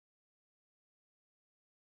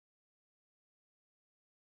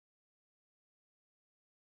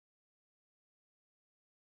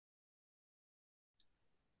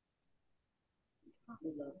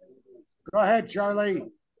Go ahead,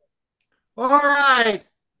 Charlie. All right.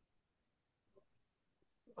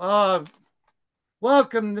 Uh,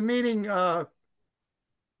 welcome to meeting.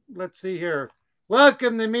 Let's see here.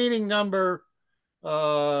 Welcome to meeting number. Where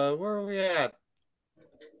are we at?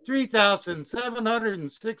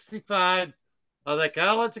 3,765 of the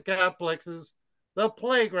College of Complexes, the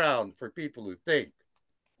playground for people who think.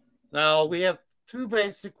 Now we have two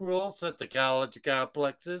basic rules at the College of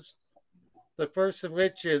Complexes. The first of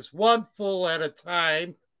which is one full at a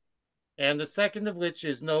time, and the second of which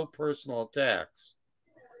is no personal attacks.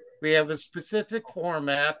 We have a specific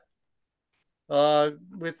format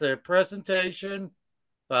with a presentation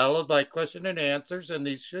followed by question and answers, and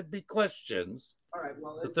these should be questions.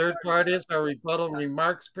 The third part is our rebuttal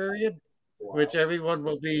remarks period, which everyone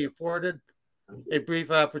will be afforded a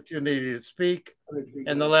brief opportunity to speak.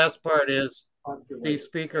 And the last part is the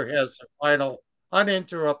speaker has the final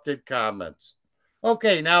uninterrupted comments.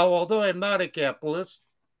 Okay, now, although I'm not a capitalist,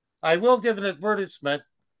 I will give an advertisement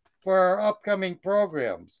for our upcoming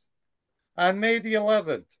programs. On May the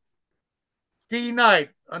 11th, D. Knight,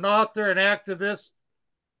 an author and activist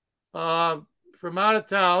from out of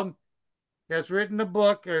town, has written a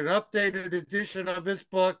book, an updated edition of his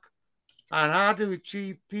book on how to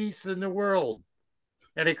achieve peace in the world.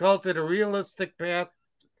 And he calls it a realistic path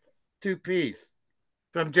to peace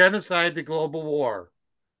from genocide to global war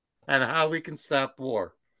and how we can stop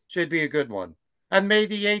war. Should be a good one. On May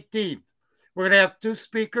the 18th, we're going to have two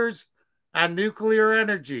speakers on nuclear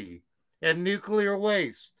energy and nuclear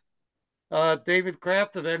waste. David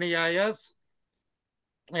Kraft of NEIS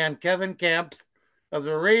and Kevin Camps of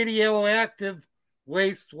the Radioactive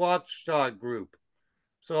Waste Watchdog Group.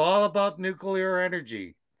 So all about nuclear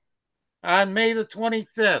energy. On May the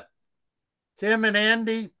 25th, Tim and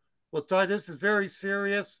Andy will talk. This is very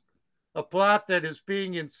serious. A plot that is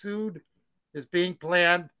being ensued is being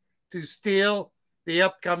planned to steal the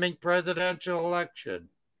upcoming presidential election.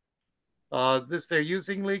 They're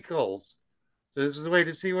using legals. So this is a way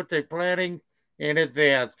to see what they're planning in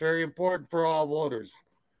advance. Very important for all voters.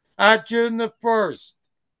 On June the 1st,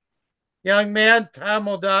 young man Tom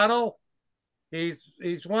O'Donnell, he's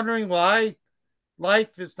wondering why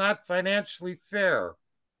life is not financially fair.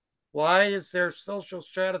 Why is there social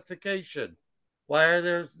stratification? Why are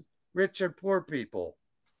there rich and poor people?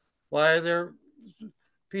 Why are there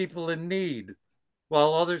people in need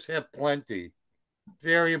while others have plenty?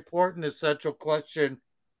 Very important, essential question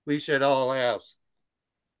we should all ask.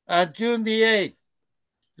 On June the 8th,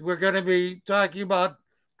 we're going to be talking about a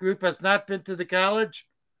group that's not been to the college.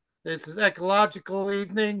 This is ecological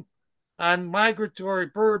evening on migratory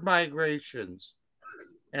bird migrations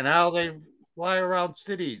and how they fly around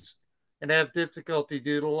cities and have difficulty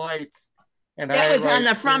due to lights and That high was on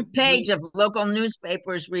the rise. front page of local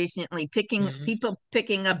newspapers recently, people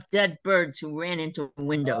picking up dead birds who ran into All right,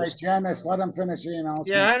 windows. Janice, let him finish the announcement.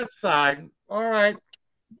 Yeah, that's fine. All right.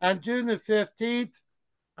 On June the 15th,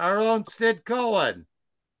 our own Sid Cohen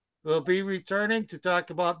will be returning to talk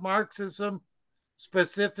about Marxism,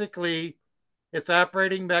 specifically its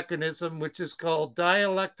operating mechanism, which is called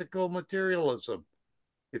dialectical materialism.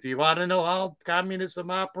 If you want to know how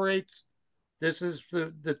communism operates, this is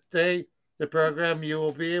the program you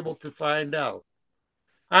will be able to find out.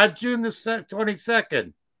 On June the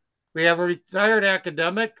 22nd, we have a retired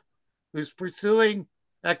academic who's pursuing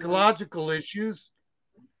ecological issues,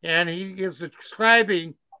 and he is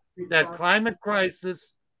describing that climate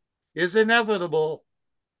crisis is inevitable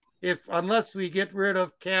unless we get rid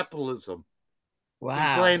of capitalism.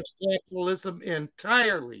 Wow. He blames capitalism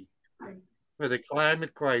entirely for the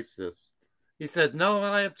climate crisis. He said no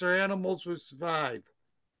plants or animals will survive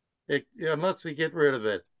unless we get rid of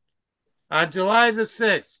it. On July the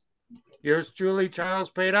 6th, yours truly,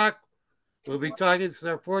 Charles Paydock, will be talking to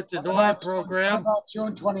our 4th of July program. What about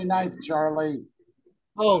June 29th, Charlie?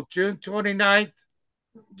 Oh, June 29th.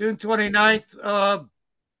 June 29th,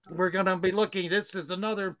 we're going to be looking. This is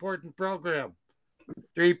another important program.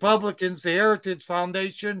 The Republicans, the Heritage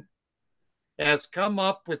Foundation, has come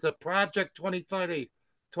up with a Project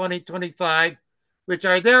 2025, which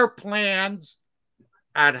are their plans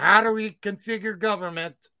on how to reconfigure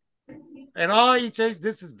government. And all he says,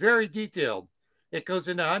 this is very detailed. It goes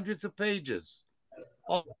into hundreds of pages.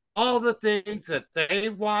 All the things that they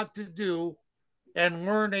want to do and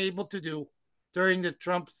weren't able to do during the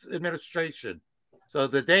Trump administration. So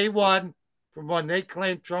the day one, from when they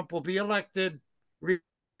claim Trump will be elected,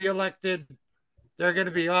 re-elected, they're going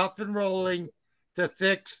to be off and rolling to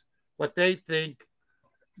fix what they think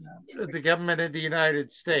the government of the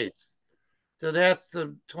United States. So that's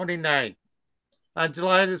the 29th. On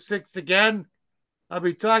July the 6th again, I'll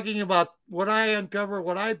be talking about what I uncover,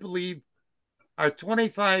 what I believe are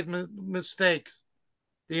 25 mistakes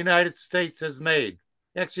the United States has made.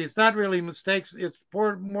 Actually, it's not really mistakes. It's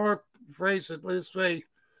more phrase it this way.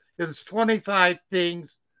 It's 25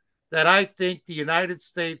 things that I think the United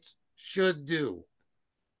States should do.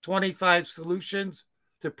 25 solutions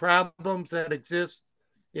to problems that exist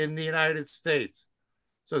in the United States.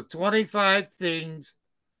 So 25 things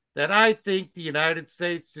that I think the United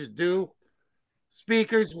States should do.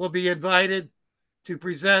 Speakers will be invited to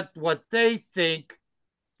present what they think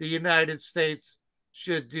the United States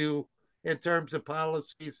should do in terms of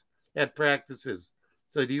policies and practices.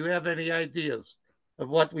 So do you have any ideas of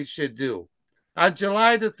what we should do? On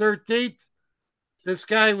July the 13th, this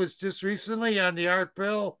guy was just recently on the Art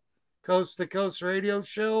Bell Coast to Coast radio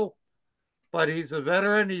show, but he's a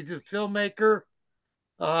veteran. He's a filmmaker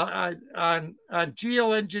on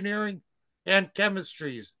geoengineering and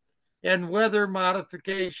chemistries and weather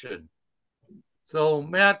modification. So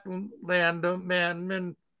Matt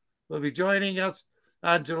Landman will be joining us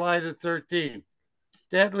on July the 13th.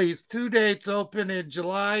 That leaves 2 dates open in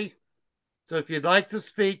July. So if you'd like to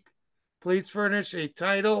speak, please furnish a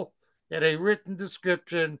title and a written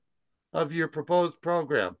description of your proposed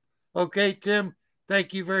program. Okay, Tim,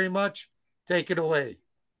 thank you very much. Take it away.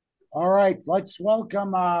 All right, let's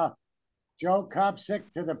welcome Joe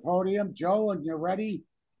Kopsick to the podium. Joe, when you're ready,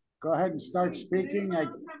 go ahead and start speaking.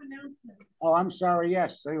 Oh, I'm sorry.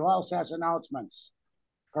 Yes. So who else has announcements?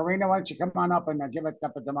 Karina, why don't you come on up and give it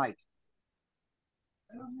up at the mic?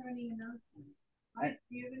 I don't have any announcements. Mike,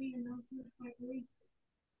 do you have any announcements, Michael?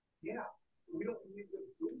 Yeah, we don't need the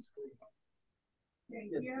food screen. Okay,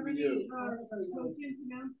 do you have any potent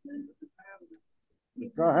announcements?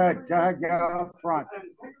 Go ahead, get up front.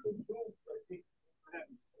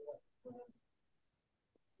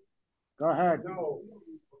 Go ahead. No,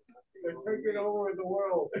 they're taking over the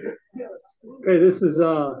world. Okay, this is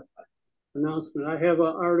announcement. I have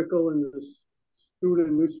an article in the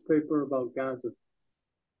student newspaper about Gaza.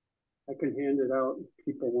 I can hand it out if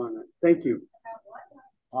people want it. Thank you.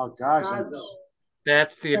 Oh, Gaza.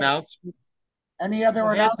 That's the announcement. Any other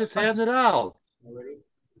announcements? Just hand it out.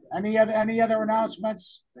 Any other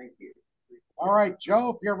announcements? Thank you. All right, Joe,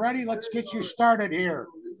 if you're ready, let's get you started here.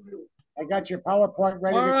 I got your PowerPoint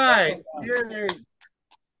ready. All right.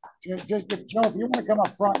 Just Joe, if you want to come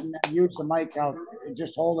up front and use the mic out and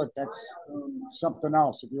just hold it, that's something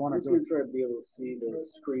else. If you want to do it, try to be able to see the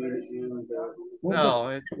screen and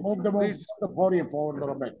move the podium forward a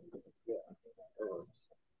little bit.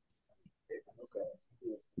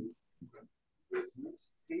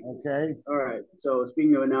 Okay. All right. So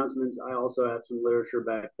speaking of announcements, I also have some literature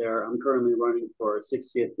back there. I'm currently running for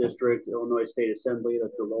 60th District, Illinois State Assembly.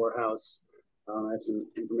 That's the lower house. I have some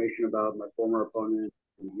information about my former opponent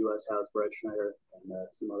in the U.S. House, Brett Schneider, and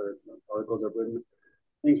some other articles I've written.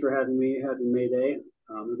 Thanks for having me. Happy May Day.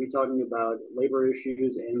 We'll be talking about labor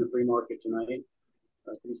issues and the free market tonight.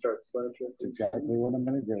 Can you start the slideshow? That's exactly what I'm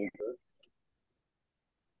going to do.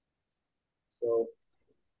 So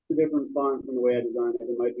it's a different font from the way I designed it.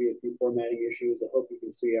 There might be a few formatting issues. I hope you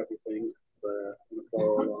can see everything, but I'm going to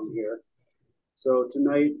follow along here. So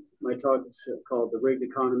tonight, my talk is called The Rigged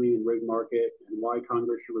Economy and Rigged Market and Why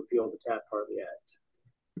Congress Should Repeal the Taft-Hartley Act.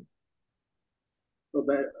 A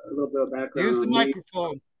little bit of background. Use the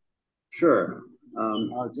microphone. Sure.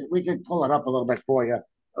 We can pull it up a little bit for you.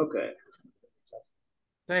 Okay.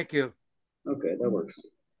 Thank you. Okay, that works.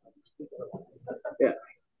 Yeah.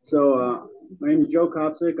 So my name is Joe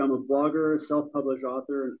Kopsick. I'm a blogger, self-published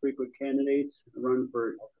author, and frequent candidate. I run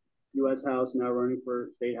for U.S. House, now running for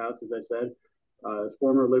State House, as I said.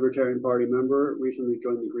 Former Libertarian Party member, recently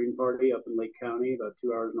joined the Green Party up in Lake County, about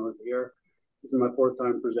 2 hours north of here. This is my fourth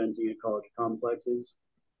time presenting at college complexes.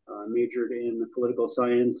 Majored in political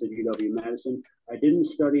science at UW-Madison. I didn't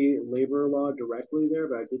study labor law directly there,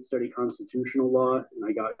 but I did study constitutional law, and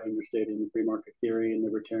I got interested in free market theory and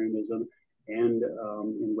libertarianism and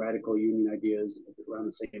in radical union ideas around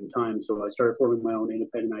the same time. So I started forming my own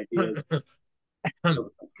independent ideas.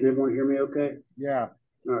 So, can everyone hear me okay? Yeah.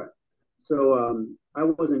 All right. So I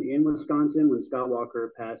wasn't in Wisconsin when Scott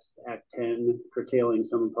Walker passed Act 10, curtailing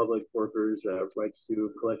some public workers' rights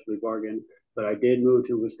to collectively bargain. But I did move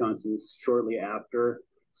to Wisconsin shortly after.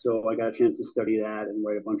 So I got a chance to study that and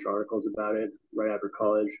write a bunch of articles about it right after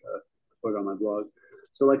college, put it on my blog.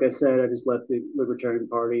 So like I said, I just left the Libertarian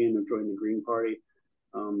Party and joined the Green Party.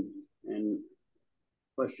 And the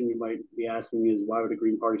question you might be asking is, why would a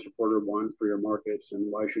Green Party supporter want freer markets,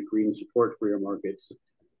 and why should Greens support freer markets?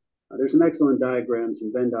 There's some excellent diagrams,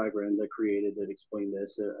 some Venn diagrams I created that explain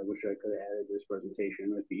this. I wish I could have added this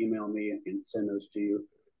presentation. If you email me, I can send those to you.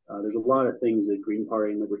 There's a lot of things that Green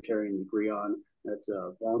Party and Libertarians agree on. That's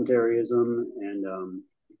voluntarism and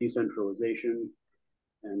decentralization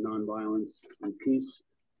and nonviolence and peace,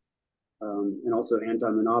 and also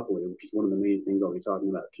anti-monopoly, which is one of the main things I'll be talking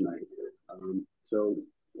about tonight. So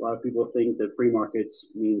a lot of people think that free markets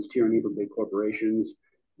means tyranny for big corporations.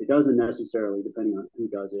 It doesn't necessarily, depending on who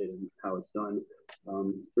does it and how it's done.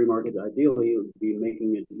 Free markets ideally would be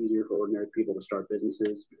making it easier for ordinary people to start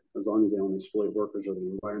businesses as long as they don't exploit workers or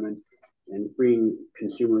the environment, and freeing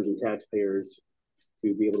consumers and taxpayers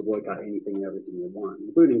to be able to boycott anything and everything they want,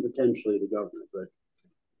 including potentially the government, but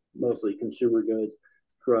mostly consumer goods,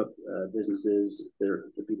 corrupt businesses that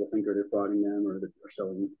people think are defrauding them or that are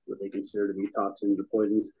selling what they consider to be toxins or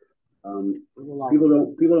poisons. People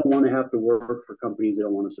don't want to have to work for companies they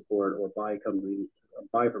don't want to support or buy from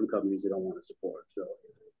companies they don't want to support. So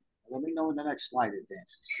let me know when the next slide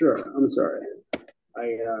advances. Sure. I'm sorry.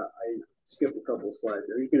 I skipped a couple of slides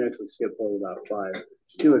there. You can actually skip forward about 5.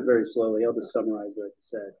 Just do it very slowly. I'll just summarize what I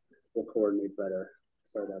said. We'll coordinate better.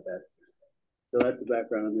 Sorry about that. So that's the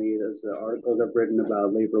background of me. There's articles I've written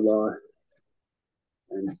about labor law.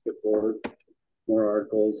 And skip forward. More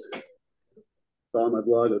articles. It's on my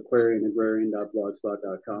blog,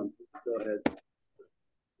 aquarianagrarian.blogspot.com. Go ahead.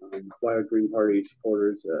 Why are Green Party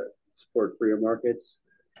supporters support freer markets?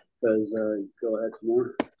 Because, go ahead some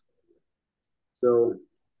more. So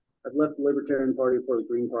I've left the Libertarian Party for the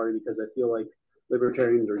Green Party because I feel like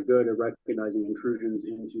libertarians are good at recognizing intrusions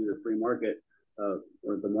into the free market, or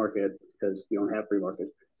the market, because you don't have free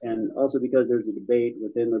markets. And also because there's a debate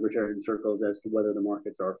within libertarian circles as to whether the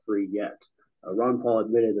markets are free yet. Ron Paul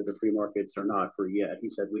admitted that the free markets are not free yet. He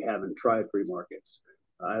said, we haven't tried free markets.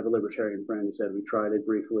 I have a libertarian friend who said we tried it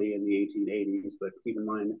briefly in the 1880s, but keep in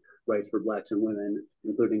mind, rights for blacks and women,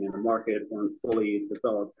 including in the market, weren't fully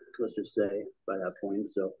developed, let's just say, by that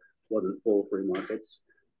point. So it wasn't full free markets.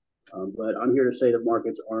 But I'm here to say that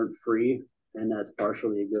markets aren't free, and that's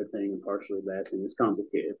partially a good thing and partially a bad thing. It's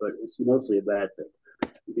complicated, but it's mostly a bad thing.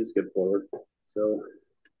 You can skip forward. So,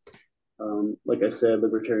 like I said,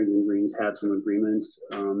 libertarians and Greens have some agreements.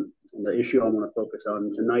 And the issue I want to focus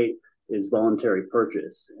on tonight is voluntary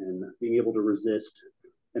purchase and being able to resist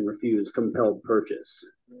and refuse compelled purchase.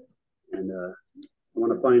 And I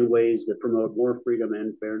want to find ways that promote more freedom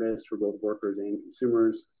and fairness for both workers and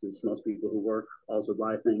consumers, since most people who work also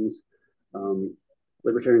buy things.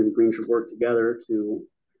 Libertarians and Greens should work together to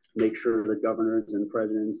make sure that governors and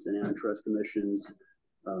presidents and antitrust commissions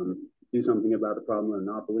do something about the problem of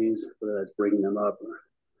monopolies, whether that's breaking them up.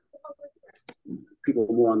 People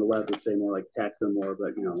more on the left would say more like tax them more,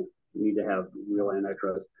 but you know, we need to have real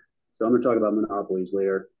antitrust. So I'm going to talk about monopolies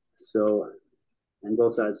later. So, and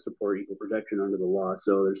both sides support equal protection under the law.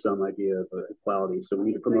 So there's some idea of equality. So we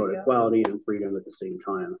need to promote equality and freedom at the same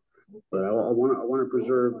time. But I want to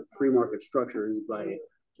preserve free market structures by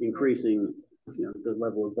increasing, you know, the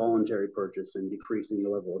level of voluntary purchase and decreasing the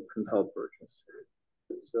level of compelled purchase.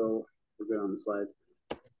 So we're good on the slides.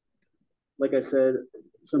 Like I said,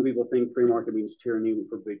 some people think free market means tyranny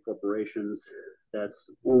for big corporations. That's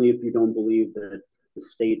only if you don't believe that the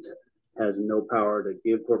state has no power to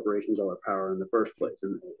give corporations all the power in the first place,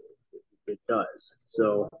 and it does.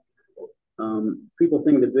 So people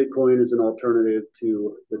think that Bitcoin is an alternative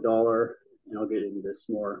to the dollar, and I'll get into this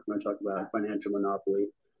more when I talk about financial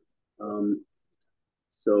monopoly.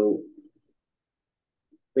 So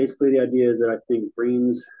basically the idea is that I think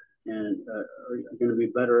Greens and are going to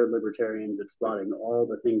be better libertarians at spotting all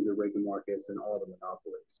the things that rig the markets and all the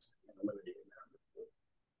monopolies and eliminating them.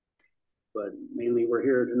 But mainly we're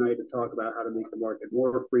here tonight to talk about how to make the market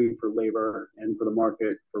more free for labor and for the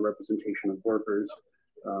market for representation of workers,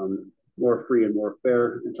 more free and more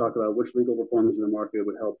fair, and talk about which legal reforms in the market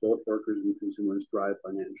would help both workers and consumers thrive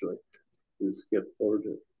financially. And skip forward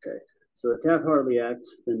to, okay. So the Taft-Hartley Act,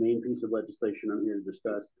 the main piece of legislation I'm here to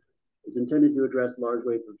discuss, is intended to address large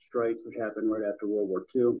wave of strikes which happened right after World War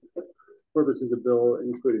II. Purposes of the bill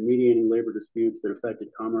included mediating labor disputes that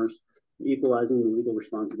affected commerce, and equalizing the legal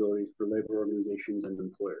responsibilities for labor organizations and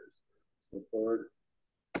employers. So forward.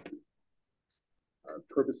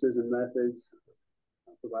 Purposes and methods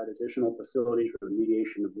provide additional facilities for the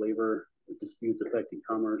mediation of labor disputes affecting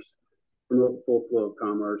commerce, promote the full flow of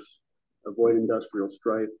commerce, avoid industrial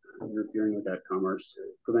strife, interfering with that commerce,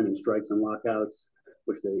 preventing strikes and lockouts,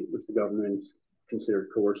 which the government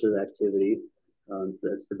considered coercive activity.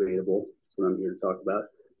 That's debatable. That's what I'm here to talk about.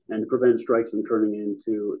 And to prevent strikes from turning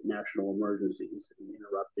into national emergencies and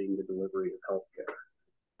interrupting the delivery of health care.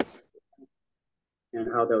 And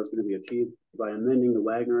how that was going to be achieved by amending the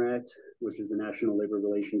Wagner Act, which is the National Labor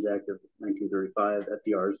Relations Act of 1935,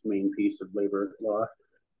 FDR's main piece of labor law,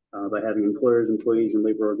 by having employers, employees, and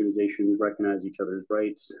labor organizations recognize each other's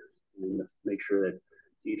rights and make sure that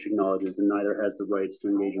each acknowledges that neither has the rights to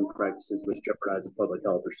engage in practices which jeopardize the public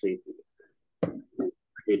health or safety.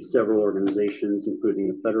 Creates several organizations, including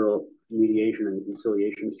the Federal Mediation and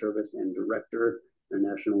Conciliation Service and Director, the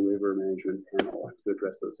National Labor Management Panel, to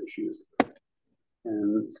address those issues.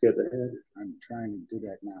 And skip ahead. I'm trying to do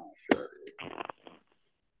that now. Sure.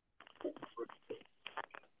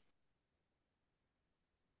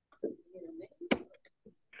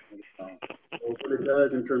 What it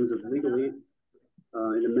does in terms of legally,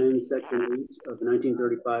 it amends Section 8 of the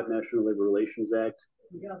 1935 National Labor Relations Act,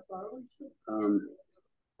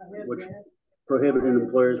 which prohibited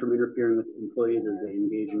employers from interfering with employees as they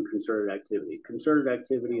engage in concerted activity. Concerted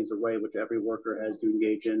activity is a right which every worker has to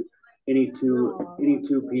engage in. Any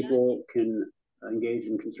two people can engage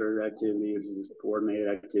in concerted activity, which is coordinated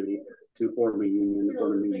activity, to form a union, to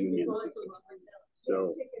form a new union.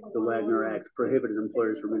 So the Wagner Act prohibited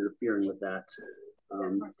employers from interfering with that.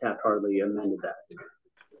 Taft-Hartley amended that.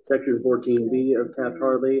 Section 14B of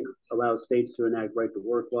Taft-Hartley allows states to enact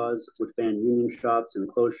right-to-work laws, which ban union shops and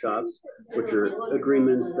closed shops, which are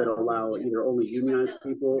agreements that allow either only unionized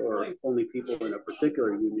people or only people in a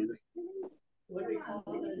particular union.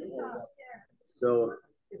 So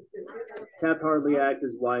Taft-Hartley Act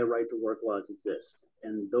is why right-to-work laws exist.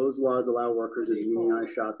 And those laws allow workers in a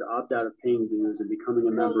unionized shop to opt out of paying dues and becoming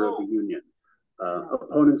a member of the union.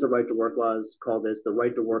 Opponents of right-to-work laws call this the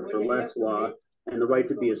right-to-work for less law and the right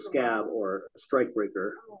to be a scab or a strike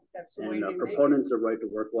breaker. And proponents of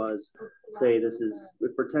right-to-work laws say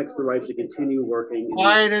it protects the right to continue working.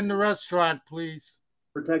 Quiet in the restaurant, please.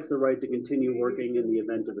 Protects the right to continue working in the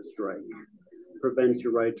event of a strike. Prevents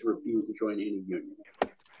your right to refuse to join any union.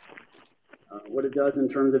 What it does in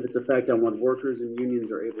terms of its effect on what workers and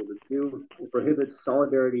unions are able to do, it prohibits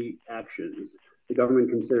solidarity actions. The government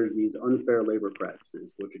considers these unfair labor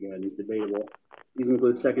practices, which again is debatable. These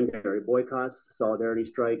include secondary boycotts, solidarity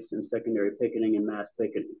strikes, and secondary picketing and mass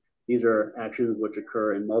picketing. These are actions which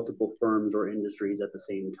occur in multiple firms or industries at the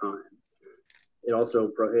same time. It also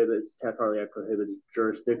prohibits, Taft-Hartley Act prohibits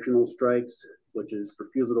jurisdictional strikes, which is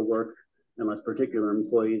refusal to work unless particular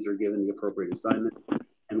employees are given the appropriate assignment,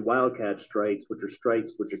 and wildcat strikes, which are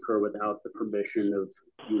strikes which occur without the permission of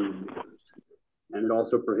union members. And it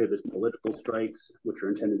also prohibits political strikes, which are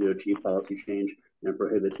intended to achieve policy change, and it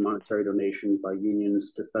prohibits monetary donations by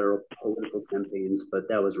unions to federal political campaigns, but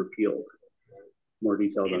that was repealed. More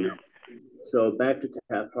details on that. So back to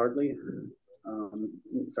Taft-Hartley.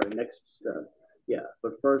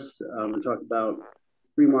 But first, we'll talk about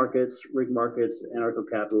free markets, rigged markets,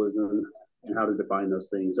 anarcho-capitalism, and how to define those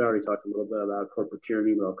things. I already talked a little bit about corporate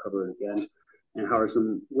tyranny, but I'll cover it again. And what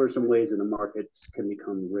are some ways that the markets can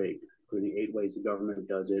become rigged, including 8 ways the government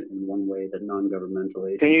does it, and 1 way that non-governmental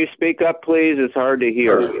agents. Can you speak up, please? It's hard to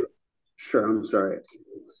hear. Sure, I'm sorry.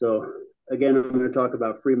 So again, I'm going to talk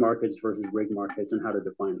about free markets versus rigged markets and how to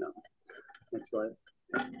define them. Next slide.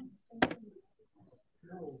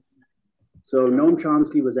 So Noam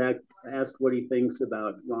Chomsky was asked what he thinks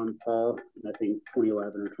about Ron Paul in, I think,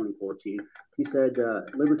 2011 or 2014. He said,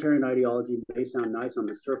 libertarian ideology may sound nice on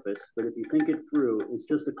the surface, but if you think it through, it's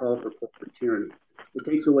just a call for corporate tyranny. It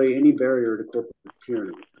takes away any barrier to corporate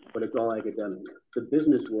tyranny, but it's all academic. The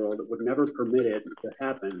business world would never permit it to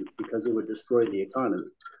happen because it would destroy the economy.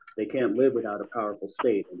 They can't live without a powerful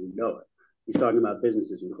state, and you know it. He's talking about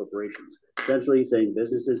businesses and corporations. Essentially, he's saying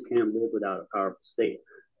businesses can't live without a powerful state.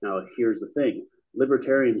 Now, here's the thing.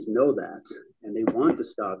 Libertarians know that, and they want to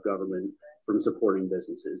stop government from supporting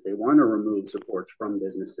businesses. They want to remove supports from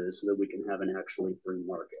businesses so that we can have an actually free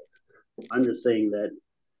market. I'm just saying that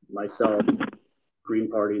myself, Green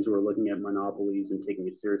parties who are looking at monopolies and taking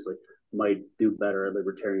it seriously might do better,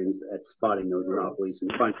 libertarians, at spotting those monopolies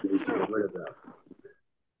and finding ways to get rid of them.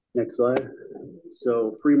 Next slide.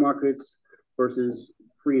 So free markets versus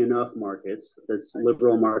free enough markets. That's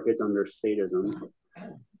liberal markets under statism.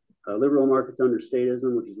 Liberal markets under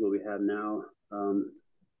statism, which is what we have now,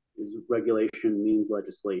 is regulation means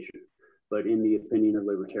legislation. But in the opinion of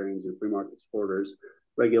libertarians and free market supporters,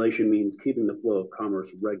 regulation means keeping the flow of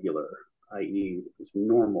commerce regular, i.e. it's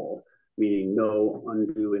normal, meaning no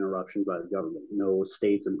undue interruptions by the government, no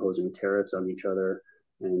states imposing tariffs on each other,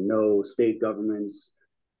 and no state governments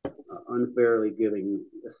unfairly giving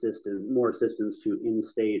more assistance to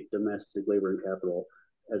in-state domestic labor and capital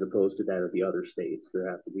as opposed to that of the other states. There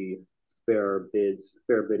have to be fair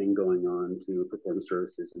bidding going on to perform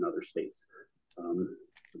services in other states.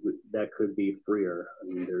 That could be freer. I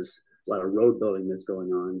mean, there's a lot of road building that's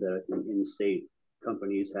going on that I think in-state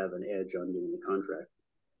companies have an edge on getting a contract.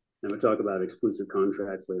 And we'll talk about exclusive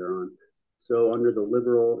contracts later on. So under the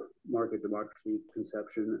liberal market democracy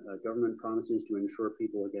conception, government promises to insure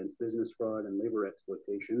people against business fraud and labor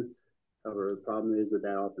exploitation. However, the problem is that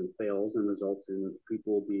often fails and results in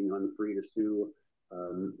people being unfree to sue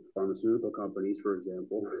pharmaceutical companies, for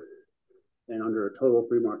example. And under a total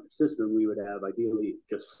free market system, we would have ideally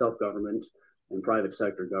just self-government and private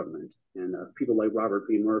sector government. And people like Robert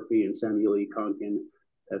P. Murphy and Samuel E. Konkin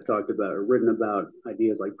have talked about or written about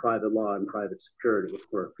ideas like private law and private security,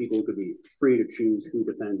 where people could be free to choose who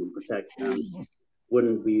defends and protects them,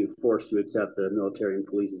 wouldn't be forced to accept the military and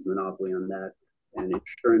police's monopoly on that. And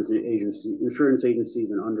insurance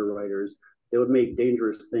agencies and underwriters, they would make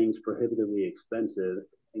dangerous things prohibitively expensive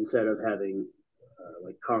instead of having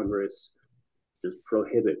like Congress just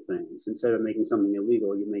prohibit things. Instead of making something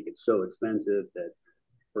illegal, you make it so expensive that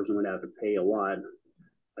a person would have to pay a lot,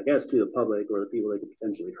 I guess, to the public or the people they could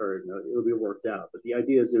potentially hurt. It'll be worked out. But the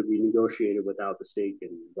idea is it would be negotiated without the state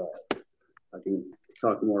getting involved. I can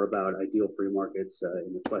talk more about ideal free markets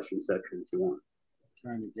in the question section if you want.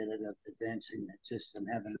 Trying to get it up, advancing the system,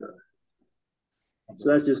 having So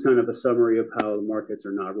that's just kind of a summary of how the markets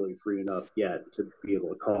are not really free enough yet to be able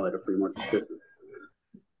to call it a free market system.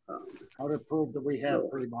 How to prove that we have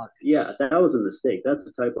free markets. Yeah, that was a mistake. That's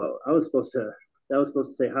a typo. That was supposed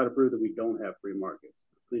to say how to prove that we don't have free markets.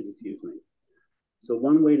 Please excuse me. So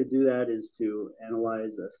one way to do that is to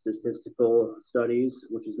analyze statistical studies,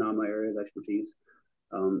 which is not my area of expertise.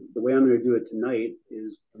 The way I'm going to do it tonight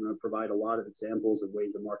is I'm going to provide a lot of examples of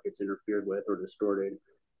ways the market's interfered with or distorted.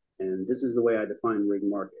 And this is the way I define rigged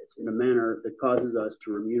markets, in a manner that causes us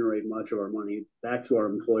to remunerate much of our money back to our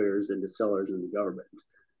employers and to sellers in the government.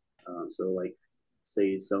 So like,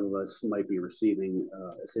 say some of us might be receiving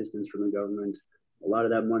assistance from the government. A lot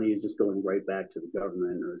of that money is just going right back to the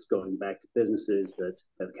government, or it's going back to businesses that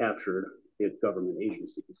have captured government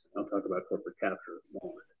agencies. I'll talk about corporate capture in a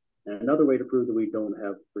moment. And another way to prove that we don't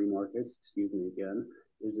have free markets, excuse me again,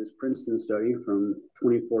 is this Princeton study from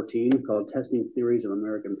 2014 called Testing Theories of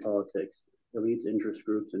American Politics, Elites, Interest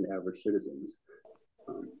Groups, and Average Citizens.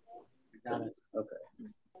 Got it. Okay.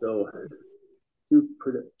 So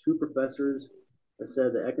two professors have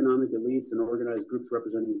said that economic elites and organized groups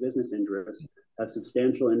representing business interests have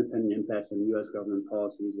substantial independent impacts on U.S. government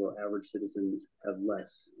policies, while average citizens have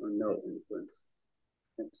less or no influence.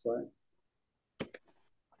 Next slide.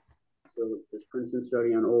 So this Princeton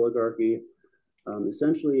study on oligarchy,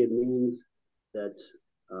 essentially it means that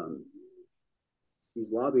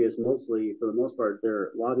these lobbyists mostly, for the most part,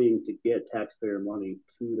 they're lobbying to get taxpayer money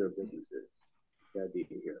to their businesses. That's the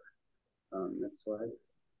idea here. Next slide.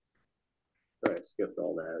 Sorry, I skipped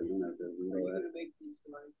all that. You don't have to read all that.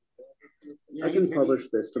 Yeah, I can publish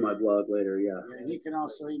this to my blog later, yeah. Yeah, you can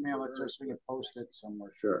also email it to us. We can post it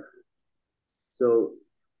somewhere. Sure. So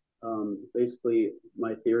basically,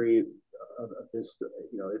 my theory of this,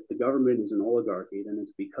 if the government is an oligarchy, then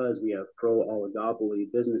it's because we have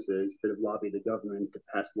pro-oligopoly businesses that have lobbied the government to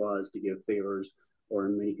pass laws to give favors, or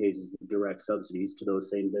in many cases, direct subsidies to those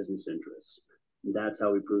same business interests. And that's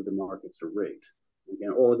how we prove the markets are rigged.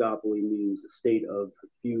 Again, oligopoly means a state of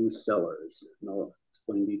few sellers. And I'll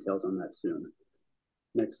explain details on that soon.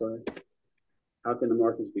 Next slide. How can the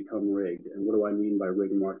markets become rigged? And what do I mean by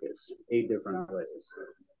rigged markets? 8 different ways.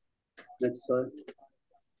 Next slide.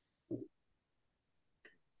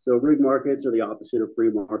 So rigged markets are the opposite of free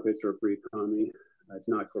markets or a free economy. It's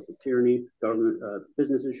not corporate tyranny.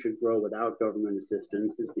 Businesses should grow without government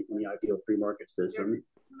assistance in the ideal free market system.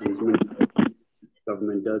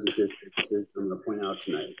 Government does assist businesses, I'm going to point out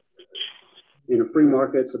tonight. In a free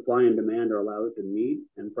market, supply and demand are allowed to meet,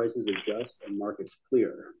 and prices adjust and markets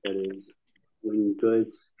clear. That is, when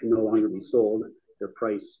goods can no longer be sold, their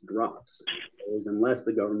price drops. That is, unless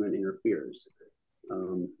the government interferes.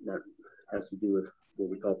 That has to do with what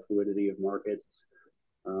we call fluidity of markets.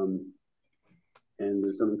 And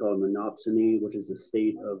there's something called monopsony, which is a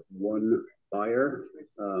state of one buyer,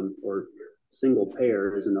 or single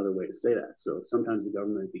payer is another way to say that. So sometimes the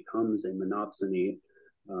government becomes a monopsony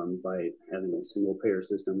by having a single payer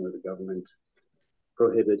system where the government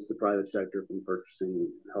prohibits the private sector from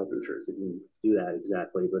purchasing health insurance. It didn't do that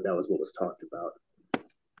exactly, but that was what was talked about.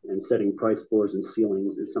 And setting price floors and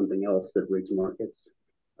ceilings is something else that rigs markets.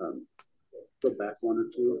 Go back one or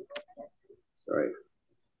two. Sorry.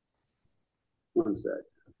 One sec.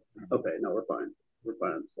 Okay, no, we're fine. We're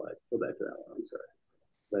fine on the slide. Go back to that one. I'm sorry.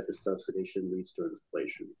 That the subsidization leads to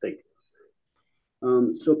inflation. Thank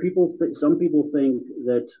you. So some people think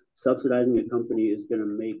that subsidizing a company is going to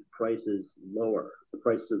make prices lower, the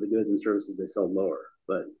prices of the goods and services they sell lower.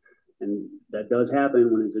 And that does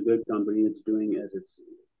happen when it's a good company that's doing as it's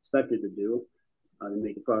expected to do. They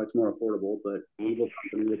make the products more affordable, but the evil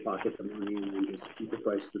company will pocket the money and then just keep the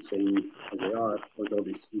prices the same as they are, or they'll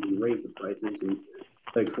just even raise the prices and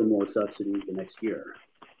beg for more subsidies the next year.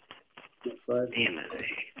 Next slide.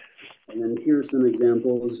 And then here's some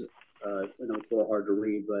examples. I know it's a little hard to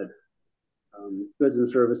read, but goods and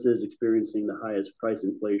services experiencing the highest price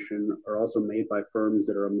inflation are also made by firms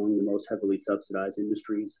that are among the most heavily subsidized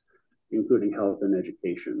industries, including health and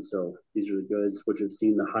education. So these are the goods which have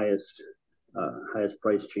seen the highest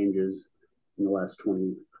price changes in the last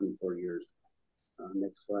 24 years.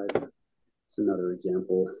 Next slide. It's another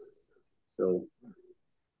example. So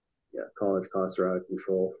yeah, college costs are out of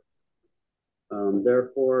control.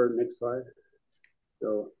 Therefore, next slide.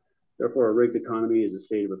 So therefore, a rigged economy is a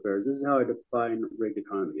state of affairs. This is how I define rigged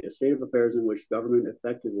economy: a state of affairs in which government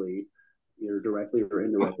effectively, either directly or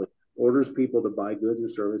indirectly, orders people to buy goods or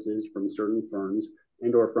services from certain firms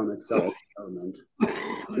and or from itself, government,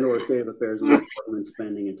 or a state of affairs in which government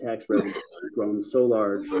spending and tax revenue have grown so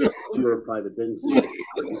large that the number of private businesses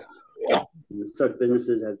and such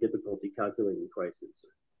businesses have difficulty calculating prices.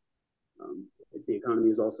 The economy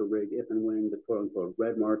is also rigged if and when the quote-unquote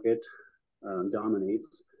red market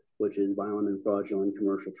dominates, which is violent and fraudulent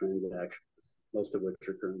commercial transactions, most of which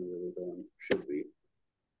are currently illegal and should be.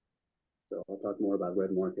 So I'll talk more about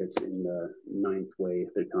red markets in the 9th way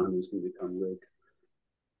that economies can become rigged.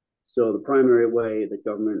 So the primary way that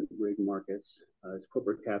government rigged markets is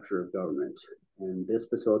corporate capture of government, and this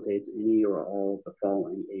facilitates any or all of the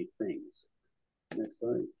following 8 things. Next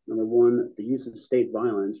slide. Number 1, the use of state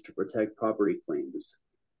violence to protect property claims.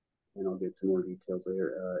 And I'll get to more details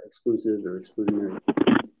later. Exclusive or exclusionary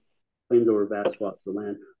claims over vast swaths of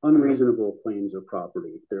land. Unreasonable claims of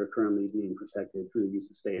property that are currently being protected through the use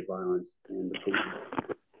of state violence and the police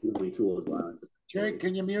using tools of violence. Jake,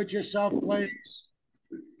 can you mute yourself, please?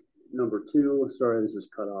 Number 2, sorry, this is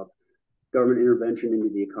cut off. Government intervention into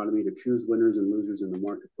the economy to choose winners and losers in the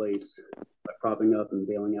marketplace by propping up and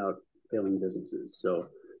bailing out failing businesses. So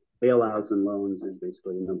bailouts and loans is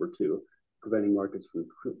basically number 2, preventing markets from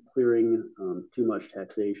clearing, too much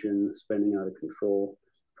taxation, spending out of control,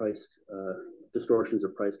 price distortions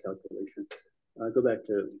of price calculation. Go back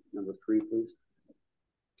to number 3, please.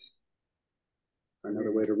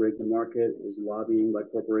 Another way to rig the market is lobbying by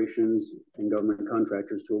corporations and government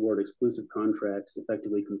contractors to award exclusive contracts,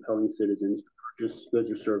 effectively compelling citizens to purchase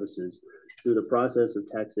goods or services through the process of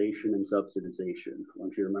taxation and subsidization. I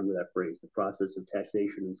want you to remember that phrase, the process of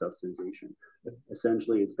taxation and subsidization.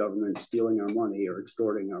 Essentially, it's government stealing our money or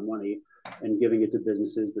extorting our money and giving it to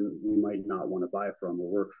businesses that we might not want to buy from or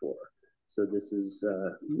work for. So this is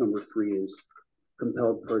number 3 is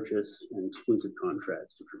compelled purchase and exclusive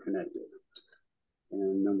contracts, which are connected.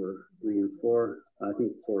 And number 3 and 4, I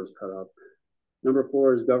think 4 is cut off. Number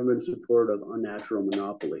 4 is government support of unnatural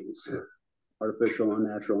monopolies, artificial,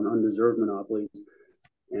 unnatural, and undeserved monopolies,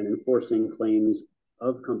 and enforcing claims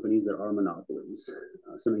of companies that are monopolies.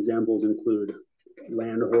 Some examples include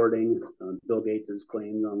land hoarding. Bill Gates's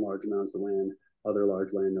claims on large amounts of land, other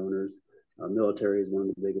large landowners. Military is one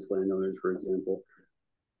of the biggest landowners, for example.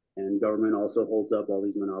 And government also holds up all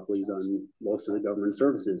these monopolies on most of the government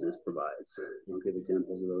services it provides. I'll give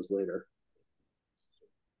examples of those later.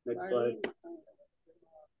 Next slide.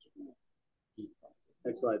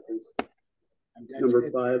 Next slide, please.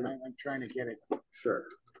 Number 5. I'm trying to get it. Sure.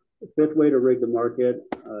 The 5th way to rig the market,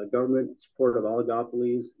 government support of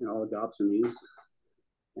oligopolies and oligopsonies,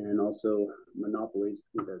 and also monopolies.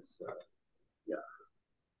 I think that's, yeah.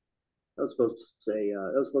 That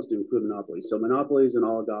was supposed to include monopolies. So monopolies and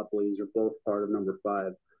oligopolies are both part of number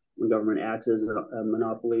 5 when government acts as a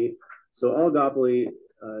monopoly. So oligopoly,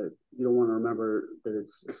 you don't want to remember that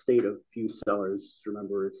it's a state of few sellers.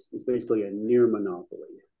 Remember, it's basically a near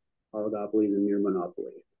monopoly. Oligopoly is a near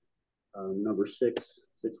monopoly. Number 6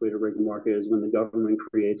 way to rig the market is when the government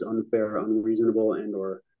creates unfair, unreasonable, and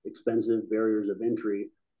or expensive barriers of entry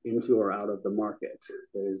into or out of the market.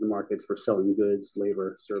 That is, the markets for selling goods,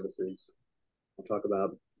 labor, services. I'll talk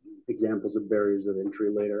about examples of barriers of entry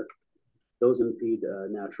later. Those impede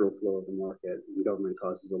natural flow of the market, and government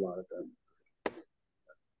causes a lot of them.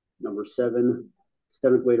 Number 7,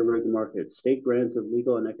 7th way to rig the market, state grants of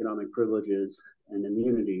legal and economic privileges and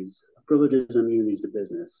immunities, privileges and immunities to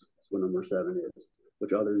business. That's what number 7 is,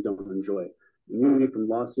 which others don't enjoy. Immunity from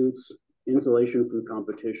lawsuits, insulation from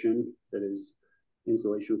competition, that is,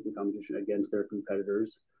 insulation from competition against their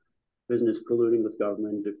competitors, business colluding with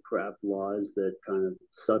government to craft laws that kind of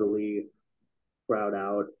subtly crowd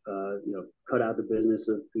out, cut out the business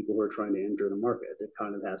of people who are trying to enter the market. It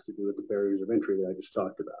kind of has to do with the barriers of entry that I just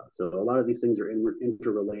talked about. So a lot of these things are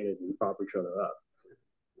interrelated and prop each other up.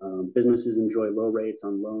 Businesses enjoy low rates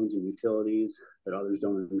on loans and utilities that others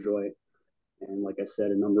don't enjoy. And like I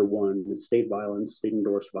said, in number one, the state violence, state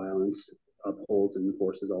endorsed violence upholds and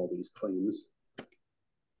enforces all these claims.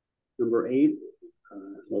 Number 8,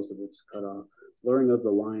 most of it's cut off, blurring of the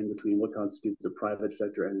line between what constitutes a private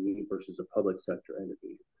sector entity versus a public sector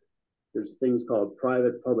entity. There's things called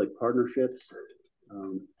private-public partnerships.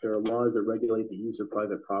 There are laws that regulate the use of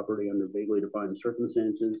private property under vaguely defined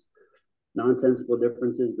circumstances. Nonsensical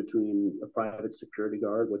differences between a private security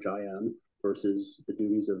guard, which I am, versus the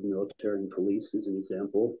duties of military and police is an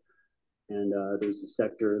example. And there's a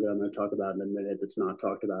sector that I'm going to talk about in a minute that's not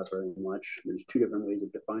talked about very much. There's 2 different ways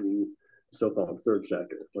of defining the so-called third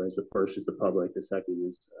sector, whereas the first is the public, the second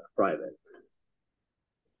is private.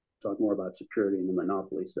 Talk more about security in the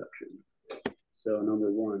monopoly section. So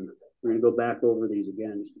number 1, we're going to go back over these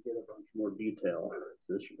again just to get a bunch more detail.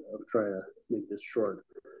 So I'll try to make this short.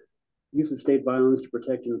 Use of state violence to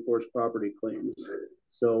protect and enforce property claims.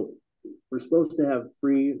 So we're supposed to have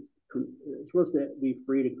it's supposed to be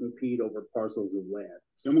free to compete over parcels of land.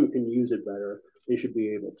 If someone can use it better, they should be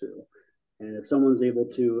able to. And if someone's able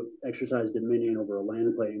to exercise dominion over a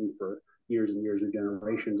land claim for years and years or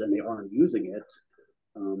generations and they aren't using it,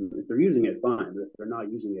 if they're using it, fine. But if they're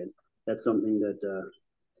not using it, that's something that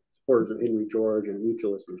supporters of Henry George and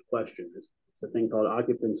mutualists question. It's a thing called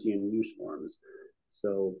occupancy and use forms.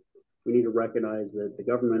 So we need to recognize that the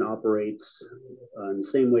government operates in the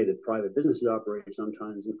same way that private businesses operate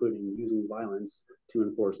sometimes, including using violence to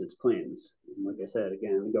enforce its claims. And like I said,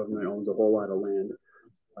 again, the government owns a whole lot of land.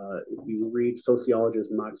 If you read sociologist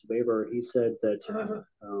Max Weber, he said that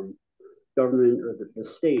government or the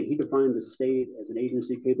state, he defined the state as an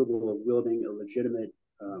agency capable of wielding a legitimate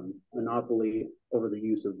monopoly over the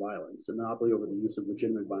use of violence, a monopoly over the use of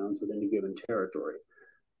legitimate violence within a given territory.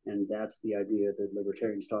 And that's the idea that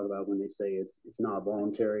libertarians talk about when they say it's not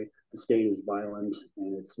voluntary. The state is violent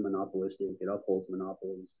and it's monopolistic. It upholds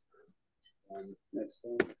monopolies. Next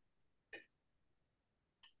slide.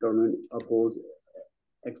 Government upholds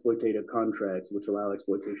exploitative contracts, which allow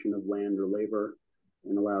exploitation of land or labor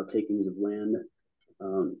and allow takings of land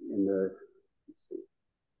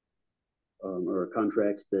or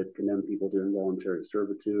contracts that condemn people to involuntary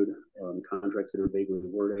servitude, contracts that are vaguely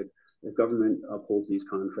worded. If government upholds these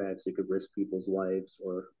contracts, it could risk people's lives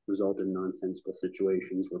or result in nonsensical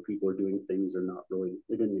situations where people are doing things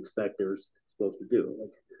they didn't expect they're supposed to do.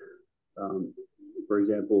 Like, for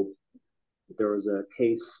example, there was a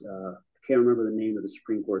case, I can't remember the name of the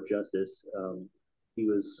Supreme Court justice. He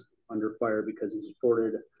was under fire because he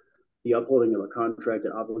supported the upholding of a contract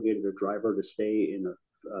that obligated a driver to stay in a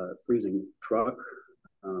freezing truck.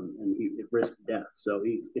 And it risked death. So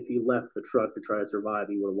if he left the truck to try to survive,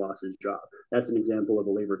 he would have lost his job. That's an example of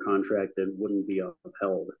a labor contract that wouldn't be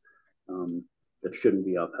upheld, that shouldn't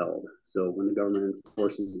be upheld. So when the government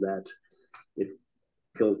enforces that, it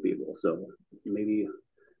kills people. So maybe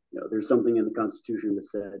there's something in the Constitution that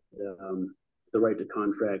said the right to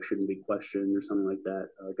contract shouldn't be questioned or something like that.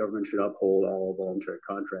 Government should uphold all voluntary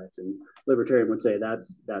contracts. And libertarian would say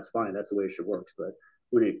that's fine. That's the way it should work. But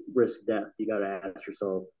when it risks death, you got to ask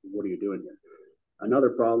yourself, what are you doing here? Another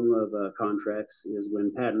problem of contracts is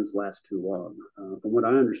when patents last too long. From what I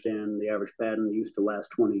understand, the average patent used to last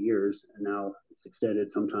 20 years, and now it's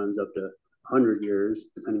extended sometimes up to 100 years,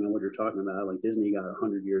 depending on what you're talking about. Like Disney got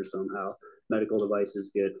 100 years somehow. Medical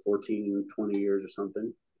devices get 14, 20 years or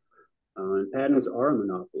something. And patents are a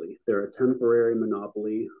monopoly. They're a temporary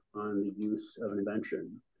monopoly on the use of an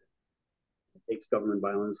invention. It takes government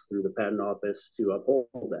violence through the patent office to uphold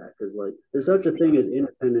that, because there's such a thing as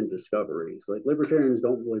independent discoveries. Like libertarians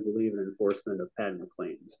don't really believe in enforcement of patent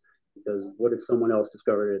claims, because what if someone else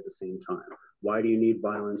discovered it at the same time? Why do you need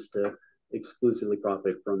violence to exclusively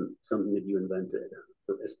profit from something that you invented,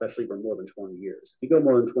 especially for more than 20 years? If you go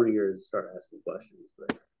more than 20 years, start asking questions.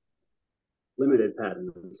 But limited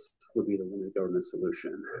patents would be the limited government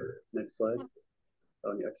solution. Next slide.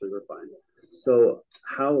 Oh, actually, we're fine. So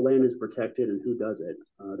how land is protected and who does it?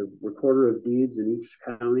 The recorder of deeds in each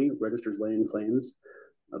county registers land claims.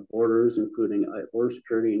 Borders, including border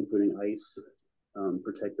security, including ICE,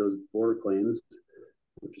 protect those border claims,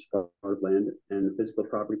 which is part of land. And physical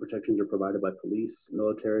property protections are provided by police,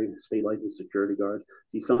 military, state licensed security guards.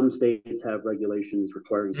 See, some states have regulations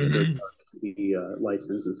requiring security guards to be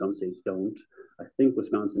licensed, and some states don't. I think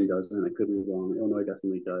Wisconsin doesn't. I could be wrong. Illinois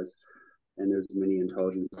definitely does. And there's many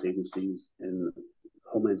intelligence agencies and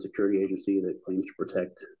Homeland Security Agency that claims to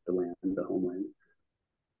protect the land, the homeland.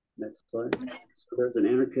 Next slide. So there's an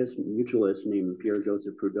anarchist mutualist named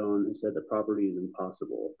Pierre-Joseph Proudhon who said that property is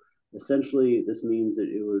impossible. Essentially, this means that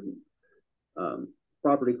it would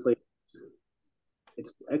property claims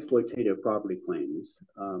exploitative property claims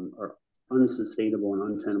are unsustainable and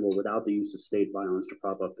untenable without the use of state violence to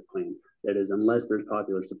prop up the claim. That is, unless there's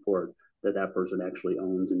popular support that that person actually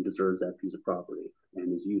owns and deserves that piece of property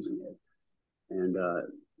and is using it. And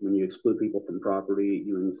when you exclude people from property,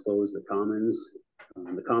 you enclose the commons.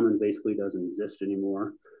 The commons basically doesn't exist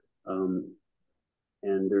anymore.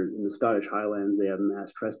 And they're in the Scottish Highlands, they have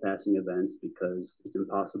mass trespassing events because it's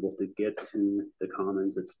impossible to get to the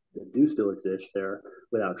commons that do still exist there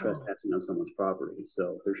without trespassing on someone's property.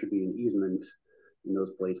 So there should be an easement in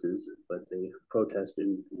those places, but they protest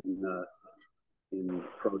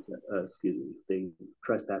they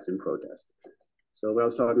trespass in protest. So what I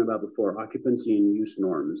was talking about before, occupancy and use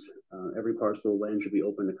norms. Every parcel of land should be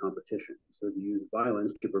open to competition. So if you use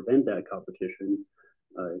violence to prevent that competition,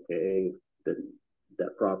 aka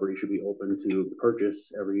that property should be open to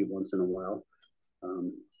purchase every once in a while,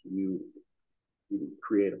 you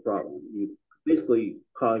create a problem. You basically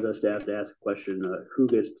cause us to have to ask a question, who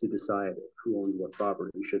gets to decide who owns what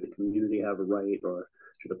property? Should the community have a right, or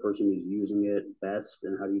should the person who's using it best,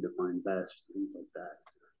 and how do you define best? Things like that.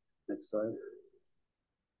 Next slide.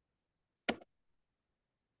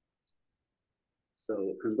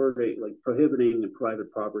 So prohibiting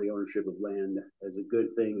private property ownership of land is a good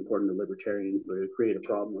thing according to libertarians, but it would create a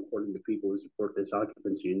problem according to people who support this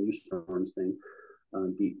occupancy and use norms thing.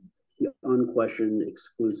 The unquestioned,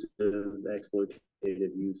 exclusive,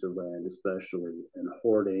 exploitative use of land, especially, and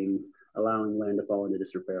hoarding, allowing land to fall into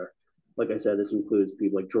disrepair. Like I said, this includes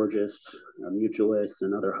people like Georgists, mutualists,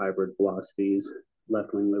 and other hybrid philosophies,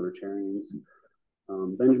 left-wing libertarians.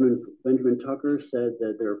 Benjamin Tucker said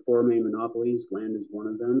that there are 4 main monopolies. Land is one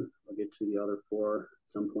of them. I'll get to the other 4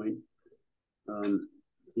 at some point.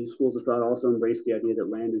 These schools of thought also embrace the idea that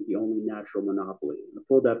land is the only natural monopoly. The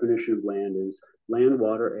full definition of land is land,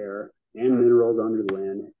 water, air, and minerals under the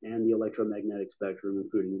land, and the electromagnetic spectrum,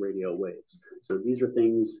 including radio waves. So these are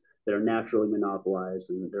things that are naturally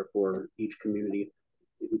monopolized, and therefore each community,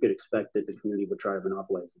 we could expect that the community would try to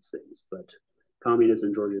monopolize these things. But communists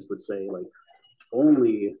and Georgists would say, like,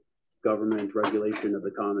 only government regulation of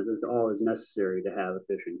the commons is all is necessary to have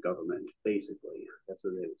efficient government, basically. That's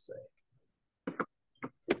what they would say.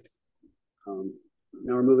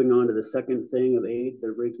 Now we're moving on to the second thing of 8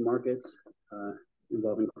 that rigs markets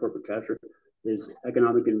involving corporate capture is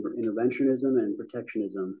economic interventionism and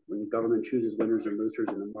protectionism. When the government chooses winners and losers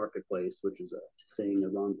in the marketplace, which is a saying that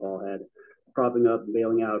Ron Paul had, propping up,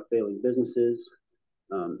 bailing out failing businesses,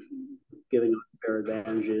 giving unfair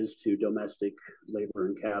advantages to domestic labor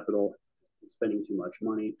and capital, spending too much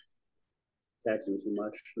money, taxing too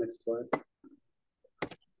much. Next slide.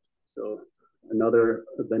 So another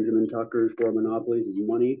of Benjamin Tucker's 4 monopolies is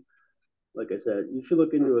money. Like I said, you should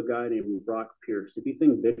look into a guy named Brock Pierce. If you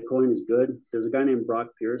think Bitcoin is good, there's a guy named Brock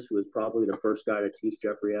Pierce who was probably the first guy to teach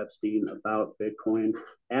Jeffrey Epstein about Bitcoin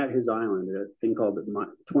at his island at a thing called the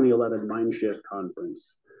 2011 Mindshift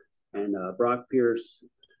Conference. And Brock Pierce,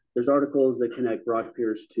 there's articles that connect Brock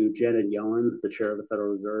Pierce to Janet Yellen, the chair of the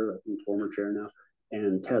Federal Reserve, I think former chair now,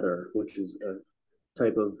 and Tether, which is a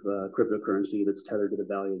type of cryptocurrency that's tethered to the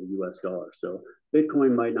value of the US dollar. So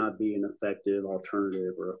Bitcoin might not be an effective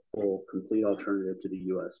alternative or a full, complete alternative to the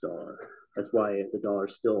US dollar. That's why the dollar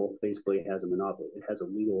still basically has a monopoly. It has a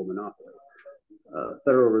legal monopoly.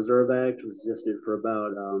 Federal Reserve Act was existed for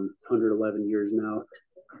about 111 years now.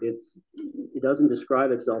 It doesn't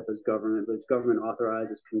describe itself as government, but it's government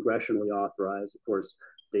authorized, it's congressionally authorized. Of course,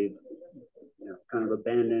 they've kind of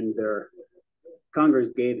abandoned Congress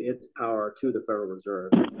gave its power to the Federal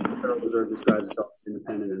Reserve. The Federal Reserve describes itself as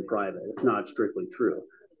independent and private. It's not strictly true.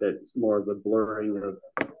 That's more of a blurring of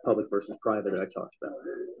public versus private that I talked about.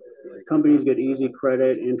 Companies get easy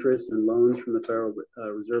credit, interest, and loans from the Federal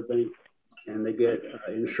Reserve Bank, and they get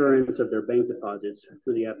insurance of their bank deposits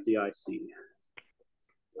through the FDIC.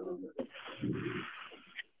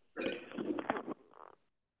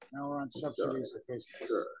 Now we're on subsidies for business.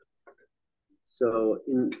 Sure. So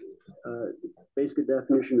in basic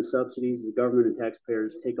definition of subsidies is the government and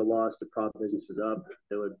taxpayers take a loss to prop businesses up.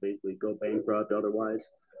 They would basically go bankrupt otherwise.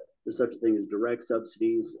 There's such a thing as direct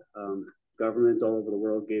subsidies. Governments all over the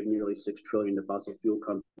world gave nearly $6 trillion to fossil fuel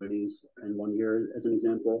companies in 1 year, as an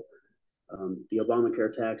example. The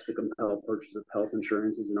Obamacare tax to compel purchase of health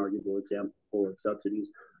insurance is an arguable example of subsidies.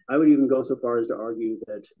 I would even go so far as to argue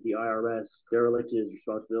that the IRS derelicted its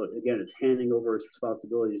responsibility. Again, it's handing over its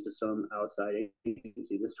responsibilities to some outside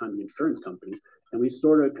agency, this time the insurance companies. And we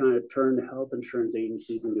sort of kind of turned the health insurance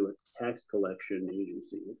agencies into a tax collection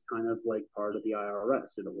agency. It's kind of like part of the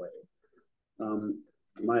IRS in a way,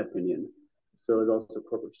 in my opinion. So there's also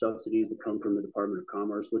corporate subsidies that come from the Department of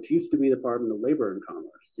Commerce, which used to be the Department of Labor and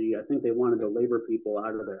Commerce. See, I think they wanted the labor people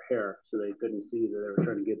out of their hair so they couldn't see that they were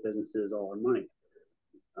trying to give businesses all our money.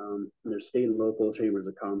 There's state and local chambers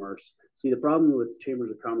of commerce. See, the problem with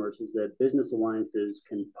chambers of commerce is that business alliances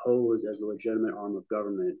can pose as a legitimate arm of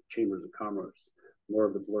government, chambers of commerce, more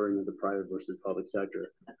of the blurring of the private versus public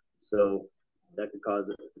sector. So that could cause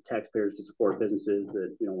the taxpayers to support businesses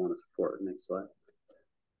that you don't want to support. Next slide.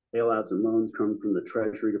 Bailouts and loans come from the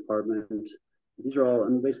Treasury Department. These are all,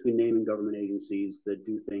 I'm basically naming government agencies that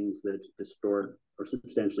do things that distort or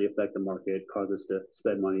substantially affect the market, cause us to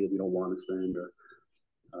spend money that we don't want to spend, or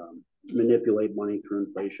manipulate money through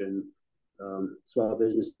inflation. Small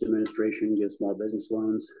Business Administration gives small business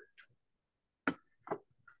loans.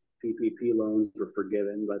 PPP loans were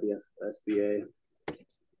forgiven by the SBA.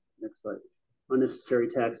 Next slide. Unnecessary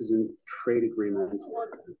taxes and trade agreements.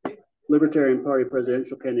 Libertarian Party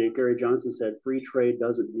presidential candidate Gary Johnson said free trade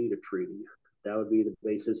doesn't need a treaty. That would be the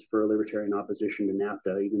basis for libertarian opposition to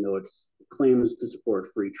NAFTA, even though it claims to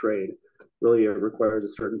support free trade. Really, it requires a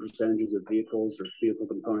certain percentages of vehicles or vehicle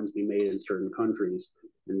components be made in certain countries.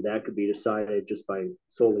 And that could be decided just by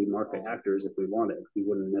solely market actors if we wanted. We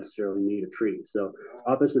wouldn't necessarily need a treaty. So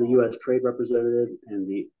Office of the U.S. Trade Representative and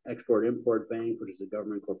the Export-Import Bank, which is a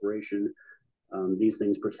government corporation, these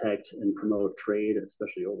things protect and promote trade,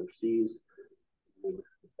 especially overseas. And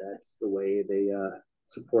that's the way they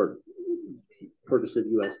support purchase of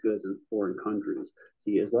U.S. goods in foreign countries.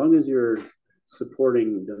 See, as long as you're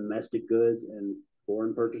supporting domestic goods and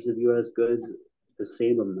foreign purchase of U.S. goods the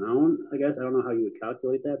same amount, I guess, I don't know how you would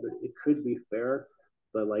calculate that, but it could be fair.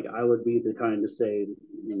 But like, I would be the kind to say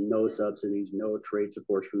no subsidies, no trade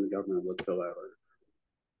supports from the government whatsoever.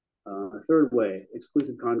 Third way,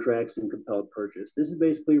 exclusive contracts and compelled purchase. This is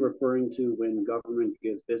basically referring to when government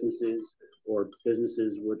gives businesses or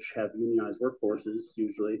businesses which have unionized workforces,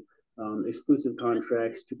 usually, exclusive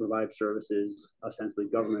contracts to provide services, ostensibly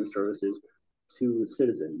government services, to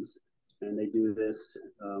citizens. And they do this,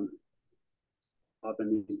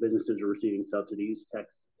 often these businesses are receiving subsidies,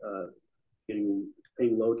 paying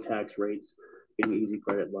low tax rates, getting easy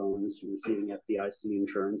credit loans, receiving FDIC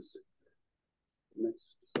insurance.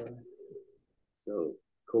 Next slide. So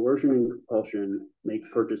coercion and compulsion make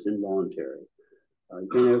purchase involuntary. You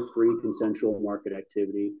can't have free consensual market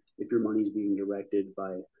activity if your money is being directed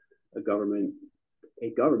by a government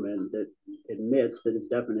that admits that its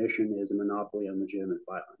definition is a monopoly on legitimate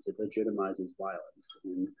violence. It legitimizes violence,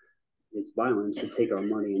 and it's violence to take our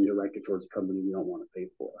money and direct it towards a company we don't want to pay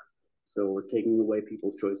for. So we're taking away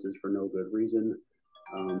people's choices for no good reason.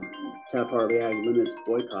 Taft-Hartley Act limits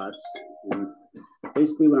boycotts. And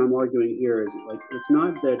basically what I'm arguing here is, like, it's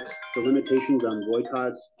not that the limitations on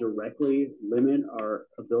boycotts directly limit our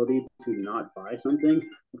ability to not buy something.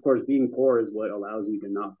 Of course, being poor is what allows you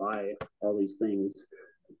to not buy all these things.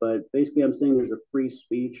 But basically I'm saying there's a free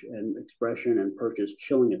speech and expression and purchase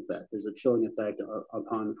chilling effect. There's a chilling effect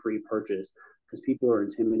upon free purchase, because people are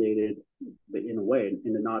intimidated in a way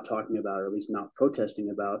into not talking about, or at least not protesting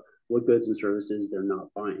about, what goods and services they're not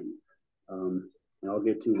buying. And I'll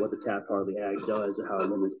get to what the Taft-Hartley Act does and how it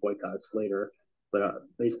limits boycotts later. But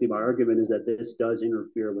basically my argument is that this does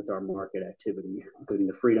interfere with our market activity, including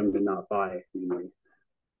the freedom to not buy anymore.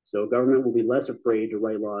 So government will be less afraid to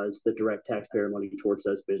write laws that direct taxpayer money towards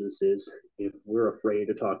such businesses if we're afraid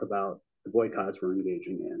to talk about the boycotts we're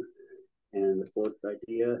engaging in. And the fourth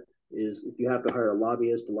idea is, if you have to hire a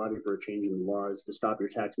lobbyist to lobby for a change in the laws to stop your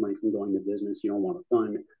tax money from going to business you don't want to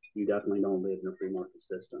fund, you definitely don't live in a free market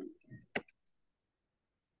system.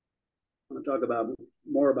 I'm going to talk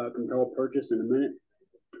more about compelled purchase in a minute.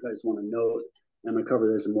 I just want to note, I'm going to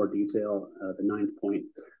cover this in more detail. The ninth point,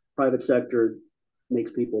 private sector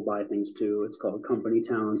makes people buy things too. It's called company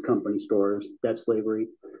towns, company stores, debt slavery.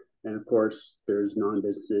 And of course, there's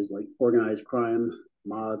non-businesses like organized crime,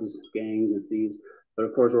 mobs, gangs, and thieves. But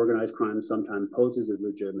of course, organized crime sometimes poses as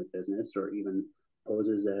legitimate business, or even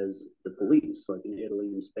poses as the police. Like in Italy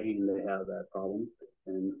and Spain, they have that problem,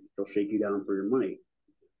 and they'll shake you down for your money.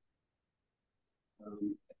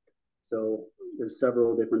 So there's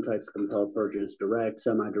several different types of compelled purchase: direct,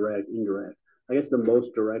 semi-direct, indirect. I guess the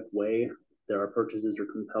most direct way that our purchases are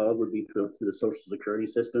compelled would be through the Social Security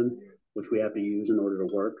system, which we have to use in order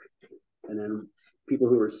to work. And then people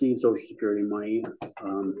who receive Social Security money,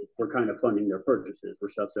 we're kind of funding their purchases. We're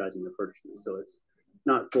subsidizing their purchases. So it's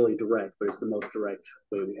not fully direct, but it's the most direct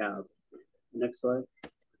way we have. Next slide.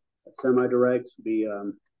 Semi-direct would be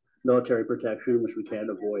military protection, which we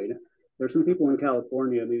can't avoid. There's some people in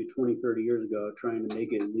California, maybe 20, 30 years ago, trying to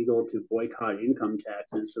make it legal to boycott income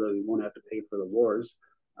taxes so that we won't have to pay for the wars.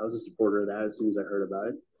 I was a supporter of that as soon as I heard about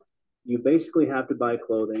it. you basically have to buy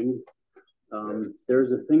clothing.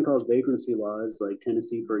 There's a thing called vagrancy laws, like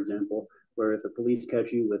Tennessee, for example, where if the police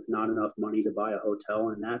catch you with not enough money to buy a hotel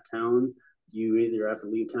in that town, you either have to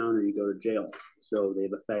leave town or you go to jail. So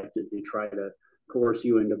they've effectively tried to coerce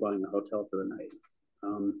you into buying a hotel for the night.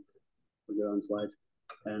 We'll go on slides.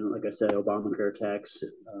 And like I said, Obamacare tax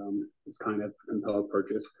is kind of compelled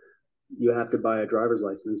purchase. You have to buy a driver's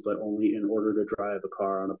license, but only in order to drive a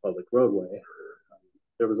car on a public roadway.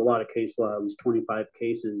 There was a lot of case law. It was 25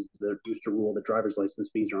 cases that used to rule that driver's license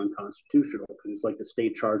fees are unconstitutional because it's like the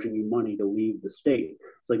state charging you money to leave the state.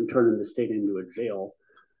 It's like turning the state into a jail.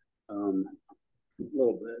 A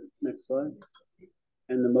little bit. Next slide.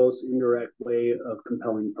 And the most indirect way of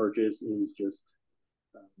compelling purchase is just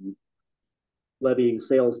levying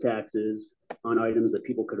sales taxes on items that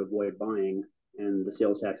people could avoid buying, and the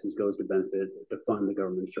sales taxes goes to benefit to fund the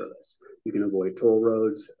government service. You can avoid toll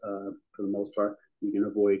roads for the most part. You can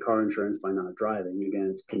avoid car insurance by not driving. Again,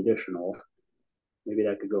 it's conditional. Maybe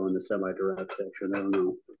that could go in the semi-direct section. I don't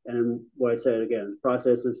know. And what I said again is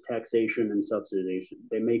processes, taxation, and subsidization.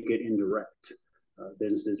 They make it indirect.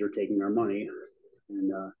 Businesses are taking our money,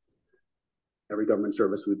 and every government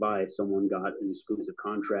service we buy, someone got an exclusive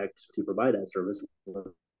contract to provide that service,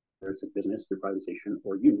 whether it's a business through privatization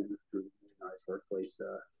or union through organized workplace,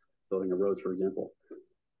 building of roads, for example.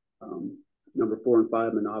 Number 4 and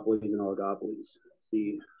 5, monopolies and oligopolies.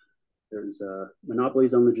 See, there's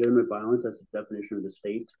monopolies on legitimate violence. That's the definition of the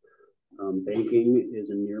state. Banking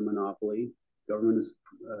is a near monopoly. Government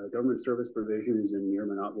service provision is a near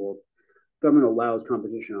monopoly. Well, government allows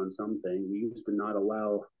competition on some things. It used to not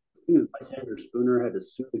allow. I think Lysander Spooner had to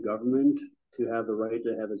sue the government to have the right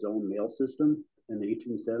to have his own mail system in the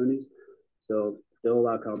 1870s. So they'll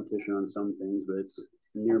allow competition on some things, but it's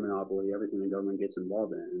near monopoly. Everything the government gets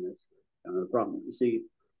involved in, and it's kind of the problem. You see,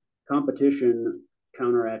 competition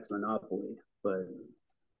counteracts monopoly, but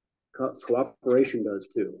cooperation does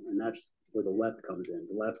too, and that's where the left comes in.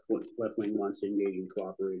 The left wing wants to engage in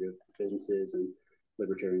cooperative businesses, and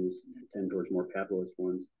libertarians tend towards more capitalist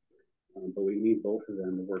ones. But we need both of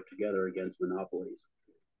them to work together against monopolies.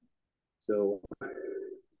 So,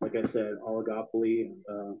 like I said, oligopoly,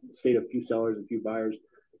 state of few sellers and few buyers.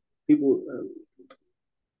 People,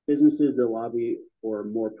 businesses that lobby for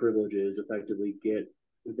more privileges effectively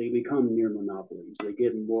they become near monopolies. They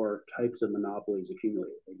get more types of monopolies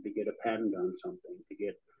accumulated. They get a patent on something. They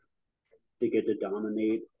get to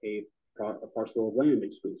dominate a parcel of land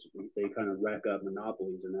exclusively. They kind of rack up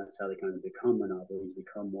monopolies, and that's how they kind of become monopolies,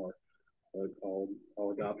 become more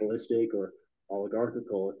oligopolistic or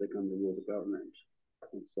oligarchical if they come to rule the government.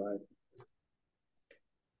 Next slide.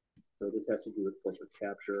 So this has to do with corporate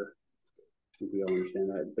capture. I think we all understand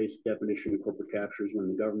that. Basic definition of corporate capture is when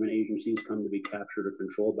the government agencies come to be captured or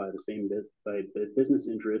controlled by the business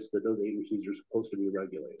interests that those agencies are supposed to be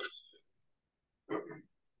regulating.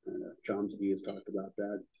 Chomsky has talked about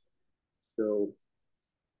that. So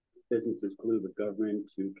businesses collude with government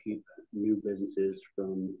to keep new businesses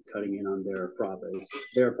from cutting in on their profits.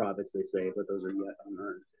 Their profits, they say, but those are yet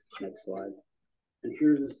unearned. Next slide. And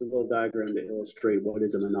here's this little diagram to illustrate what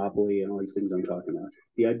is a monopoly and all these things I'm talking about.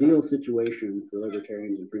 The ideal situation for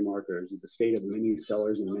libertarians and free marketers is a state of many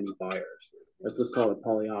sellers and many buyers. That's what's called a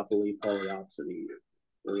polyopoly, polyopsony,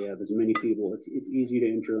 where you have as many people. It's easy to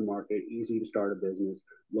enter the market, easy to start a business,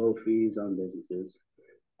 low fees on businesses,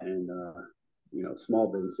 and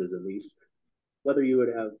small businesses at least. Whether you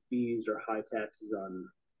would have fees or high taxes on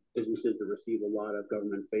businesses that receive a lot of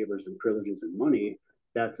government favors and privileges and money,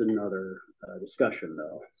 that's another discussion,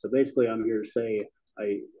 though. So basically, I'm here to say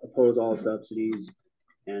I oppose all subsidies,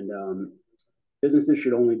 and businesses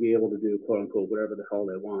should only be able to do, quote unquote, whatever the hell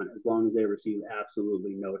they want, as long as they receive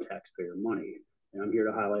absolutely no taxpayer money. And I'm here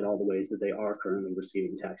to highlight all the ways that they are currently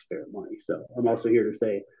receiving taxpayer money. So I'm also here to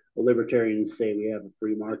say, well, libertarians say we have a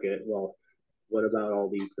free market. Well, what about all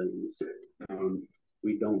these things?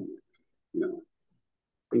 We don't, I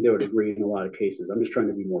think they would agree in a lot of cases. I'm just trying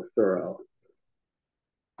to be more thorough.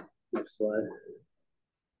 Next slide.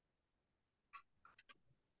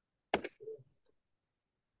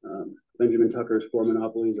 Benjamin Tucker's 4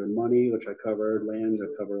 monopolies are money, which I covered, land, I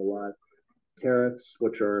covered a lot. Tariffs,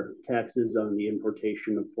 which are taxes on the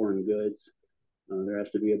importation of foreign goods. There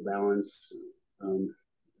has to be a balance,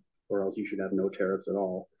 or else you should have no tariffs at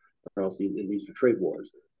all, or else it leads to trade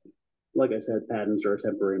wars. Like I said, patents are a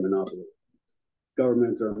temporary monopoly.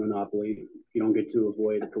 Governments are a monopoly. You don't get to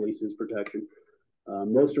avoid the police's protection.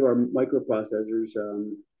 Most of our microprocessors,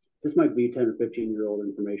 this might be 10 or 15-year-old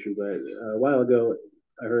information, but a while ago,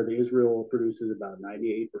 I heard that Israel produces about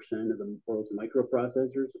 98% of the world's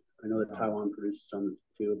microprocessors. I know that Taiwan produces some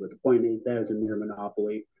too, but the point is that is a near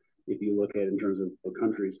monopoly. if you look at it in terms of what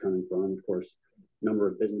country it's coming from, of course, number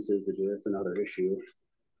of businesses that do that's another issue.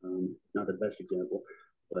 Not the best example,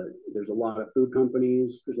 but there's a lot of food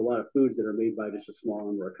companies. There's a lot of foods that are made by just a small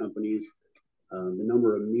number of companies. The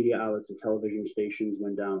number of media outlets and television stations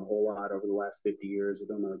went down a whole lot over the last 50 years. I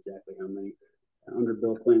don't know exactly how many. Under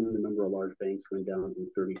Bill Clinton, the number of large banks went down from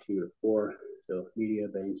 32 to 4. So media,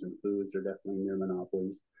 banks, and foods are definitely near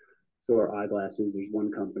monopolies. So are eyeglasses. There's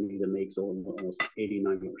one company that makes almost 80,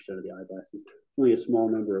 90% of the eyeglasses. Only a small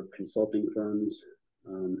number of consulting firms.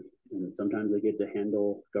 And sometimes they get to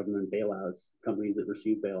handle government bailouts. Companies that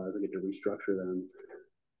receive bailouts, they get to restructure them.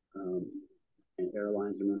 And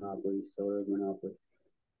airlines are monopolies, so is monopoly.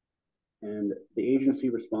 And the agency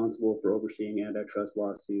responsible for overseeing antitrust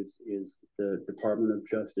lawsuits is the Department of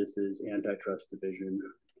Justice's Antitrust Division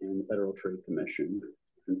and the Federal Trade Commission.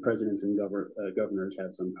 And presidents and governors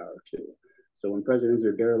have some power too. So when presidents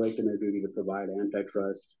are derelict in their duty to provide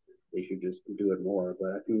antitrust, they should just do it more.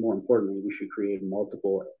 But I think more importantly, we should create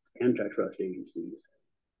multiple antitrust agencies.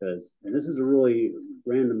 Because, and this is a really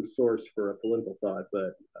random source for a political thought,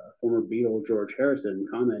 but former Beatle George Harrison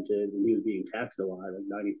commented when he was being taxed a lot,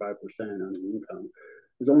 like 95% on his income.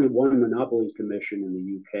 There's only one monopolies commission in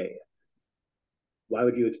the UK. Why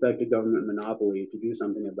would you expect a government monopoly to do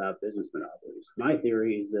something about business monopolies? My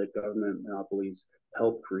theory is that government monopolies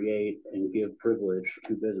help create and give privilege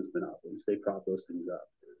to business monopolies. They prop those things up.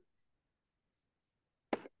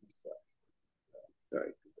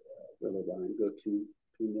 Sorry, red line. Go to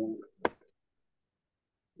two more.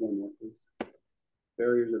 One more, please.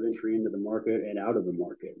 Barriers of entry into the market and out of the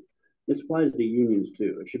market. This applies to unions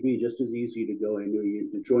too. It should be just as easy to go into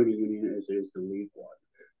to join a union as it is to leave one.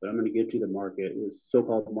 But I'm going to get to the market, this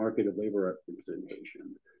so-called market of labor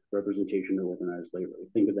representation of organized labor.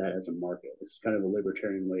 Think of that as a market. It's kind of a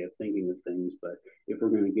libertarian way of thinking of things, but if we're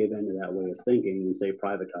going to give into that way of thinking and say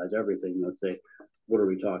privatize everything, let's say, what are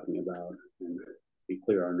we talking about? And be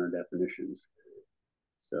clear on our definitions.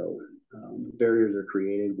 So barriers are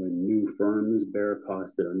created when new firms bear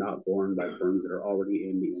costs that are not borne by firms that are already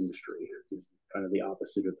in the industry. It's kind of the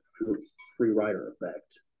opposite of free rider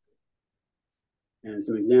effect. And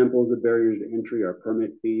some examples of barriers to entry are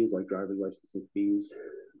permit fees, like driver's licensing fees,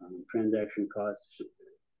 transaction costs,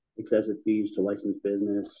 excessive fees to license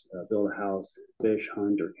business, build a house, fish,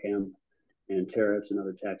 hunt, or camp, and tariffs and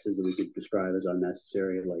other taxes that we could describe as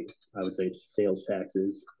unnecessary, like I would say sales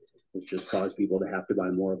taxes, which just cause people to have to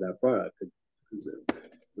buy more of that product.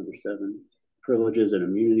 Number 7, privileges and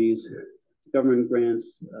immunities. Government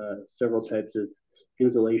grants several types of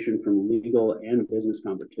insulation from legal and business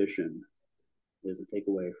competition. Is a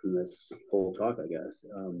takeaway from this whole talk, I guess.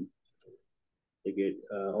 They get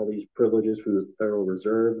all these privileges from the Federal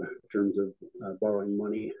Reserve in terms of borrowing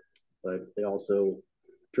money, but they also,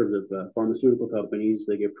 in terms of pharmaceutical companies,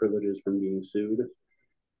 they get privileges from being sued.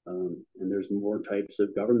 And there's more types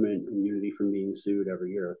of government immunity from being sued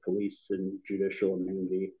every year, police and judicial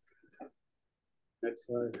immunity. Next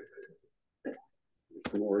slide.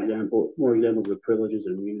 There's more examples of privileges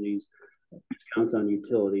and immunities. Discounts on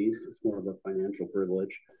utilities, it's more of a financial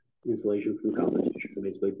privilege. Insulation from competition,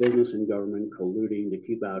 basically business and government colluding to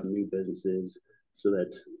keep out new businesses so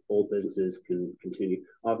that old businesses can continue.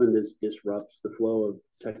 Often this disrupts the flow of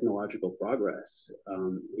technological progress.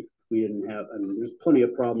 If we didn't have, I mean, there's plenty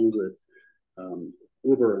of problems with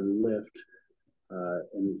Uber and Lyft,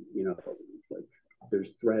 and you know, like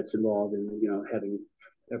there's threats involved in having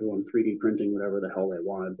everyone 3D printing whatever the hell they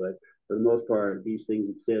want, but for the most part, these things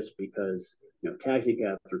exist because taxi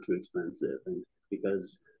cabs are too expensive, and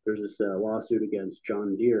because there's this lawsuit against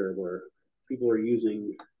John Deere where people are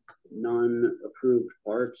using non-approved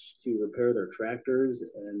parts to repair their tractors,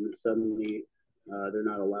 and suddenly they're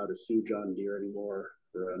not allowed to sue John Deere anymore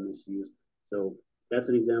for misuse. So that's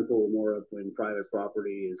an example more of when private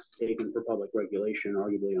property is taken for public regulation,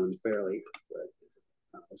 arguably unfairly, but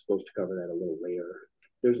I'm supposed to cover that a little later.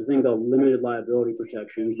 There's a thing called limited liability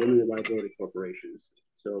protections, limited liability corporations.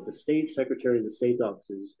 So the state secretary of the state's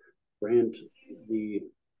offices grant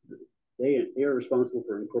they are responsible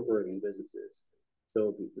for incorporating businesses.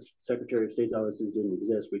 So if the Secretary of State's offices didn't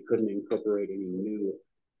exist, we couldn't incorporate any new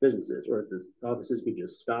businesses. Or if the offices could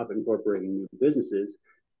just stop incorporating new businesses,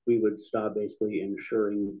 we would stop basically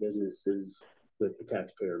insuring businesses with the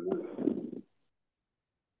taxpayer money.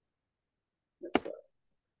 Next slide.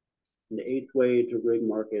 And the 8th way to rig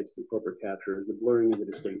markets and corporate capture is the blurring of the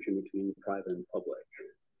distinction between private and public.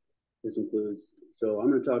 This includes, so I'm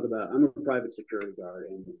going to talk about, I'm a private security guard,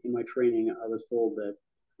 and in my training, I was told that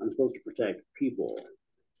I'm supposed to protect people,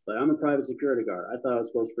 but I'm a private security guard. I thought I was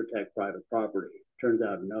supposed to protect private property. Turns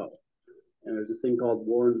out, no. And there's this thing called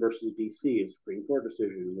Warren versus DC, a Supreme Court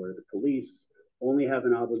decision, where the police only have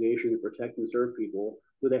an obligation to protect and serve people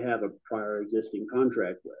who they have a prior existing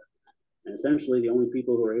contract with. And essentially, the only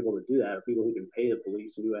people who are able to do that are people who can pay the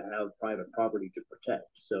police and who have private property to protect.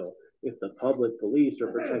 So if the public police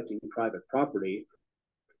are protecting private property,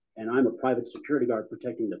 and I'm a private security guard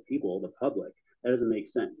protecting the people, the public, that doesn't make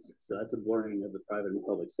sense. So that's a blurring of the private and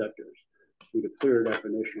public sectors. We need a clearer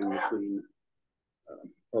definition between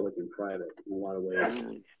public and private in a lot of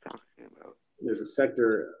ways. There's a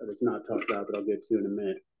sector that's not talked about that I'll get to in a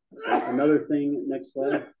minute. Another thing, next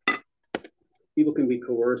slide. People can be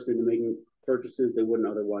coerced into making purchases they wouldn't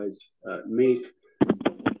otherwise make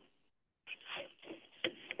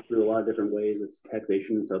through a lot of different ways. It's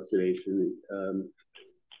taxation and subsidization.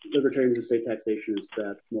 Libertarians would say taxation is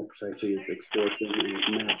theft. More precisely, it's extortion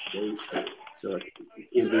and mass waste. So it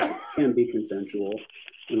can be consensual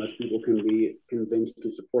unless people can be convinced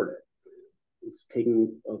to support it. It's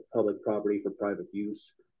taking of public property for private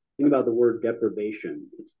use. Think about the word deprivation.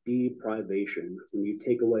 It's deprivation. When you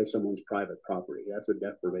take away someone's private property, that's what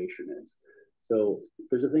deprivation is. So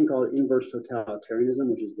there's a thing called inverse totalitarianism,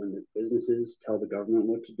 which is when the businesses tell the government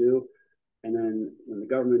what to do. And then when the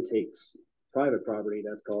government takes private property,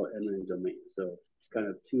 that's called eminent domain. So it's kind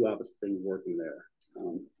of two opposite things working there.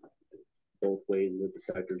 Both ways that the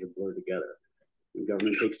sectors are blurred together. When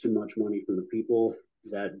government takes too much money from the people,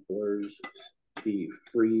 that blurs the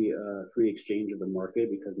free exchange of the market,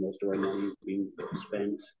 because most of our money is being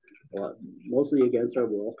spent mostly against our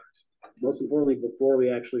will. Most importantly, before we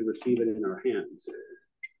actually receive it in our hands.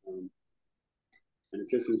 And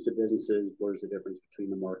assistance to businesses blurs the difference between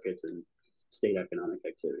the markets and state economic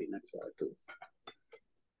activity. Next slide, please.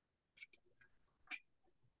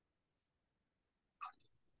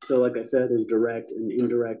 So like I said, there's direct and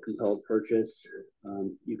indirect compelled purchase.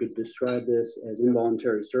 You could describe this as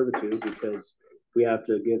involuntary servitude, because we have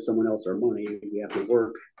to give someone else our money. We have to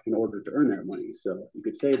work in order to earn that money. So you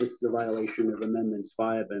could say this is a violation of Amendments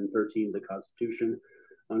 5 and 13 of the Constitution.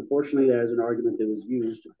 Unfortunately, that is an argument that was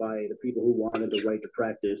used by the people who wanted the right to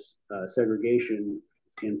practice segregation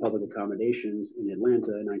in public accommodations in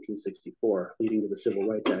Atlanta in 1964, leading to the Civil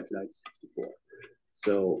Rights Act of 1964.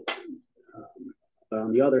 So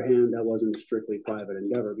on the other hand, that wasn't a strictly private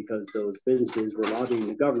endeavor, because those businesses were lobbying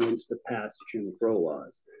the governments to pass Jim Crow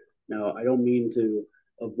laws. Now, I don't mean to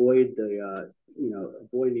avoid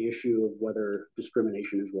the issue of whether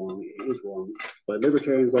discrimination is wrong. It is wrong, but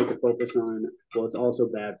libertarians like to focus on, well, it's also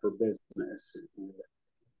bad for business.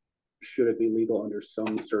 Should it be legal under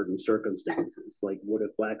some certain circumstances? Like, what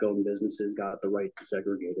if black-owned businesses got the right to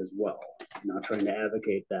segregate as well? I'm not trying to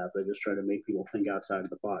advocate that, but just trying to make people think outside of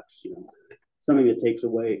the box. Something that takes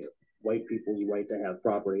away white people's right to have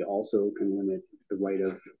property also can limit the right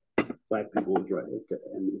of black people's right to,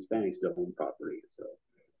 and Hispanics to own property. So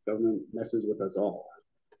government messes with us all.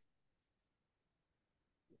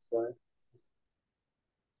 Next slide.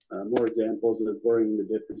 More examples of blurring the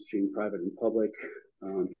difference between private and public.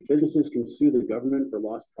 Businesses can sue the government for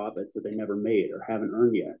lost profits that they never made or haven't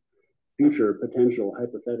earned yet. Future potential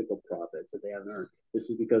hypothetical profits that they haven't earned.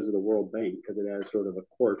 This is because of the World Bank, because it has sort of a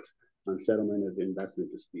court on settlement of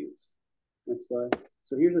investment disputes. Next slide.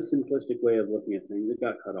 So here's a simplistic way of looking at things. It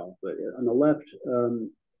got cut off, but on the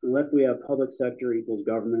left we have public sector equals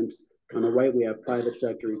government. On the right we have private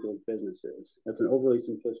sector equals businesses. That's an overly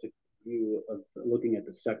simplistic view of looking at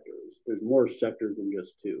the sectors. There's more sectors than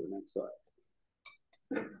just two. Next slide.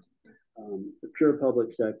 The pure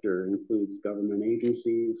public sector includes government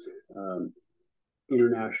agencies,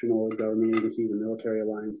 international government agencies and military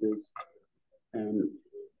alliances, and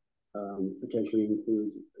potentially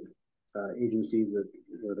includes agencies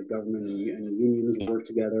where the government and unions work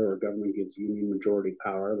together, or government gives union majority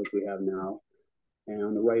power, like we have now. And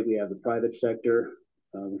on the right, we have the private sector,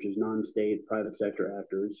 which is non-state private sector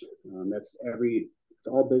actors. It's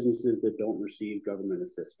all businesses that don't receive government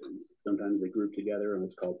assistance. Sometimes they group together in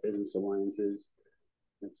what's called business alliances.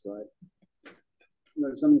 Next slide. And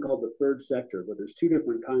there's something called the third sector, but there's two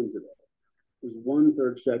different kinds of it. There's one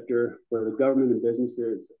third sector where the government and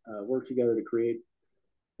businesses work together to create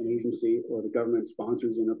an agency, or the government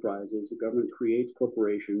sponsors enterprises. The government creates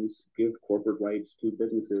corporations, give corporate rights to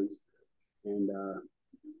businesses, and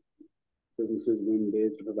businesses win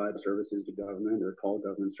bids to provide services to government. They're called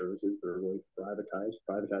government services, but are really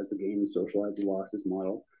privatize the gains, socialize the losses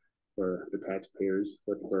model, where the taxpayers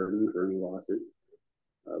foot the burden for any losses.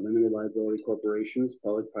 Limited liability corporations,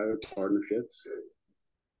 public-private partnerships.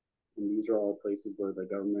 And these are all places where the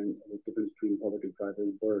government, the difference between public and private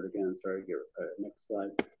is blurred. Again, sorry, here, next slide.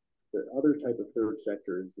 The other type of third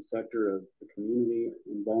sector is the sector of the community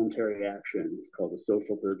and voluntary action. It's called the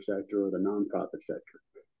social third sector or the nonprofit sector.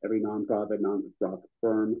 Every nonprofit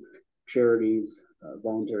firm, charities,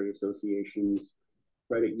 voluntary associations,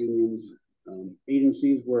 credit unions,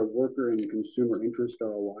 agencies where worker and consumer interests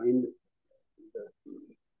are aligned.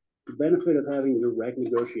 The benefit of having direct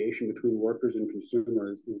negotiation between workers and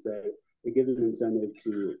consumers is that it gives an incentive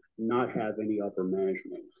to not have any upper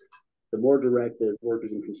management. The more direct that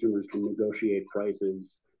workers and consumers can negotiate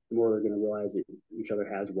prices, the more they're going to realize that each other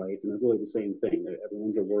has rights, and they're really the same thing.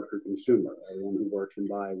 Everyone's a worker consumer. Everyone who works and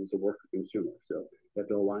buys is a worker consumer. So you have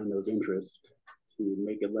to align those interests to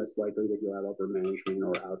make it less likely that you'll have upper management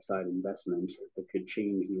or outside investment that could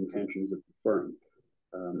change the intentions of the firm.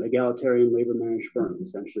 Egalitarian labor managed firms,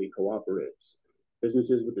 essentially cooperatives,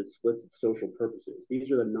 businesses with explicit social purposes.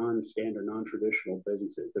 These are the non-standard, non-traditional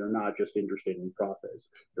businesses that are not just interested in profits.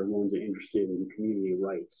 They're ones that are interested in community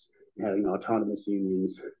rights, and having autonomous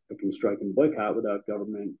unions that can strike and boycott without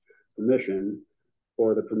government permission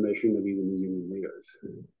or the permission of even the union leaders.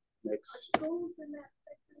 Next. Schools in that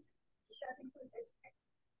sector,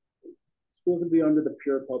 schools would be under the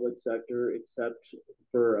pure public sector, except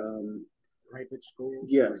for private schools.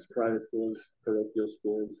 Yes, private schools, parochial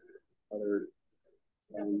schools, other.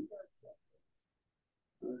 I mean,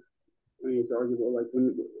 it's arguable. Like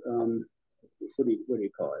when what do you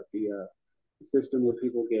call it? The system where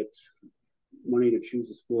people get money to choose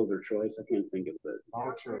a school of their choice. I can't think of it.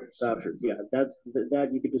 Vouchers. Vouchers. Yeah, that's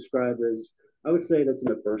that you could describe as. I would say that's in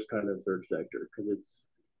the first kind of third sector because it's.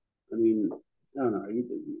 I mean, I don't know. You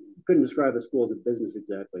couldn't describe a school as a business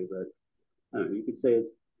exactly, but I don't know. You could say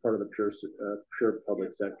it's part of the pure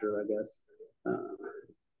public sector, I guess.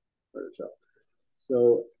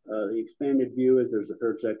 So the expanded view is there's a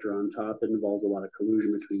third sector on top that involves a lot of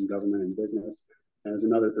collusion between government and business. And there's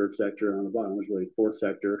another third sector on the bottom, which is really fourth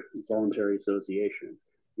sector, voluntary association.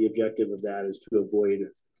 The objective of that is to avoid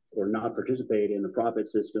or not participate in the profit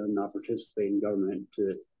system, not participate in government to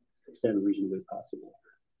the extent reasonably possible.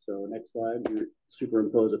 So next slide, you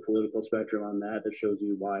superimpose a political spectrum on that shows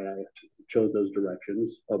you why I chose those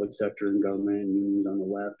directions. Public sector and government and unions on the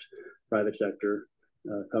left, private sector,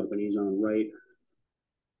 companies on the right.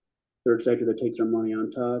 Third sector that takes our money on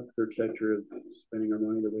top, third sector of spending our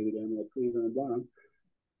money the way we did on the bottom.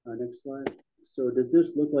 Next slide. So does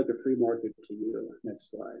this look like a free market to you? Next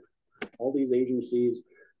slide. All these agencies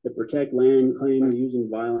that protect land claims using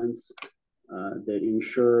violence, that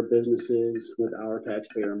insure businesses with our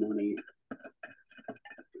taxpayer money.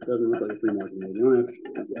 It doesn't look like a free market. You don't have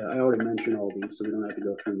to, I already mentioned all these, so we don't have to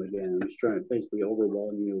go through them again. I'm just trying to basically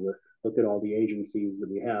overwhelm you with look at all the agencies that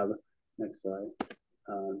we have. Next slide.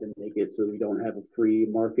 Then make it so we don't have a free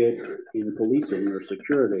market in policing or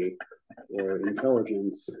security or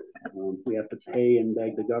intelligence. We have to pay and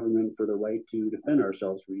beg the government for the right to defend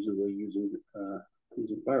ourselves reasonably using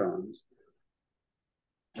firearms.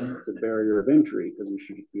 It's a barrier of entry because we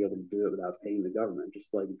should just be able to do it without paying the government,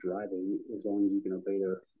 just like driving, as long as you can obey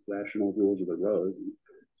the rational rules of the roads. And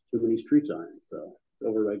too many street signs, so it's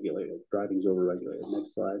overregulated. Driving's overregulated.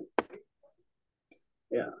 Next slide.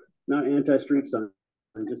 Yeah, not anti-street signs.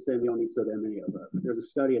 I'm just saying we don't need so damn many of them. There's a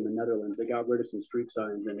study in the Netherlands. They got rid of some street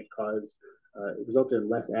signs, and it resulted in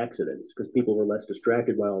less accidents because people were less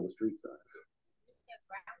distracted by all the street signs.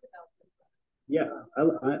 Yeah,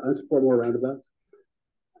 I support more roundabouts.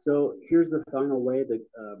 So here's the final way that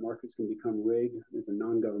markets can become rigged. It's a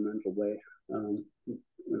non-governmental way. When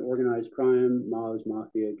organized crime, mobs,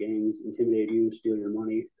 mafia, gangs intimidate you, steal your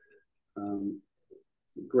money.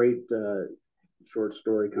 It's a great short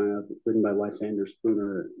story kind of written by Lysander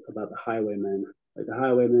Spooner about the highwaymen. Like the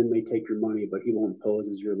highwayman may take your money, but he won't pose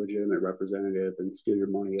as your legitimate representative and steal your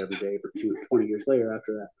money every day for 20 years later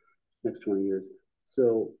after that, next 20 years.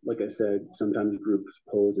 So, like I said, sometimes groups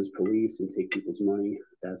pose as police and take people's money.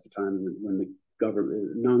 That's the time when the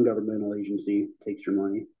non-governmental agency takes your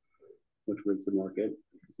money, which rigs the market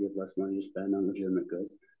because you have less money to spend on legitimate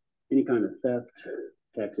goods. Any kind of theft,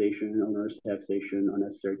 taxation, onerous taxation,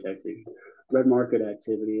 unnecessary taxation, red market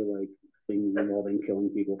activity like things involving killing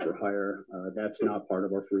people for hire, that's not part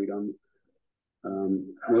of our freedom.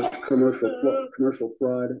 Commercial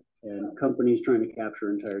fraud and companies trying to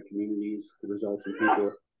capture entire communities. It results in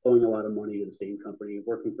people owing a lot of money to the same company,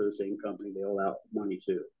 working for the same company they owe out money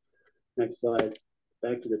to. Next slide,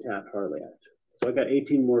 back to the Taft-Hartley Act. So I got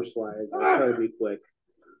 18 more slides. I'll try to be quick.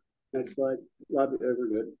 Next slide. We're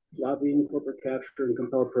good. Lobbying, corporate capture, and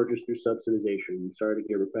compelled purchase through subsidization. Sorry to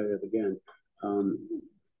get repetitive again.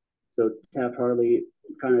 So Taft-Hartley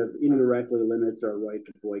kind of indirectly limits our right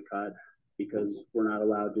to boycott because we're not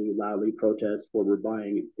allowed to loudly protest what we're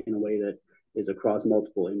buying in a way that is across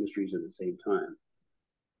multiple industries at the same time.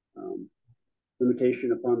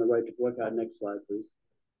 Limitation upon the right to boycott. Next slide, please.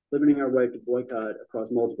 Limiting our right to boycott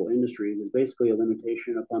across multiple industries is basically a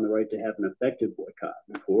limitation upon the right to have an effective boycott,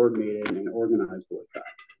 a coordinated and organized boycott.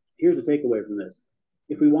 Here's the takeaway from this.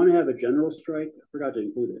 If we want to have a general strike, I forgot to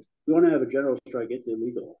include this. If we want to have a general strike, it's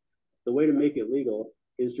illegal. The way to make it legal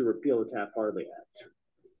is to repeal the Taft-Hartley Act.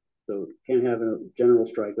 So can't have a general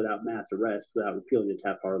strike without mass arrests, without repealing the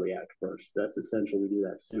Taft-Hartley Act first. That's essential. We do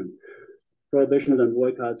that soon. Prohibitions on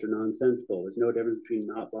boycotts are nonsensical. There's no difference between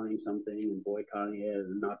not buying something and boycotting it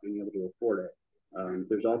and not being able to afford it.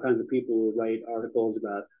 There's all kinds of people who write articles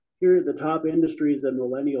about, here are the top industries that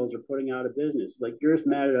millennials are putting out of business. Like, you're just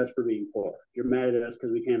mad at us for being poor. You're mad at us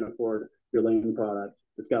because we can't afford your lame product.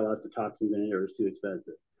 It's got lots of toxins in it or it's too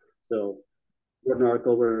expensive. So wrote an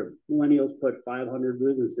article where millennials put 500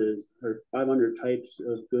 businesses or 500 types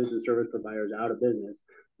of goods and service providers out of business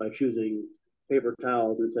by choosing paper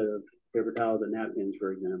towels instead of paper towels and napkins,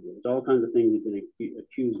 for example. It's all kinds of things we've been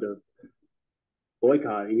accused of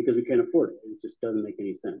boycotting because we can't afford it. It just doesn't make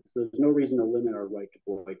any sense. So there's no reason to limit our right to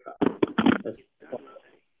boycott. That's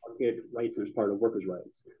market rights and as part of workers'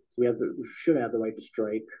 rights. So we should have the right to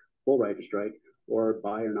strike, full right to strike, or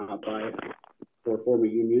buy or not buy, or form a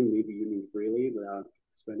union, leave a union freely without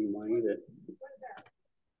spending money. That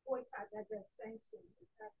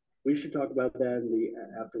we should talk about that in the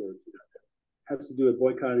afterwards. It has to do with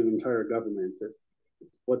boycotting entire governments. That's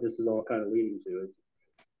what this is all kind of leading to.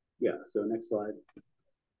 Yeah, so next slide.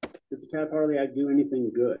 Does the Taft-Hartley Act do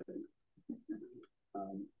anything good?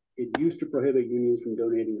 It used to prohibit unions from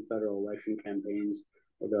donating to federal election campaigns.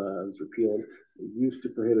 It was repealed. It used to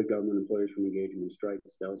prohibit government employers from engaging in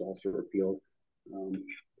strikes. That was also repealed.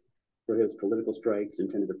 Prohibits political strikes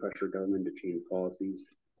intended to pressure government to change policies.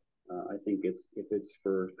 I think if it's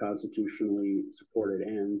for constitutionally supported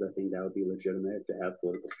ends, I think that would be legitimate to have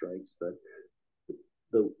political strikes. But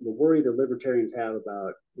the worry the libertarians have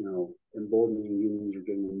about, emboldening unions or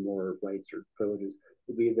giving them more rights or privileges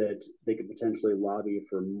would be that they could potentially lobby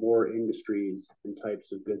for more industries and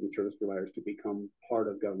types of goods and service providers to become part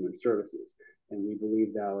of government services. And we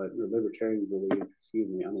believe that the libertarians believe,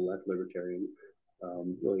 I'm a left libertarian,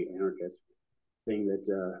 really anarchist, saying that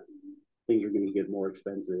things are going to get more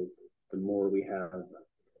expensive the more we have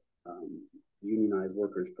unionized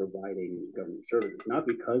workers providing government services, not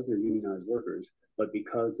because they're unionized workers, but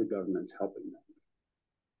because the government's helping them,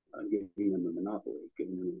 giving them a monopoly,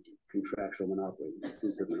 giving them a contractual monopoly,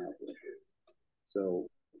 exclusive monopoly. So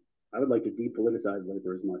I would like to depoliticize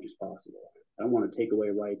labor as much as possible. I don't want to take away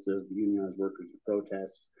rights of unionized workers to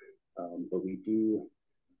protest, but we do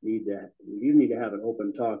need to have an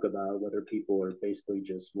open talk about whether people are basically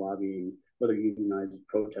just lobbying, whether unionized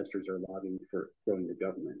protesters are lobbying for growing the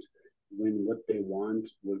government. When what they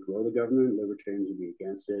want would grow the government, libertarians would be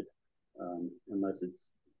against it, unless it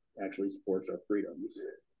actually supports our freedoms.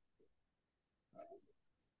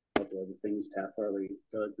 A couple of the things Taft-Hartley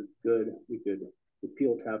does that's good. We could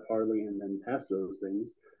repeal Taft-Hartley and then pass those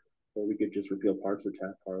things, or we could just repeal parts of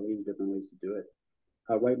Taft-Hartley. There's different ways to do it.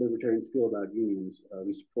 How right libertarians feel about unions.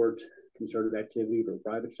 We support concerted activity for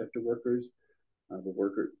private sector workers. The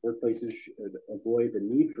workplaces should avoid the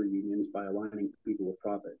need for unions by aligning people with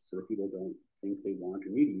profits, so that people don't think they want or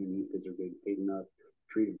need a union because they're getting paid enough,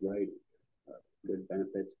 treated right, good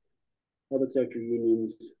benefits. Public sector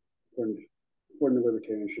unions, according to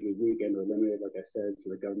libertarians, should be weakened or limited, like I said, so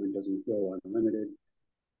the government doesn't go unlimited.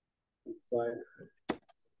 Next slide.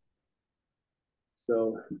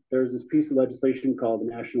 So there's this piece of legislation called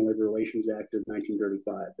the National Labor Relations Act of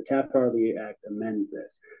 1935. The Taft-Hartley Act amends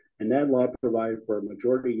this, and that law provided for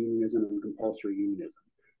majority unionism and compulsory unionism.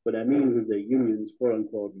 What that means is that unions, quote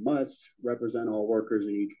unquote, must represent all workers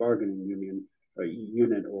in each bargaining union or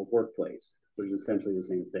unit or workplace, which is essentially the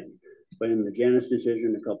same thing. But in the Janus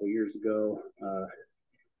decision a couple of years ago,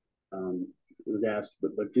 it was asked,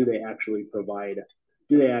 but do they actually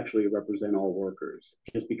represent all workers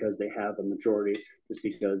just because they have a majority, just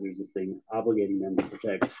because there's this thing obligating them to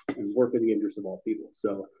protect and work in the interest of all people?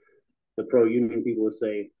 So the pro-union people will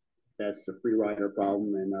say that's a free rider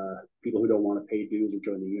problem, and people who don't want to pay dues or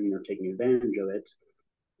join the union are taking advantage of it.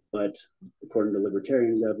 But according to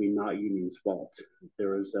libertarians, that would be not union's fault.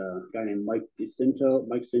 There was a guy named Mike Sinto,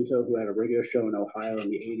 who had a radio show in Ohio in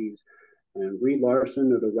the 80s. And Reed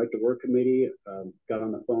Larson of the Right to Work Committee got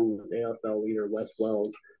on the phone with AFL leader Wes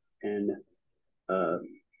Wells, and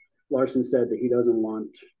Larson said that he doesn't want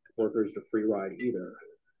workers to free ride either.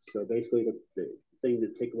 So basically, the thing to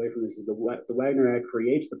take away from this is the Wagner Act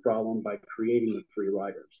creates the problem by creating the free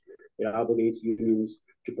riders. It obligates unions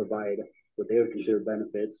to provide what they would consider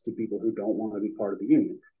benefits to people who don't want to be part of the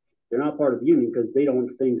union. they're not part of the union because they don't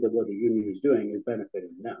think that what the union is doing is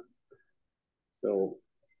benefiting them. So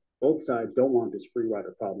both sides don't want this free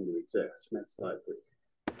rider problem to exist. Next slide, please.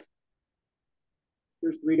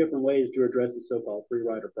 There's 3 different ways to address the so-called free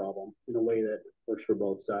rider problem in a way that works for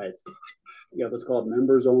both sides. You have what's called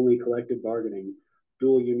members-only collective bargaining,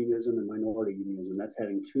 dual unionism, and minority unionism. That's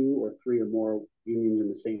having 2 or 3 or more unions in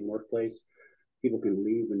the same workplace. People can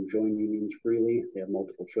leave and join unions freely. They have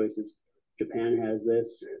multiple choices. Japan has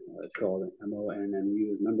this. It's called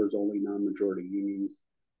MONMU, members-only non-majority unions.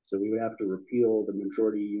 So we would have to repeal the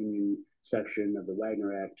majority union section of the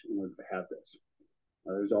Wagner Act in order to have this.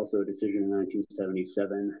 There's also a decision in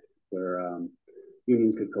 1977 where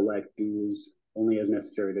unions could collect dues only as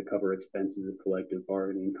necessary to cover expenses of collective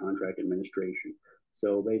bargaining, contract administration.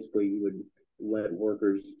 So basically, you would let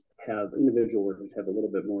individual workers have a little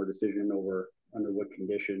bit more decision over under what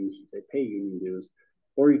conditions they pay union dues.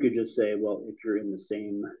 Or you could just say, well, if you're in the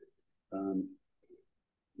same,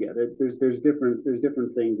 there's different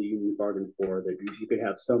things that unions bargain for. That you could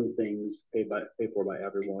have some things paid for by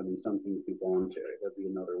everyone, and some things be voluntary. That'd be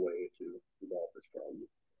another way to resolve this problem.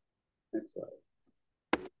 Next slide.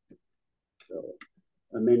 So,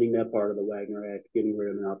 amending that part of the Wagner Act, getting rid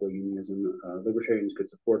of monopoly unionism. Libertarians could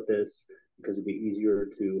support this because it'd be easier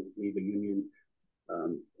to leave a union.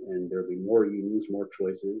 And there'll be more unions, more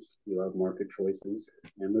choices. You'll have market choices.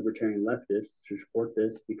 And libertarian leftists should support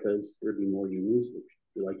this because there'd be more unions.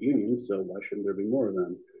 We like unions, so why shouldn't there be more of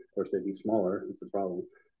them? Of course, they'd be smaller. That's the problem.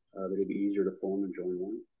 But it'd be easier to form and join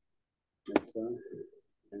one. Next slide.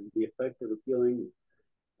 And the effect of repealing.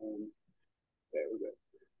 Okay, we're good.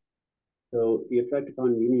 So the effect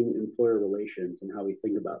upon union-employer relations and how we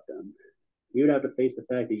think about them. We would have to face the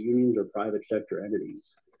fact that unions are private sector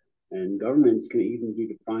entities. And governments can even be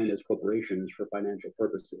defined as corporations for financial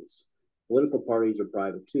purposes. Political parties are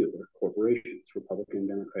private too. They're corporations. Republican,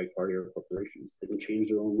 Democratic Party are corporations. They can change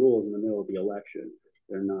their own rules in the middle of the election.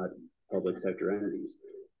 They're not public sector entities.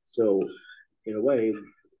 So in a way,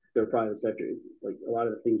 they're private sector. It's like a lot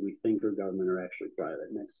of the things we think are government are actually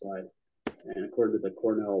private. Next slide. And according to the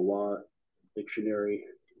Cornell Law Dictionary,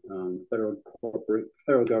 federal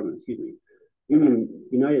government,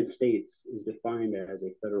 United States is defined as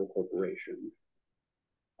a federal corporation.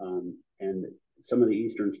 And some of the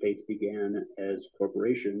eastern states began as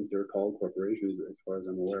corporations. They're called corporations, as far as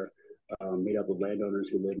I'm aware, made up of landowners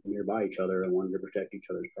who lived nearby each other and wanted to protect each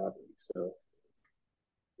other's property. So,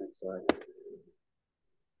 next slide.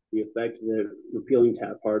 The effect that repealing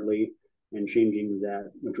Taft-Hartley and changing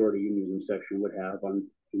that majority unionism section would have on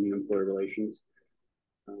union-employer relations.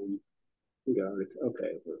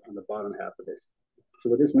 Okay, we're on the bottom half of this. So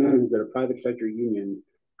what this means is that a private sector union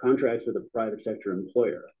contracts with a private sector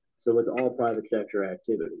employer. So it's all private sector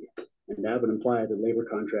activity. And that would imply that labor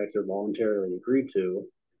contracts are voluntarily agreed to.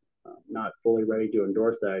 Not fully ready to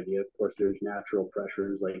endorse that idea. Of course, there's natural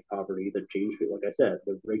pressures like poverty that change, like I said,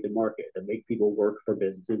 that break the market, that make people work for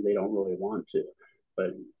businesses they don't really want to.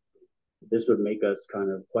 But this would make us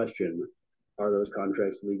kind of question, are those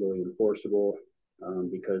contracts legally enforceable?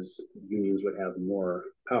 Because unions would have more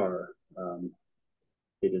power.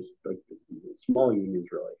 They just, like small unions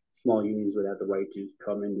really. Small unions would have the right to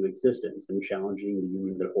come into existence and challenging the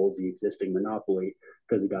union that holds the existing monopoly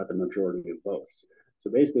because it got the majority of votes.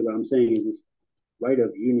 So basically what I'm saying is this right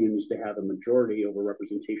of unions to have a majority over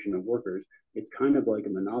representation of workers, it's kind of like a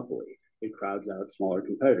monopoly. It crowds out smaller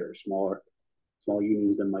competitors, small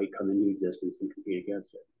unions that might come into existence and compete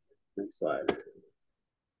against it. Next slide.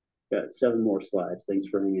 Got 7 more slides. Thanks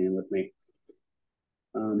for hanging in with me.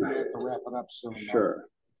 We have to wrap it up soon. Sure.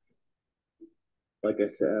 Like I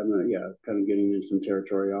said, I'm kind of getting into some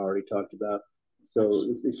territory I already talked about. So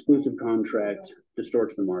this exclusive contract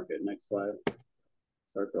distorts the market. Next slide.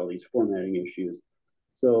 Sorry for all these formatting issues.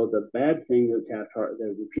 So the bad thing that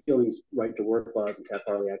the repealing right to work laws and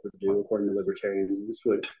Taft-Hartley Act would do, according to libertarians, is this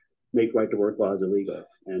would make right to work laws illegal.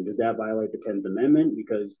 And does that violate the 10th Amendment?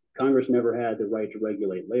 Because Congress never had the right to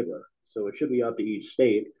regulate labor. So it should be up to each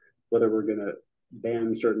state whether we're going to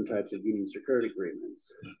ban certain types of union security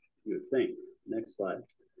agreements, you would think. Next slide.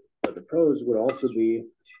 But the pros would also be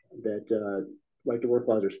that right to work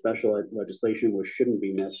laws are special legislation which shouldn't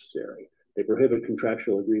be necessary. They prohibit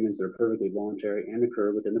contractual agreements that are perfectly voluntary and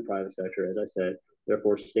occur within the private sector, as I said.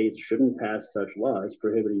 Therefore, states shouldn't pass such laws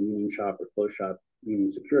prohibiting union shop or closed shop union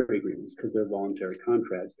security agreements because they're voluntary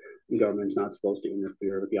contracts. The government's not supposed to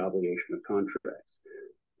interfere with the obligation of contracts.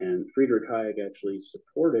 And Friedrich Hayek actually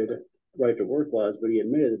supported right to work laws, but he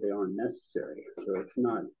admitted that they aren't necessary. So it's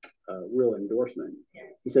not a real endorsement.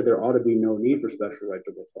 He said there ought to be no need for special right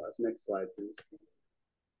to work laws. Next slide, please.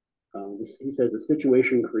 He says the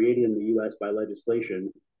situation created in the U.S. by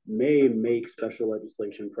legislation may make special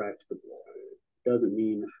legislation practicable. Doesn't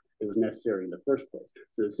mean it was necessary in the first place.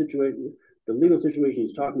 So the legal situation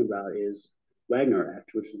he's talking about is Wagner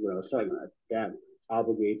Act, which is what I was talking about. That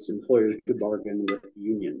obligates employers to bargain with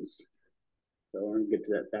unions. So I want to get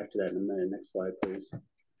to that, back to that in a minute. Next slide, please.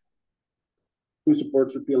 Who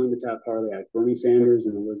supports repealing the Taft-Hartley Act? Bernie Sanders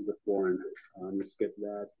and Elizabeth Warren. Let's skip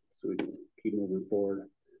that so we can keep moving forward.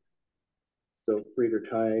 So Friedrich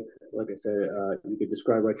Hayek, like I said, you could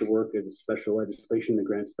describe right to work as a special legislation that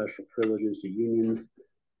grants special privileges to unions.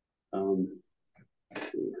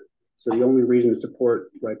 So the only reason to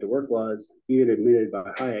support right to work laws, be it admitted by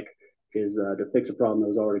Hayek, is to fix a problem that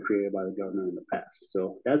was already created by the government in the past.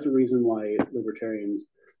 So that's the reason why libertarians,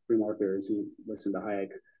 free marketers who listen to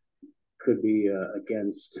Hayek could be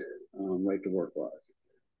against right to work laws.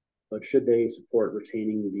 But should they support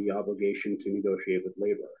retaining the obligation to negotiate with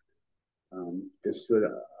labor? This would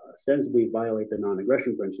ostensibly violate the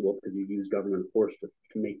non-aggression principle because you use government force to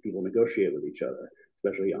make people negotiate with each other,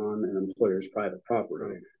 especially on an employer's private property.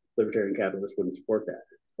 Right. Libertarian capitalists wouldn't support that.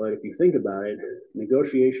 But if you think about it,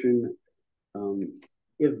 negotiation,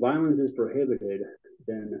 if violence is prohibited,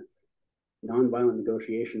 then nonviolent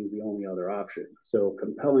negotiation is the only other option. So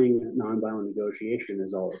compelling nonviolent negotiation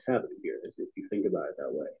is all that's happening here, is if you think about it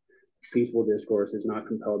that way. Peaceful discourse is not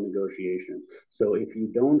compelled negotiation. So if you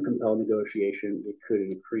don't compel negotiation, it could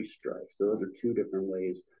increase strikes. So those are two different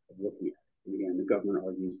ways of looking at it. And again, the government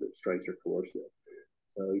argues that strikes are coercive.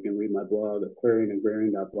 So you can read my blog at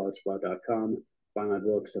clarionagrarian.blogspot.com, buy my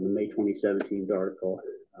books on the May 2017 article.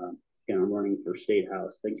 Again, I'm running for State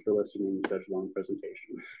House. Thanks for listening to such a long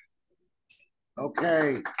presentation.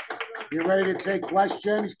 Okay, you ready to take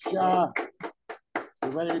questions? You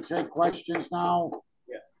ready to take questions now?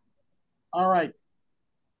 Yeah. All right.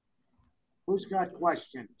 Who's got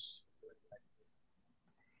questions?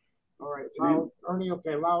 All right, loud. Ernie,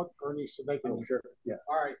 okay, loud. Ernie, so they can. Oh, sure. Yeah.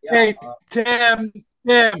 All right. Yeah. Hey, Tim,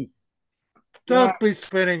 don't be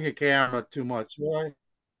spinning your camera too much, right?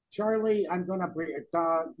 Charlie, I'm gonna bring it.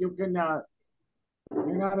 You can.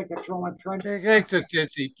 You're not in control. I'm trying to. Thanks,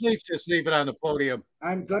 Jesse. Please just leave it on the podium.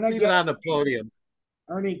 I'm gonna leave it on the podium.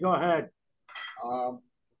 Ernie, go ahead.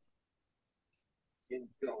 In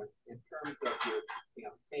terms of your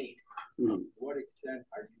campaign, to what extent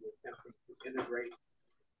are you attempting to integrate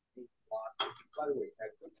these laws? By the way, a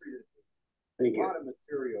lot of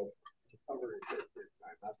material to cover it this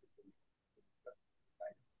time.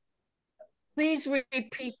 Please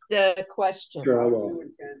repeat the question. Sure, I How do will. you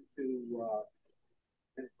intend to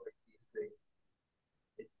integrate these things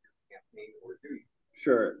into your campaign, or do you?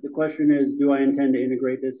 Sure. The question is, do I intend to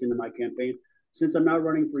integrate this into my campaign? Since I'm not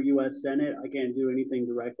running for U.S. Senate, I can't do anything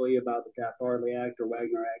directly about the Taft-Hartley Act or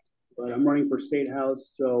Wagner Act, but I'm running for State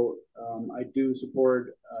House, so I do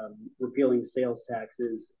support repealing sales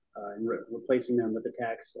taxes and replacing them with a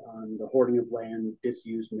tax on the hoarding of land,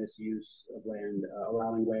 disuse, misuse of land,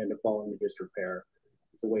 allowing land to fall into disrepair.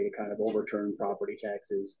 It's a way to kind of overturn property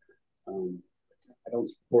taxes. I don't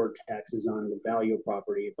support taxes on the value of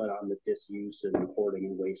property, but on the disuse and hoarding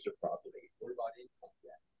and waste of property. What about income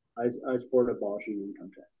tax? I support abolishing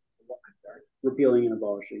income tax. Repealing and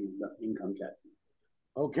abolishing the income tax.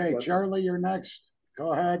 Okay, Charlie, you're next.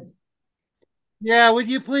 Go ahead. Yeah, would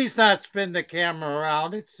you please not spin the camera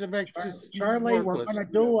around? It's just Charlie, worthless.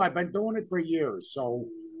 I've been doing it for years, so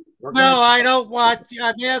I don't want to.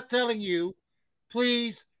 I'm just telling you,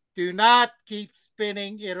 please do not keep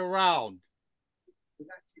spinning it around.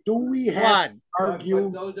 Do we have to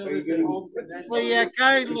argue? Will you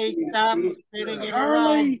kindly stop spinning it around?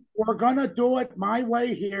 Charlie, we're gonna do it my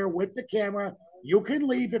way here with the camera. You can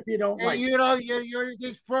leave if you don't like. You know,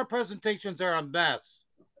 these presentations are a mess.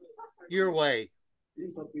 Your way.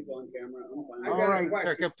 You put people on camera. All right,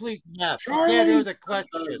 they're a complete mess. Charlie, you can't hear the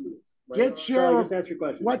question. Get your. Just ask your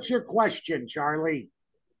question. What's your question, Charlie?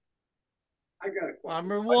 I got a question.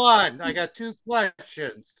 Number one, I got two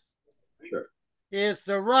questions. Sure. Is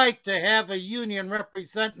the right to have a union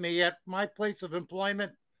represent me at my place of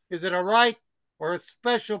employment, is it a right or a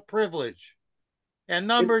special privilege? And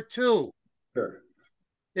number two, sure.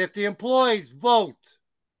 If the employees vote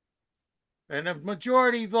and a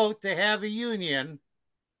majority vote to have a union,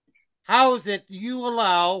 how is it you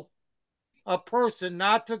allow a person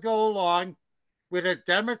not to go along with a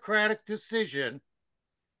democratic decision?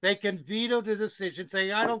 They can veto the decision,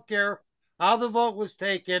 say, I don't care how the vote was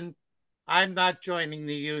taken, I'm not joining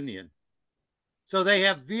the union. So they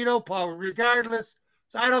have veto power regardless.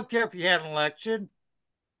 So I don't care if you had an election.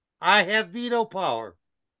 I have veto power.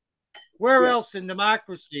 Where else in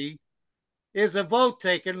democracy is a vote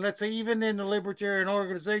taken, let's say even in the libertarian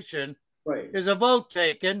organization, is a vote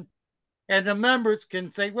taken, And the members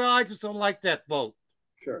can say, well, I just don't like that vote.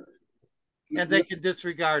 Sure. And they can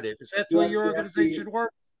disregard it. Is that the You way your actually asked me- organization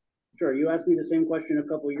works? Sure. You asked me the same question a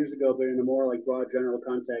couple of years ago, but in a more like broad general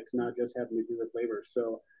context, not just having to do with labor.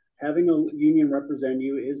 So having a union represent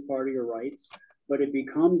you is part of your rights, but it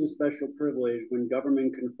becomes a special privilege when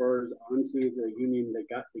government confers onto the union that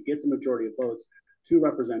gets a majority of votes to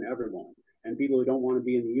represent everyone. And people who don't want to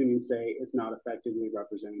be in the union say it's not effectively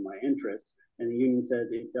representing my interests. And the union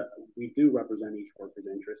says we do represent each worker's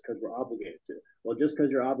interests because we're obligated to. Well, just because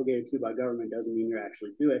you're obligated to by government doesn't mean you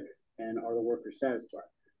actually do it. And are the workers satisfied?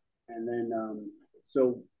 And then,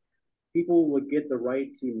 so people would get the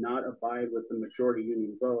right to not abide with the majority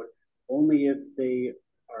union vote only if they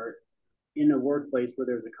are in a workplace where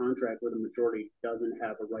there's a contract where the majority doesn't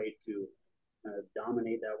have a right to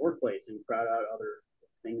dominate that workplace and crowd out other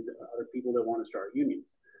things, other people that want to start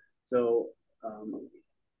unions. So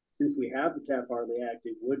since we have the Taft-Hartley Act,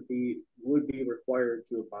 it would be required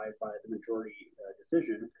to abide by the majority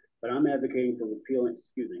decision. But I'm advocating for repealing,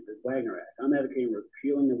 the Wagner Act. I'm advocating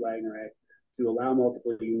repealing the Wagner Act to allow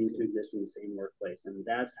multiple unions to exist in the same workplace. And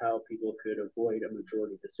that's how people could avoid a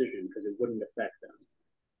majority decision because it wouldn't affect them.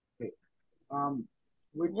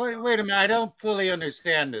 Wait a minute. I don't fully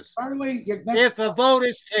understand this. Charlie, If a vote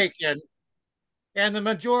is taken and the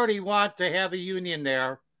majority want to have a union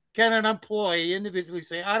there, can an employee individually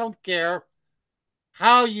say, I don't care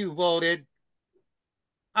how you voted,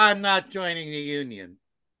 I'm not joining the union?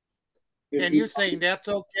 And you're saying that's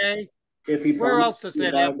okay? If he Where else does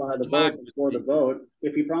that happen? by the vote before the vote,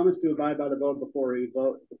 if he promised to abide by the vote before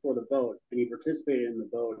the vote, and he participated in the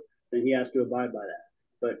vote, then he has to abide by that.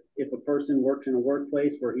 But if a person works in a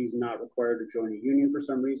workplace where he's not required to join a union for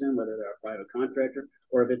some reason, whether they're a private contractor,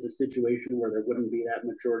 or if it's a situation where there wouldn't be that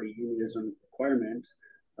majority unionism requirement,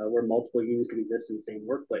 where multiple unions could exist in the same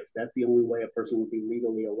workplace, that's the only way a person would be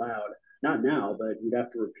legally allowed. Not now, but you'd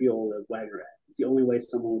have to repeal the Wagner Act. It's the only way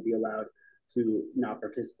someone would be allowed to not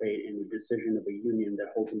participate in the decision of a union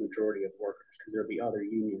that holds a majority of workers, because there'll be other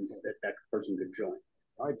unions that person could join.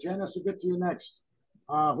 All right, Janice, we'll get to you next.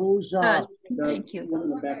 Who's thank you. One in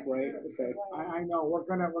the back right. Okay. I know we're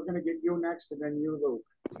gonna get you next, and then you, Luke.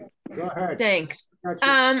 Go ahead. Thanks.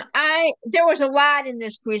 There was a lot in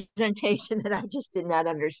this presentation that I just did not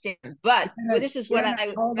understand, but this is what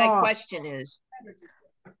my question is.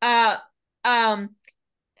 I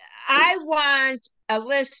want a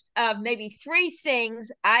list of maybe 3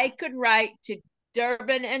 things I could write to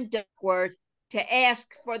Durbin and Duckworth to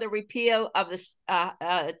ask for the repeal of the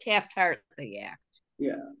Taft-Hartley Act.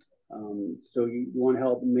 Yeah. So you want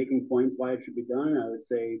help making points why it should be done? I would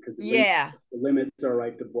say because it limits our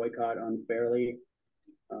right to boycott unfairly.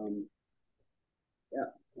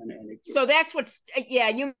 So that's what's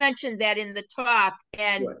you mentioned that in the talk,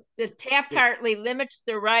 and the Taft-Hartley limits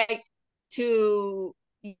the right to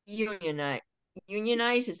unionize.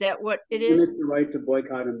 Is that what it is? Limits the right to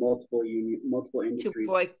boycott in multiple industries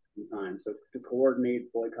at the time. So to coordinate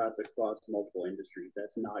boycotts across multiple industries,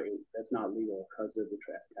 that's not legal because of the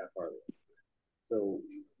Taft-Hartley. So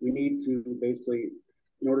we need to basically,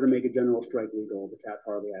 in order to make a general strike legal, the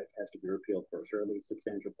Taft-Hartley Act has to be repealed first, or at least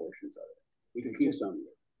substantial portions of it. We can keep some.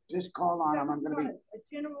 Just call on him. I'm going to be a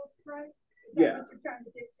general strike. Yeah.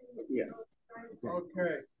 Yeah.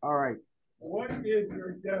 Okay. All right. What is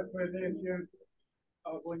your definition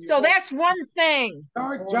of when you... So that's one thing.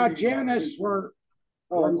 Janice,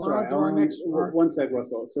 I'm sorry. One sec,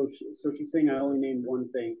 Russell. So she's saying I only named one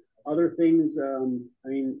thing. Other things, I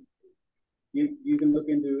mean, you can look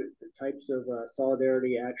into the types of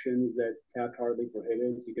solidarity actions that Taft-Hartley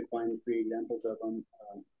prohibits. You could find 3 examples of them.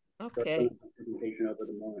 Okay. Presentation up at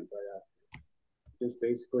the moment, but just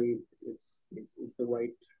basically, it's the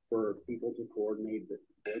right for people to coordinate the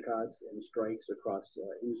boycotts and strikes across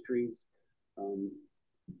industries. It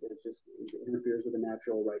interferes with the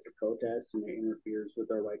natural right to protest, and it interferes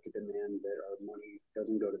with our right to demand that our money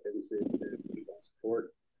doesn't go to businesses that we don't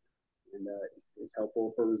support. And it's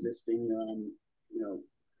helpful for resisting,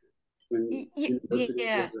 when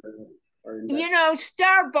universities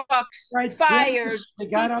Starbucks fired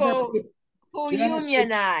people who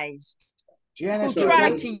unionized, who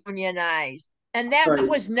tried to unionize. And that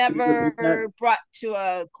was never brought to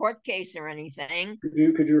a court case or anything. Could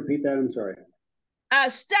you repeat that? I'm sorry.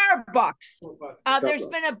 Starbucks. There's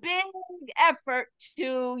been a big effort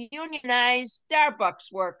to unionize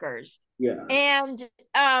Starbucks workers. Yeah. And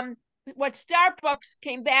what Starbucks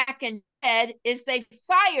came back and did is they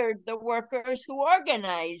fired the workers who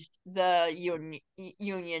organized the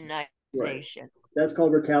unionization. That's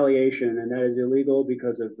called retaliation, and that is illegal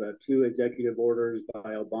because of two executive orders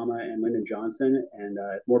by Obama and Lyndon Johnson. And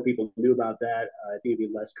if more people knew about that, I think it'd be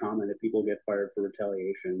less common if people get fired for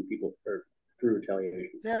retaliation. Through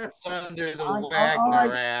retaliation. That's under the All Wagner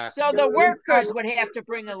right. Act. So the workers would have to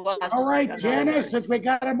bring a lawsuit. All right, in other Janice, words. we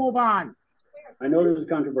got to move on. I know this is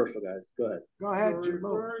controversial, guys. Go ahead. Go ahead, You're Jim.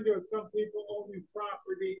 referring to some people owning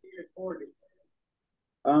property is hoarding.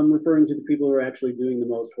 I'm referring to the people who are actually doing the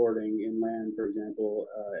most hoarding in land, for example,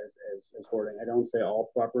 as hoarding. I don't say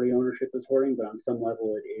all property ownership is hoarding, but on some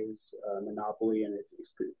level it is monopoly, and it's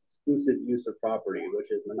exclusive use of property,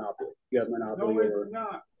 which is monopoly. You have monopoly No, over. it's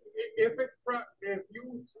not. If you have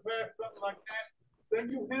something like that,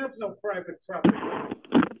 then you have no private property.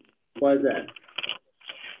 Why is that?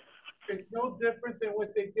 It's no different than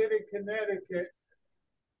what they did in Connecticut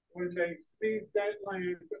when they seized that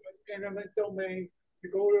land, eminent domain, to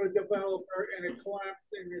go to a developer, and it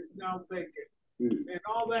collapsed and is now vacant. And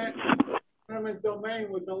all that eminent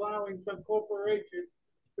domain was allowing some corporation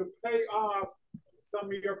to pay off some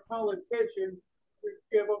of your politicians to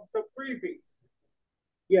give them some freebies.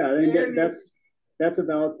 Yeah, and that's a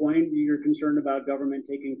valid point. You're concerned about government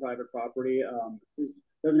taking private property. This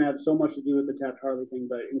doesn't have so much to do with the Taft-Hartley thing,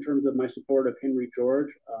 but in terms of my support of Henry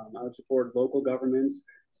George, I would support local governments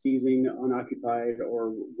seizing unoccupied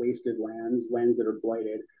or wasted lands that are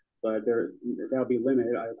blighted, but that'll be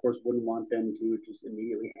limited. I, of course, wouldn't want them to just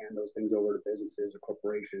immediately hand those things over to businesses or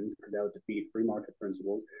corporations, because that would defeat free market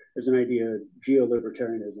principles. There's an idea of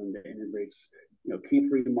geo-libertarianism that integrates, keep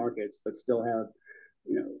free markets, but still have,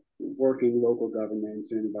 working local governments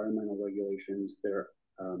and environmental regulations that are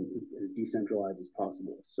as decentralized as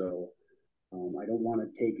possible. So I don't want to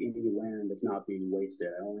take any land that's not being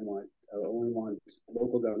wasted. I only want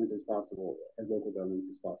local governments as possible,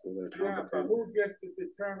 Yeah, but who gets to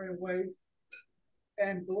determine waste?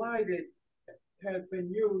 And blighted has been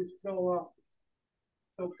used so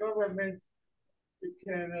governments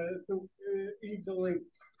can easily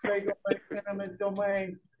take away eminent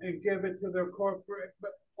domain and give it to their corporate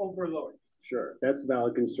overlords. Sure, that's a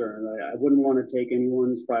valid concern. I wouldn't want to take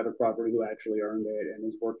anyone's private property who actually earned it and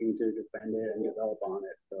is working to defend it and develop on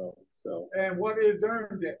it. So. And what is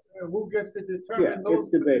earned it? And who gets to determine? Yeah, it's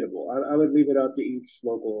debatable. I would leave it up to each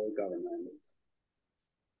local government.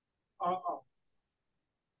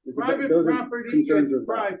 Private property is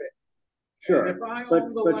private. Sure, and if I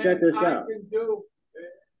own the land, check this I out. can do.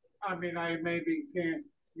 I mean,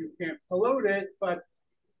 you can't pollute it, but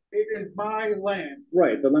it is my land.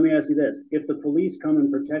 Right, but let me ask you this. If the police come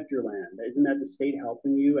and protect your land, isn't that the state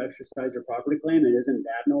helping you exercise your property claim? And isn't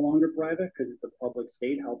that no longer private because it's the public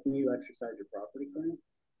state helping you exercise your property claim?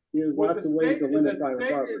 There's lots of ways to limit private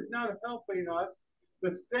property. The state is not helping us.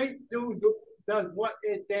 The state does what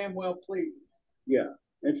it damn well pleases. Yeah,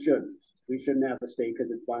 it shouldn't. We shouldn't have a state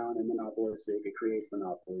because it's violent and monopolistic. It creates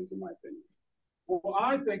monopolies, in my opinion. Well,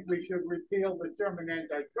 I think we should repeal the German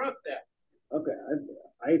Antitrust Act. Okay,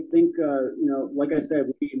 I think like I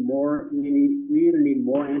said, we need more. We either need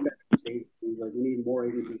more antitrust agencies, like we need more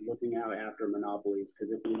agencies looking out after monopolies.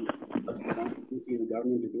 Because if we want the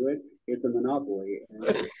government to do it, it's a monopoly, and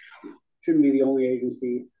it shouldn't be the only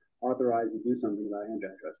agency authorized to do something about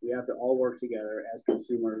antitrust. We have to all work together as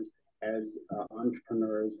consumers, as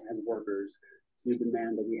entrepreneurs, as workers, to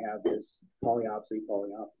demand that we have this polyopsy,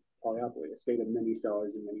 a state of many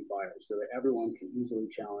sellers and many buyers, so that everyone can easily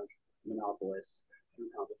challenge monopolists through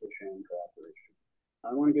competition and cooperation.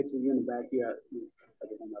 I want to get to you in the back. Yeah, I've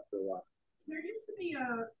been up for a while. There used to be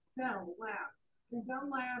a Bell Labs. And Bell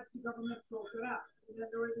Labs, the government broke it up. And then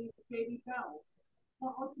there were these baby bells.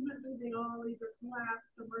 Well, ultimately, they all either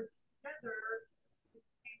collapsed or merged together and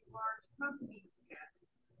became large companies again.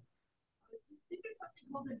 I think there's something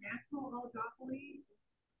called a natural oligopoly.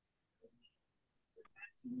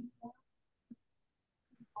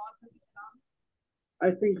 I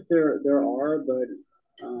think there are, but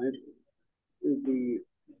I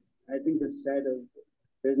think the set of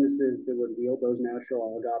businesses that would wield those natural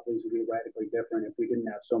oligopolies would be radically different if we didn't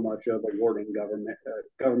have so much of awarding government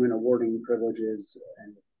awarding privileges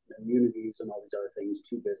and immunities and all these other things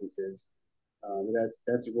to businesses.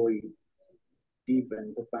 That's a really deep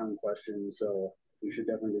and profound question, so we should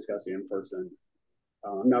definitely discuss it in person.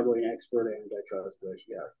 I'm not really an expert at antitrust, but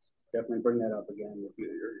yeah, definitely bring that up again if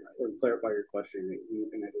or clarify your question.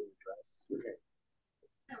 Anything I didn't address. Okay.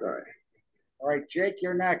 Sorry. All right, Jake,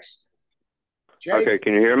 you're next. Jake? Okay,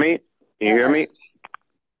 can you hear me? Can you hear me?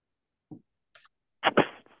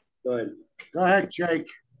 Go ahead. Go ahead, Jake.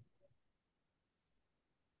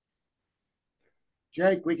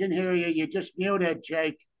 Jake, we can hear you. You just muted,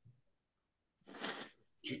 Jake.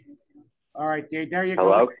 All right, there you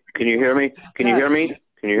Hello? go. Can you hear me? Can you hear me?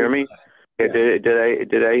 Can you hear me? Yeah, did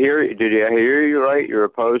I hear you right? You're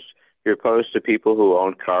opposed to people who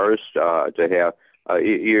own cars to have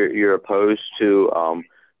you're opposed to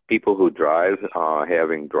people who drive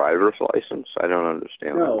having driver's license. I don't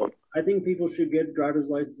understand that one. I think people should get driver's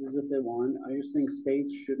licenses if they want. I just think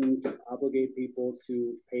states shouldn't obligate people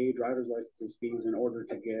to pay driver's licenses fees in order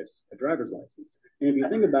to get a driver's license. And if you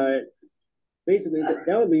think about it, basically that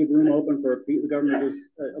would leave room open for the government to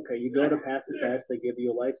just, okay, you go to pass the test, they give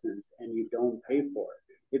you a license, and you don't pay for it.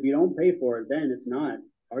 If you don't pay for it, then it's not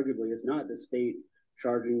the state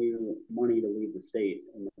charging you money to leave the state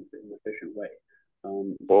in an efficient way.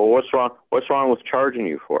 Well, what's wrong with charging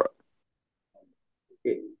you for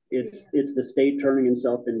it? It's the state turning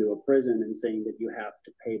itself into a prison and saying that you have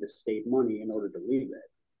to pay the state money in order to leave it.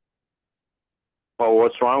 Well,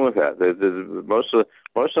 what's wrong with that? Most of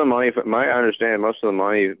the money, from my understanding, most of the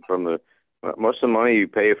money you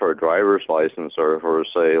pay for a driver's license or for,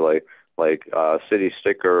 say, like city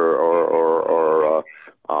sticker or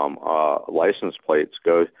license plates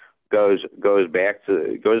goes back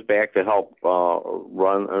to help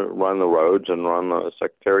run the roads and run the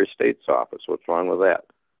Secretary of State's office. What's wrong with that?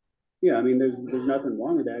 Yeah, I mean, there's nothing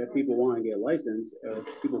wrong with that if people want to get a license, if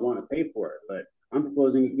people want to pay for it. But I'm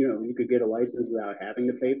proposing, you could get a license without having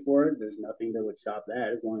to pay for it. There's nothing that would stop that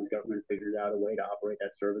as long as government figures out a way to operate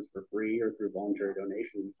that service for free or through voluntary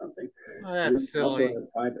donation or something. That's silly.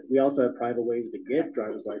 We also have private ways to get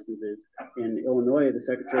driver's licenses. In Illinois, the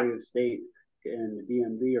Secretary of State and the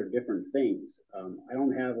DMV are different things. I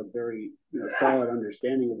don't have a very solid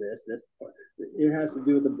understanding of this. It has to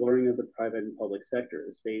do with the blurring of the private and public sector.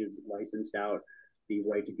 The state is licensed out the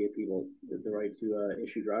right to give people the right to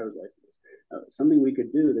issue driver's licenses. Something we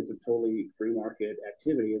could do that's a totally free market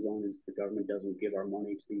activity, as long as the government doesn't give our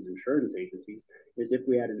money to these insurance agencies, is if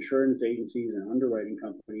we had insurance agencies and underwriting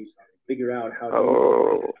companies figure out how to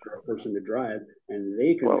for a person to drive, and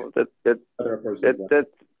they can other person's life.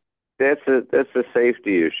 That's a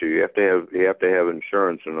safety issue. You have to have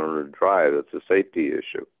insurance in order to drive. It's a safety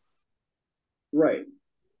issue. Right.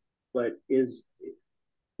 But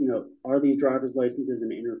are these driver's licenses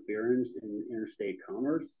an interference in interstate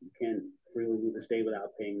commerce? You can't freely leave the state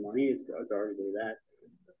without paying money. It's arguably that.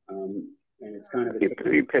 And it's kind of you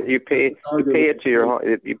pay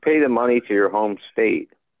the money to your home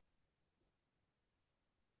state.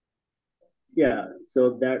 Yeah,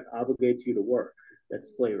 so that obligates you to work.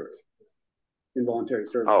 That's slavery. Involuntary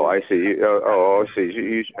service. Oh, I see. I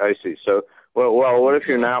see. I see. So, well, what if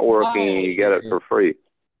you're not working and you get it for free?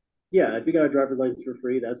 Yeah, if you got a driver's license for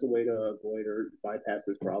free, that's a way to avoid or bypass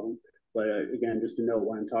this problem. But again, just to note,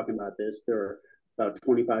 when I'm talking about this, there are about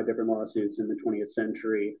 25 different lawsuits in the 20th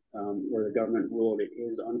century where the government ruled it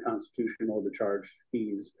is unconstitutional to charge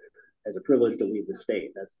fees as a privilege to leave the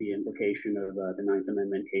state. That's the implication of the Ninth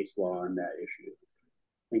Amendment case law on that issue.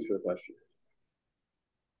 Thanks for the question.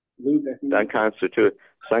 Luke, I think it's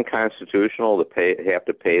unconstitutional to have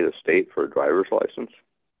to pay the state for a driver's license.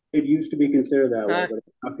 It used to be considered that way, but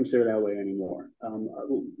it's not considered that way anymore.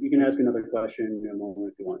 You can ask another question in a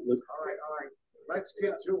moment if you want. Luke? All right. Let's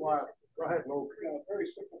get to, go ahead, Luke. Yeah, a very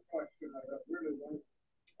simple question. I really want to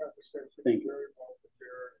say Thank you. very well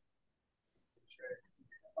prepared.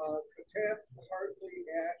 The Taft-Hartley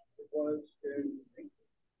Act was in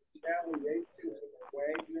retaliation in a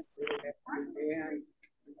way and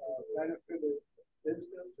benefited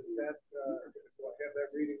business. Is that, do I have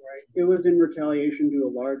that reading right? It was in retaliation to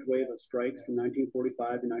a large wave of strikes from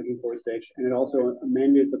 1945 to 1946, and it also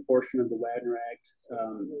amended the portion of the Wagner Act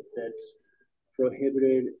that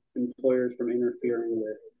prohibited employers from interfering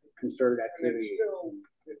with concerted activity.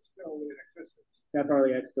 It's still in existence.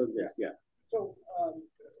 Taft-Hartley Act still exists, yeah. So I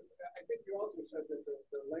think you also said that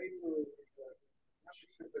the labor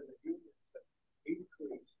membership in the union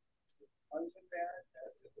increased. Wasn't that?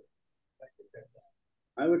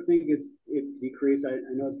 I would think it decreased. I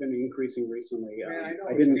know it's been increasing recently. I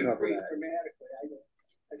didn't cover that.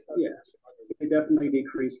 Yeah, it definitely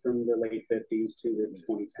decreased from the late 50s to the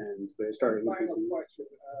 2010s, but it started increasing. Final question,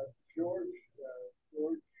 George.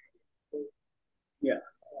 Yeah. Are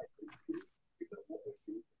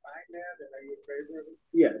you in favor of it?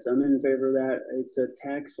 Yes, I'm in favor of that. It's a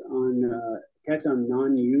tax on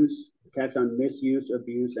non-use, tax on misuse,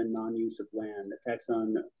 abuse, and non-use of land. A tax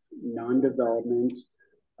on non-development.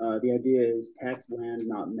 The idea is tax land,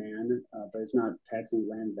 not man, but it's not taxing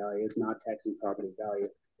land value. It's not taxing property value.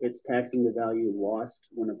 It's taxing the value lost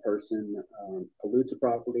when a person pollutes a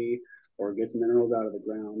property or gets minerals out of the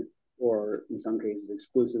ground, or in some cases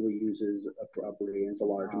exclusively uses a property, and it's a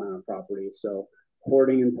large amount of property. So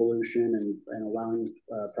hoarding and pollution and allowing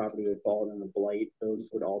property to fall in a blight, those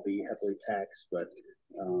would all be heavily taxed, but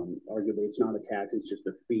arguably it's not a tax, it's just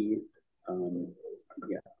a fee.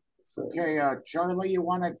 Yeah. So. Okay, Charlie, you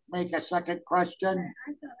want to make a second question?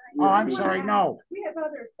 Oh, I'm sorry, no. We have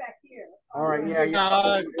others back here. All right,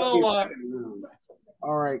 yeah. Go on.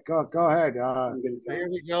 All right, go ahead. Here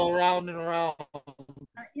we go, round and around.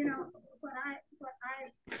 You know, what I wondered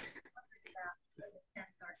about the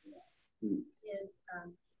Taft-Hartley Act is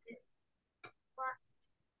what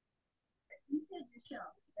you said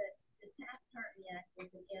yourself that the Taft-Hartley Act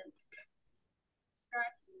was against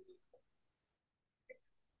striking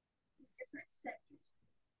different sectors,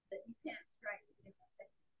 that you can't strike different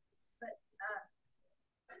sectors. But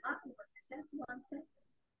auto workers, that's one sector.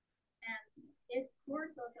 And if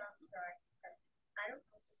Ford goes on strike, I don't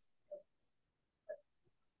know if this is good, but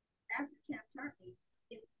after Taft-Hartley,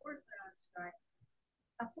 if Ford went on strike,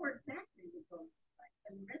 a Ford factory would go on strike,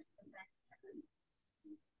 and the rest of the factories couldn't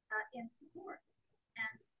in support.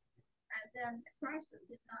 And then Chrysler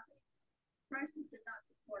did not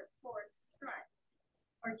support Ford's strike,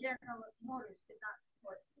 or General Motors did not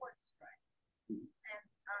support Ford's strike.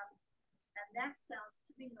 And that sounds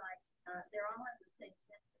to me like they're all in the same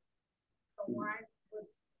sector. So why would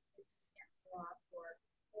it be against the law for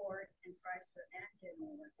Ford and Chrysler and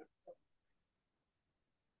General Motors?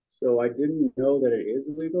 So I didn't know that it is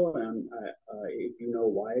illegal, and if you know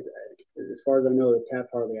why, as far as I know, the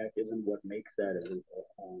Taft-Hartley Act isn't what makes that illegal.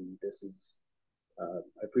 This is,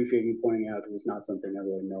 I appreciate you pointing out because it's not something I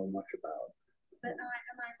really know much about. But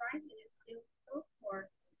am I right that it's illegal for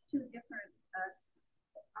two different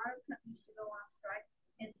auto companies to go on strike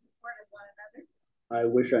in support of one another? I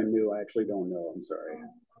wish I knew. I actually don't know. I'm sorry.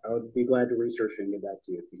 I would be glad to research it and get back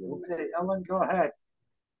to you. If you Okay, Ellen, go ahead.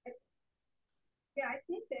 Yeah, I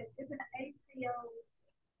think that isn't ACO,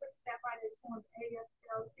 that might have formed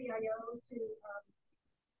AFL-CIO to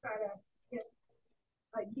try to get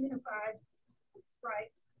unified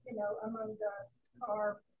strikes, you know, among the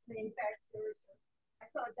car manufacturers.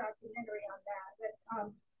 I saw a documentary on that. But,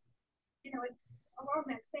 you know,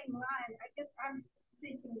 along that same line, I guess I'm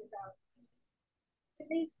thinking about, to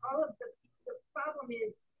me, all of the problem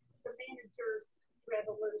is the manager's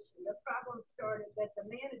revolution. The problem started that the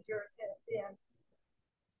managers have been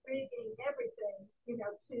rigging everything, you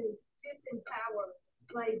know, to disempower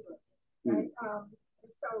labor, right?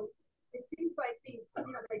 And so it seems like these, you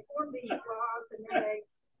know, they form these laws and then they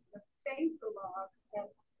change the laws, and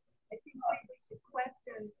it seems like we should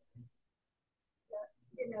question,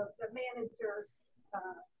 you know, the manager's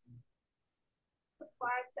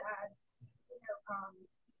supply side, you know,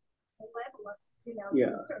 malevolence, you know, in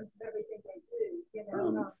terms of everything they do, you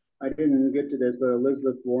know. I didn't get to this, but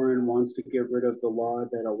Elizabeth Warren wants to get rid of the law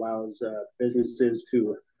that allows businesses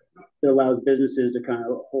to kind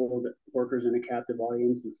of hold workers in a captive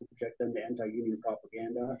audience and subject them to anti-union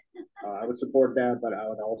propaganda. I would support that, but I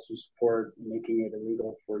would also support making it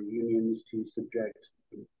illegal for unions to subject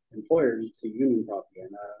employers to union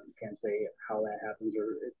propaganda. I can't say how that happens,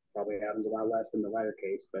 or it probably happens a lot less in the latter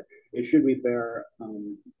case, but it should be fair.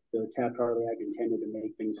 The Taft-Hartley Act intended to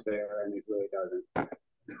make things fair, and it really doesn't.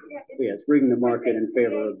 Yeah, it's rigging the market in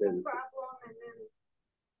favor of business. Problem and then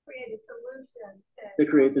create a solution that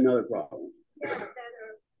creates another problem. Yeah,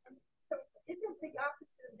 so isn't the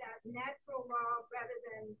opposite of that natural law rather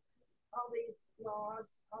than all these laws,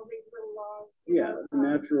 all these little laws? Yeah,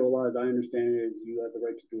 natural law, as I understand it, is you have the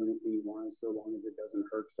right to do anything you want so long as it doesn't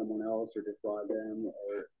hurt someone else or defraud them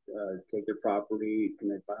or take their property,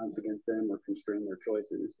 commit violence against them, or constrain their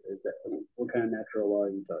choices. What kind of natural law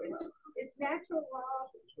are you talking about? It's natural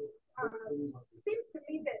law. It seems to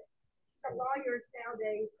me that the lawyers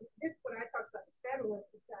nowadays, this is what I talk about the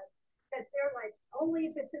Federalist Society, that they're like,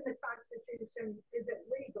 only if it's in the Constitution is it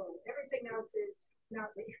legal. Everything else is not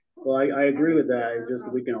legal. Well, I agree with that. It's just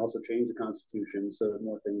that we can also change the Constitution so that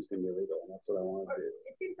more things can be legal, and that's what I want to do.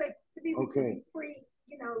 It seems like to me we should be free,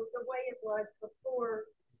 you know, the way it was before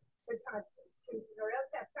the Constitution, or else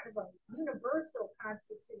have kind of a universal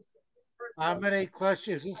Constitution. How many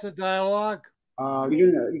questions? Is this a dialogue?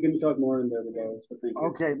 You can talk more in there, but thank you.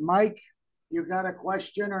 Okay, Mike, you got a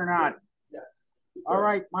question or not? Yes. All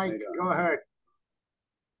right, Mike, go ahead.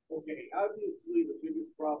 Okay, obviously the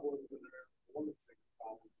biggest problem, one of the biggest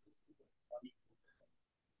problems is money.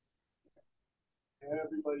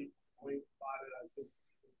 Everybody complains about it. I think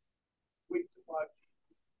way too much.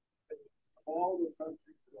 All the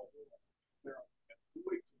countries that there are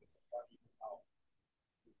way too much money in power.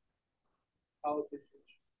 Politicians.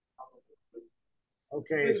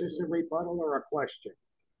 Okay, is this a rebuttal or a question?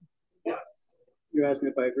 Yes. You're asking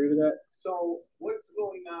if I agree with that? So what's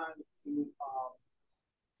going on to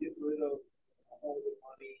get rid of all the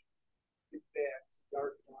money, get back,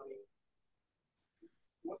 start money.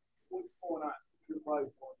 What's going on? You're probably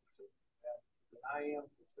more concerned with that than I am.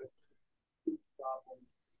 It's such a huge problem.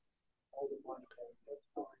 All the money that's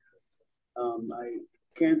going on. I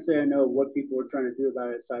can't say I know what people were trying to do about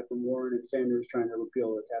it aside from Warren and Sanders trying to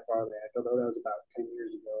repeal the Taft-Hartley Act, although that was about 10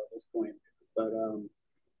 years ago at this point. But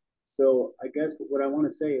so I guess what I want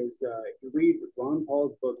to say is you read Ron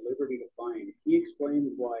Paul's book, Liberty Defined. He explains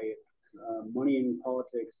why money in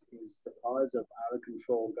politics is the cause of out of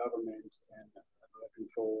control government and out of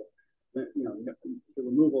control, the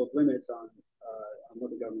removal of limits on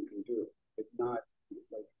what the government can do. It's not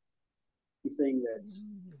like he's saying that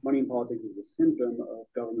money in politics is a symptom of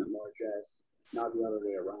government largesse, not the other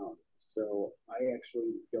way around. So I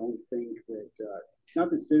actually don't think that, not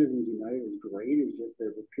that Citizens United is great, it's just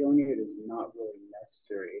that repealing it is not really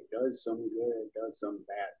necessary. It does some good, it does some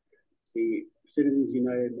bad. See, Citizens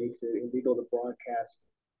United makes it illegal to broadcast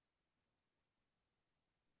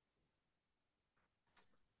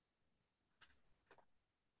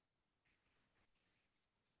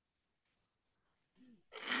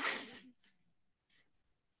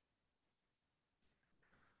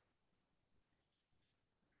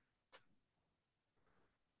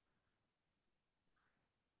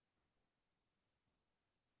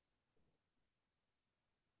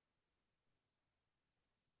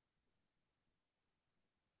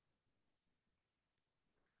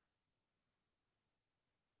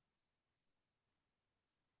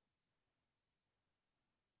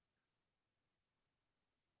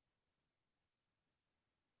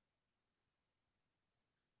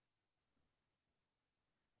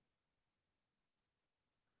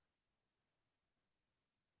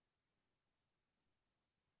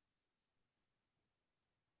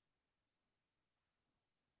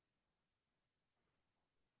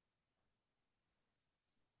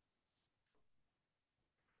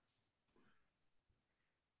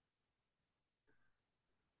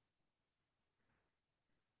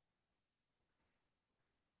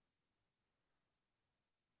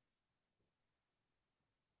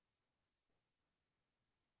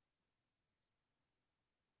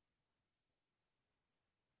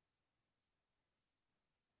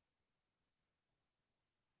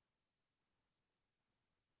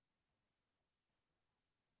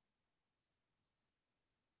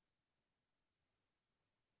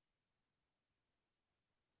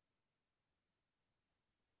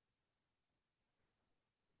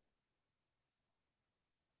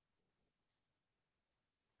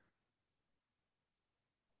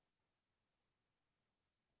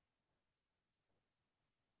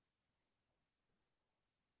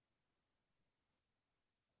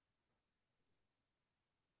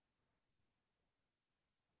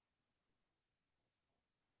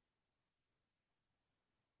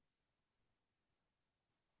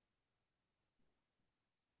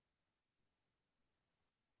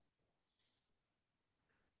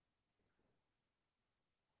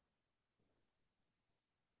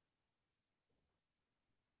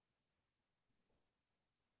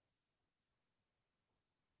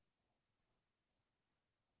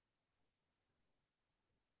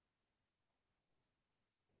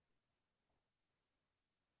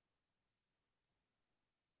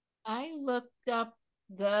I looked up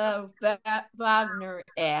the Wagner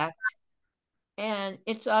Act, and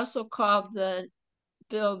it's also called the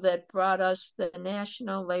bill that brought us the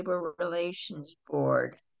National Labor Relations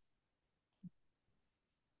Board.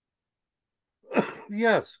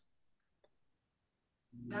 Yes,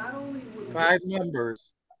 Not only would 5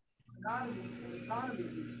 members. autonomy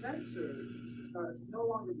be censored, no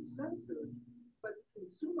longer be censored, but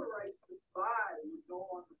consumer rights to buy would no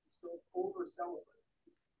longer be so over celebrated.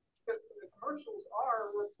 Because the commercials are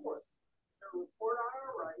a report. They're a report on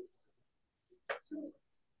our rights to consumers.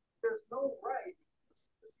 There's no right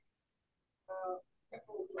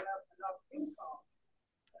people who have enough income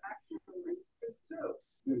to actually consume.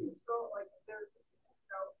 Mm-hmm. So, like, there's,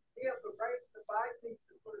 we have the right to buy things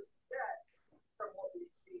that put us in debt from what we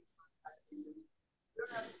see. We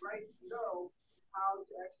don't have the right to know how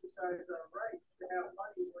to exercise our rights to have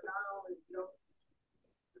money where not only we don't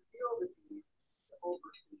feel the need to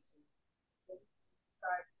overconsume, but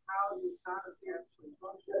decide how the economy actually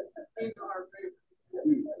functions in our favor.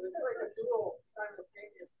 It's like a dual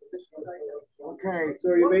simultaneous cycle. Okay,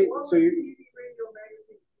 so you made so you TV, radio,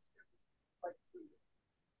 magazines, like TV.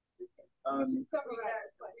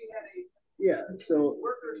 We had a so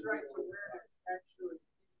workers' rights awareness actually.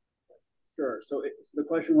 Sure. So the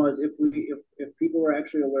question was, if people were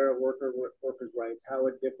actually aware of workers' rights, how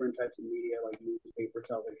would different types of media like newspaper,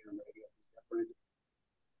 television, and radio be different?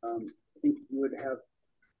 I think you would have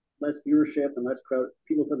less viewership and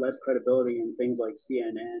people put less credibility in things like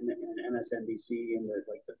CNN and MSNBC and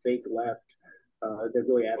the fake left. They're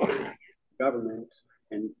really after government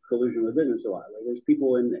and collusion with business a lot. Like there's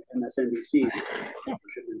people in the MSNBC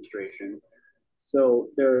administration, so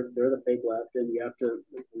they're the fake left, and you have to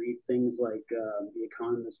read things like The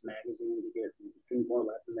Economist magazine to get things more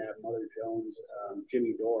left than that. Mother Jones,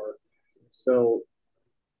 Jimmy Dore. So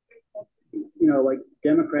like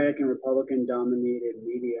Democratic and Republican dominated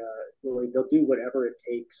media, really, they'll do whatever it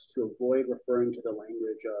takes to avoid referring to the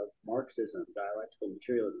language of Marxism, dialectical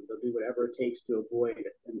materialism. They'll do whatever it takes to avoid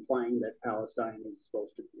implying that Palestine is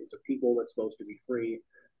a people that's supposed to be free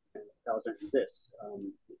and Palestine exists.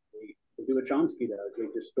 They do what Chomsky does. They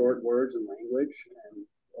distort words and language, and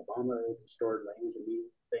Obama distorted language and meaning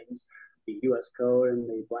things. The U.S. Code and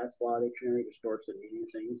the Black's Law Dictionary distorts the meaning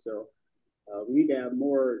of things. So we need to have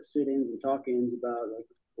more sit-ins and talk-ins about like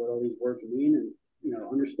what all these words mean, and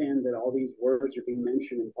understand that all these words are being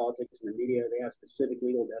mentioned in politics and the media. They have specific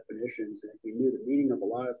legal definitions, and if we knew the meaning of a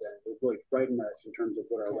lot of them, it would really frighten us in terms of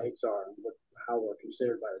what our rights are and how we're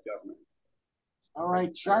considered by the government. All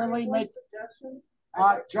right, Charlie,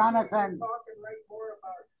 Jonathan.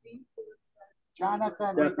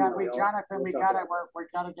 Jonathan, we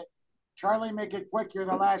gotta get Charlie. Make it quick. You're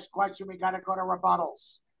the last question. We gotta go to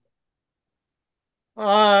rebuttals.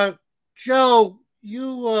 Joe,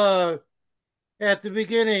 you at the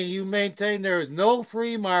beginning you maintained there is no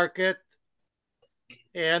free market,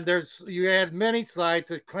 and you had many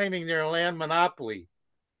slides claiming their land monopoly.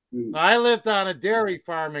 I lived on a dairy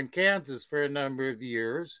farm in Kansas for a number of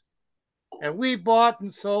years, and we bought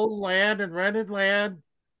and sold land and rented land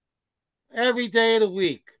every day of the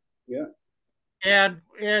week. Yeah.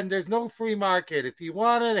 And there's no free market. If you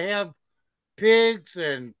wanted to have pigs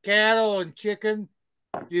and cattle and chicken,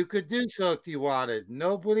 you could do so if you wanted.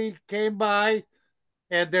 Nobody came by,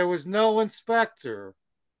 and there was no inspector.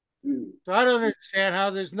 So I don't understand how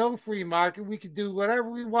there's no free market. We could do whatever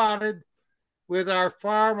we wanted with our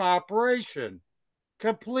farm operation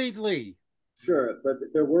completely. Sure, but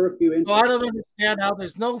there were a few instances. So I don't understand how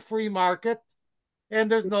there's no free market and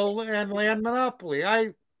there's no land monopoly.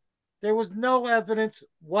 There was no evidence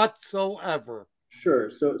whatsoever. Sure.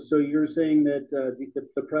 So you're saying that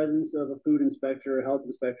the presence of a food inspector, a health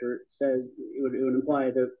inspector, says it would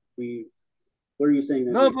imply that what are you saying?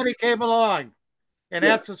 That nobody came along and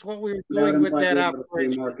asked us what we were doing with that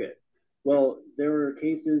operation. Market. Well, there were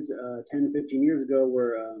cases 10, 15 years ago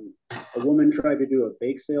where a woman tried to do a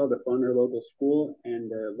bake sale to fund her local school,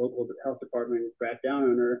 and the local health department cracked down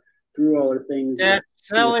on her, threw all her things. That's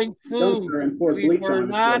selling food. We were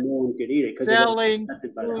not no one could eat it selling by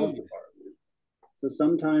the health department. So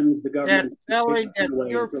sometimes the government selling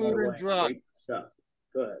pure food and drugs. Stuff.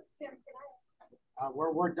 Go ahead.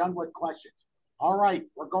 We're done with questions. All right,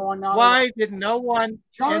 we're going on. Why did no one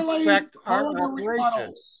inspect our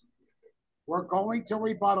operation? We're going to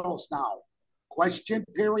rebuttals now. Question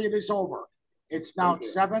period is over. It's now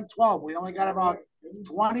 7:12. We only got about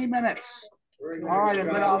 20 minutes. All right, I'm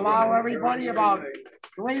going to allow everybody about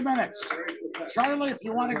 3 minutes. Charlie, if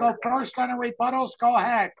you want to go first on the rebuttals, go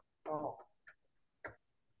ahead.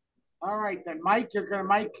 All right, then, Mike, you're going to,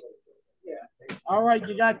 Mike? Yeah. All right,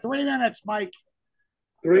 you got 3 minutes, Mike.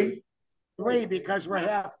 Three, because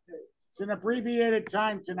it's an abbreviated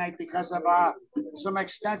time tonight because of some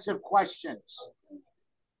extensive questions.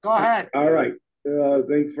 Go ahead. All right.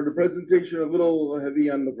 Thanks for the presentation. A little heavy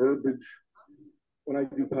on the verbiage. When I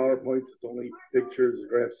do PowerPoints, it's only pictures,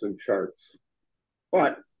 graphs, and charts.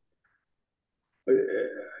 But,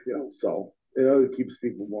 it keeps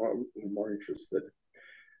people more interested.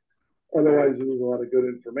 Otherwise, there's a lot of good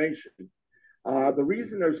information. The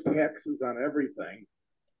reason there's taxes on everything,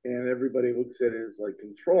 and everybody looks at it as like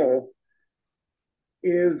control,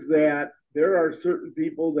 is that there are certain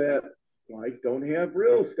people that don't have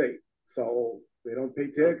real estate. So they don't pay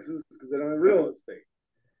taxes because they don't have real estate.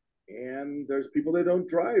 And there's people that don't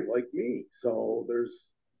drive like me. So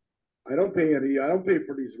I don't pay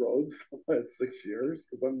for these roads the last 6 years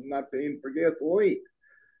because I'm not paying for gasoline.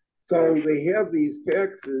 So they have these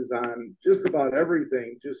taxes on just about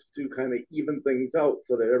everything just to kind of even things out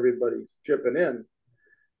so that everybody's chipping in.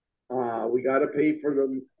 We got to pay for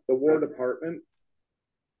the War Department.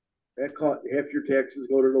 Half your taxes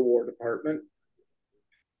go to the War Department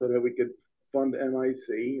so that we could fund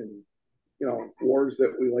MIC and, wars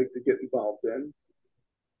that we like to get involved in.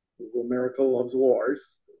 America loves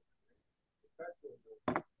wars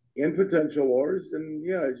and potential wars. And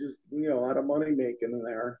just, a lot of money making in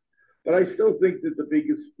there. But I still think that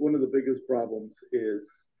one of the biggest problems is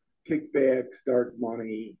kickbacks, dark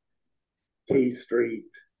money, K Street,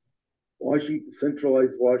 Washington,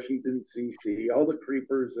 centralized Washington, D.C., all the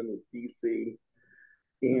creepers in D.C.,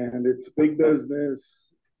 and it's big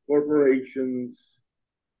business, corporations,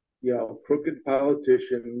 crooked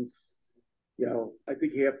politicians. I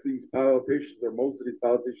think half these politicians, or most of these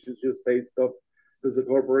politicians, just say stuff because the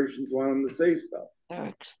corporations want them to say stuff.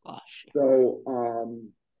 So,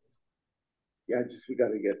 we got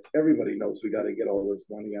to everybody knows we got to get all this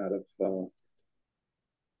money out of,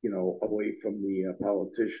 away from the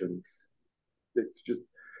politicians. It's just,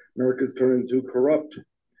 America's turning too corrupt.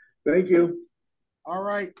 Thank you. All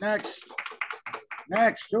right, next.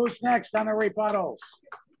 Who's next on the rebuttals?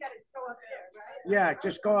 Yeah,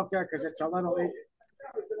 just go up there because it's a little.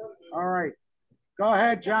 All right, go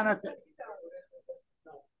ahead, Jonathan.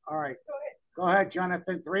 All right, go ahead,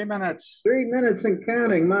 Jonathan. 3 minutes. 3 minutes and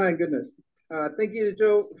counting. My goodness. Thank you,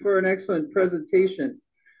 Joe, for an excellent presentation.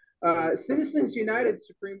 Citizens United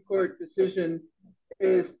Supreme Court decision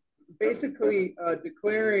is basically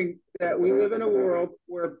declaring that we live in a world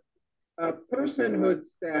where personhood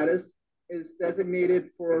status is designated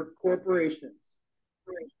for corporations.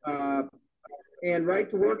 And right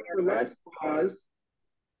to work for less laws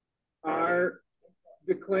are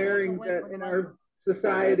declaring that in our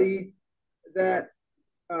society that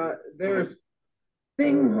there's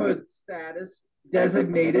thinghood status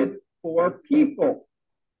designated for people.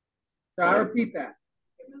 So I repeat that.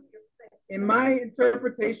 In my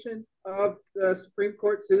interpretation of the Supreme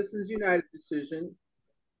Court Citizens United decision,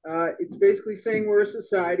 it's basically saying we're a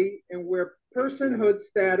society and where personhood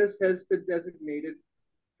status has been designated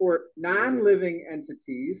for non-living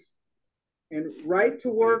entities, and right to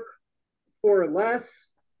work for less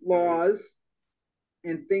laws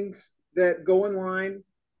and things that go in line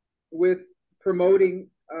with promoting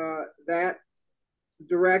that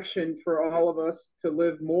direction for all of us to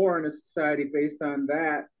live more in a society based on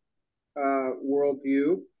that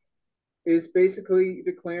worldview is basically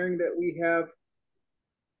declaring that we have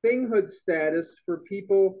thinghood status for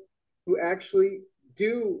people who actually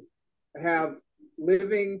do have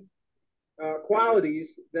living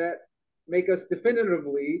qualities that make us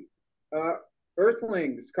definitively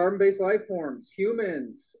earthlings, carbon-based life forms,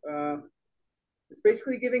 humans. It's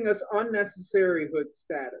basically giving us unnecessary hood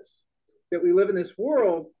status, that we live in this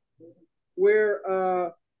world where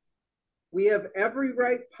we have every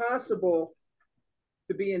right possible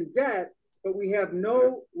to be in debt, but we have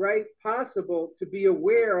no right possible to be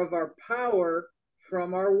aware of our power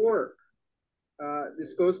from our work.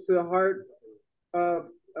 This goes to the heart of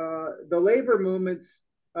the labor movement's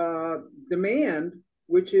demand,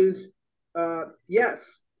 which is,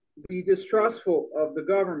 yes, be distrustful of the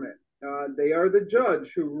government. They are the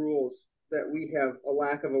judge who rules that we have a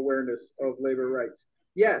lack of awareness of labor rights.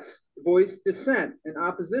 Yes, voice dissent and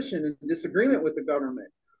opposition and disagreement with the government.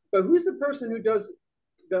 But who's the person who does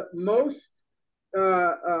the most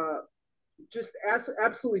just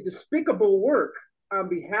absolutely despicable work on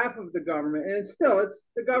behalf of the government? And it's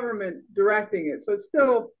the government directing it. So it's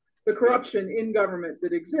still the corruption in government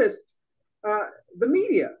that exists. The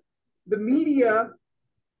media. The media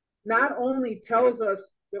not only tells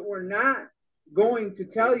us that we're not going to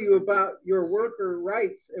tell you about your worker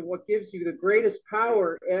rights and what gives you the greatest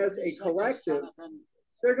power as a collective,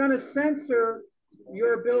 they're going to censor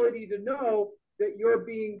your ability to know that you're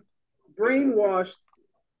being brainwashed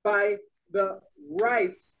by the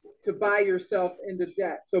rights to buy yourself into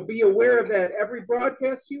debt. So be aware of that. Every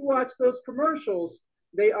broadcast you watch, those commercials,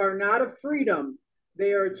 they are not a freedom.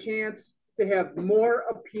 They are a chance to have more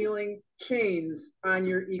appealing chains on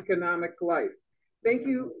your economic life. Thank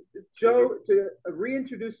you, Joe, to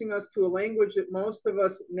reintroducing us to a language that most of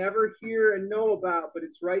us never hear and know about, but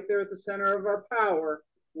it's right there at the center of our power,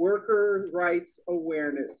 worker rights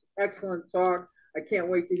awareness. Excellent talk. I can't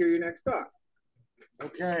wait to hear your next talk.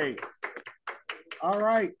 Okay. All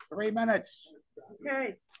right, 3 minutes.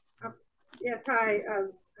 Okay. Yes, hi,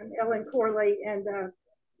 I'm Ellen Corley, and I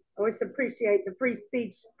always appreciate the Free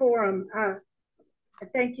Speech Forum.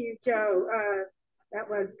 Thank you, Joe. That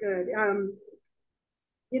was good.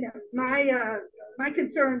 My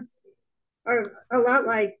concerns are a lot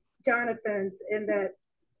like Jonathan's in that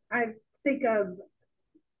I think of,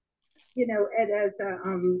 it as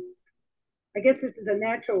I guess this is a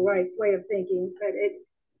natural rights way of thinking, but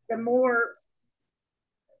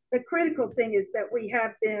the critical thing is that we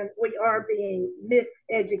are being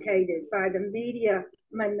miseducated by the media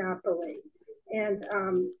monopoly. And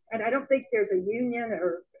I don't think there's a union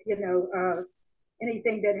or,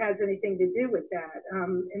 anything that has anything to do with that.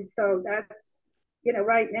 And so that's,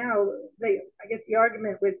 right now, I guess the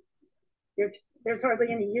argument with there's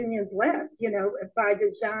hardly any unions left, by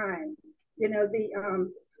design.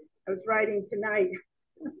 I was writing tonight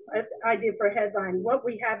idea for a headline. What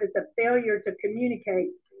we have is a failure to communicate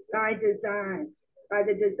by design, by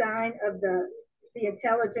the design of the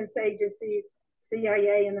intelligence agencies.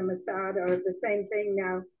 CIA and the Mossad are the same thing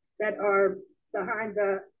now, that are behind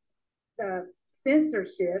the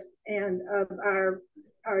censorship and of our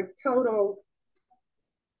total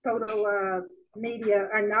media,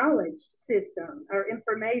 our knowledge system, our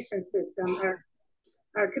information system,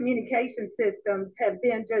 our communication systems have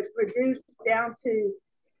been just reduced down to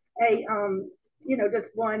a just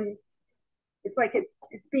one. It's like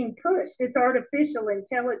it's being pushed. It's artificial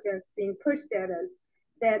intelligence being pushed at us,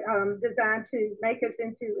 that designed to make us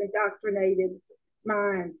into indoctrinated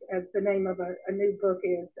minds, as the name of a new book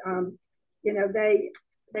is.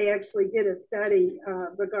 They actually did a study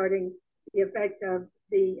regarding the effect of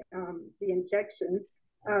the injections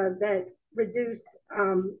that reduced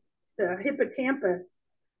the hippocampus,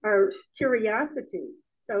 our curiosity.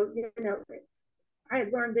 So, I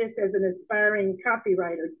had learned this as an aspiring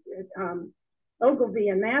copywriter. Ogilvy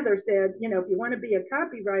and Mather said, if you want to be a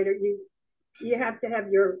copywriter, you have to have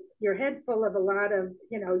your head full of a lot of,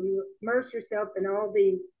 you immerse yourself in all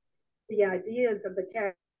the ideas of the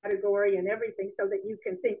category and everything, so that you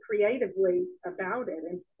can think creatively about it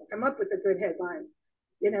and come up with a good headline.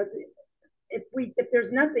 If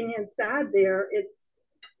there's nothing inside there,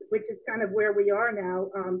 which is kind of where we are now.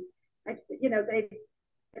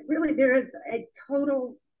 There is a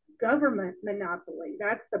total government monopoly.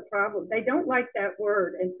 That's the problem. They don't like that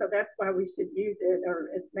word, and so that's why we should use it, or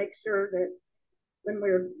make sure that when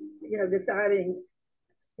we're deciding,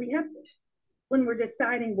 when we're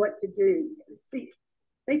deciding what to do. See,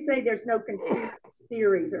 they say there's no conspiracy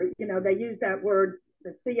theories, or they use that word.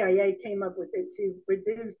 The CIA came up with it to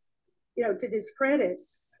reduce, to discredit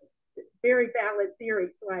very valid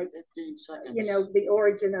theories like 15 seconds. The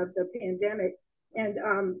origin of the pandemic. And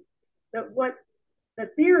the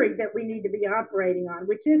theory that we need to be operating on,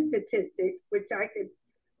 which is statistics, which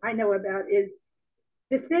I know about, is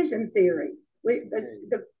decision theory.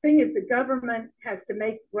 The thing is, the government has to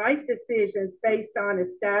make right decisions based on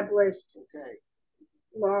established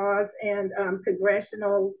laws and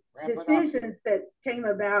congressional decisions that came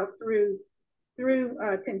about through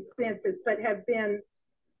consensus, but have been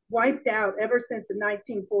wiped out ever since the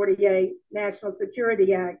 1948 National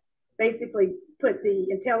Security Act basically put the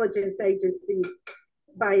intelligence agencies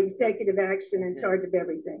by executive action in charge of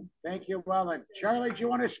everything. Thank you, Wellen. Charlie, do you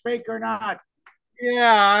want to speak or not?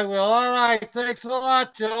 Yeah, I will. All right. Thanks a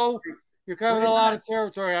lot, Joe. You're covering a lot of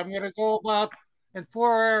territory. I'm going to go about in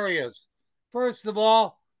 4 areas. First of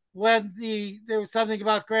all, when there was something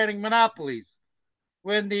about granting monopolies.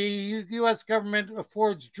 When the U.S. government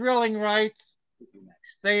affords drilling rights,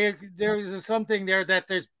 there's something there that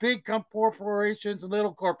there's big corporations and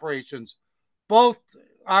little corporations. Both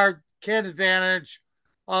can advantage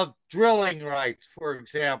of drilling rights, for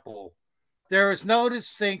example. There is no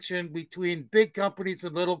distinction between big companies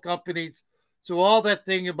and little companies. So all that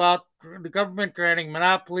thing about the government granting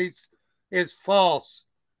monopolies is false.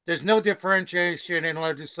 There's no differentiation in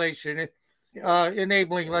legislation,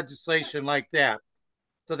 enabling legislation like that.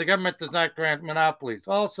 So the government does not grant monopolies.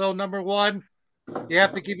 Also, number one, you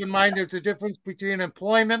have to keep in mind there's a difference between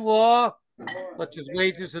employment law, such as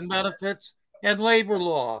wages and benefits, and labor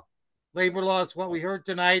law. Labor law is what we heard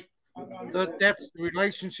tonight. So that's the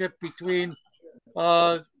relationship between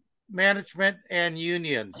management and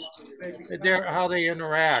unions, how they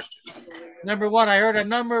interact. Number one, I heard a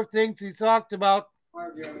number of things he talked about,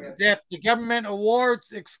 that the government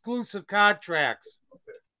awards exclusive contracts.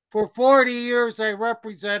 For 40 years, I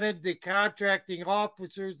represented the contracting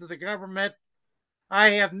officers of the government. I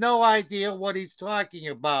have no idea what he's talking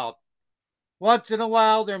about. Once in a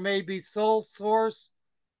while, there may be sole source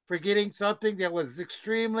for getting something that was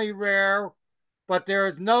extremely rare, but there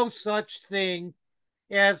is no such thing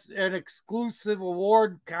as an exclusive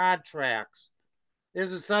award contracts.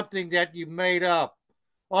 This is something that you made up.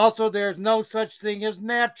 Also, there's no such thing as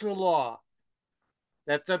natural law.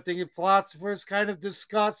 That's something that philosophers kind of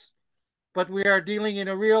discuss, but we are dealing in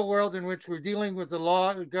a real world in which we're dealing with the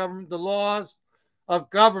laws of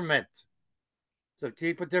government. So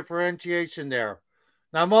keep a differentiation there.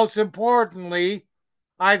 Now, most importantly,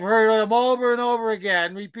 I've heard them over and over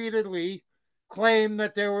again, repeatedly, claim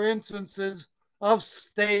that there were instances of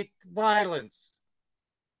state violence.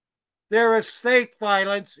 There is state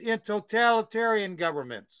violence in totalitarian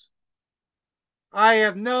governments. I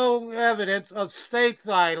have no evidence of state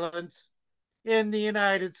violence in the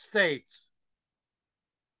United States.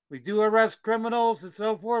 We do arrest criminals and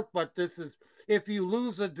so forth, but this is, if you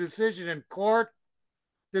lose a decision in court,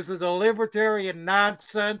 this is a libertarian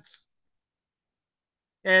nonsense.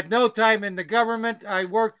 At no time in the government, I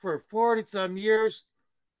worked for 40 some years,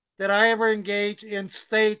 did I ever engage in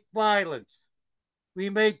state violence. We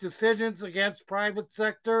made decisions against private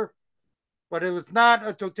sector, but it was not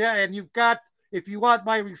a total. And you've got, if you want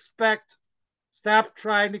my respect, stop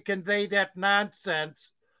trying to convey that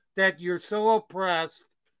nonsense that you're so oppressed,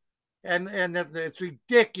 and it's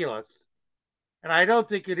ridiculous. And I don't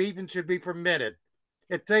think it even should be permitted.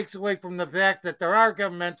 It takes away from the fact that there are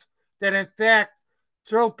governments that, in fact,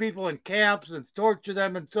 throw people in camps and torture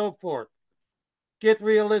them and so forth. Get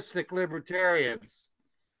realistic, libertarians.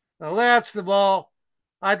 Now, last of all,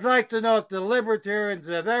 I'd like to know if the libertarians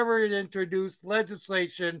have ever introduced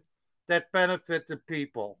legislation that benefit the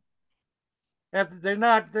people. They're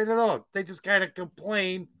not, they don't. They just kind of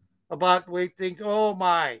complain about the way things, oh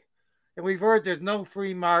my. And we've heard there's no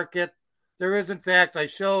free market. There is, in fact, I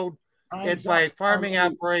showed it by farming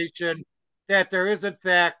operation that there is, in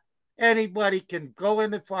fact, anybody can go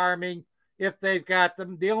into farming if they've got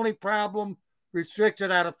them. The only problem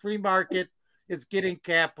restriction on a free market is getting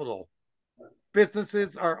capital.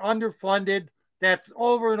 Businesses are underfunded. That's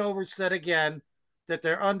over and over said again, that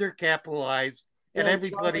they're undercapitalized, and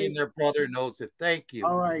everybody and their brother knows it. Thank you.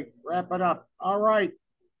 All right, wrap it up. All right.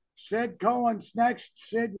 Sid Cohen's next.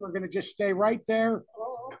 Sid, we're going to just stay right there.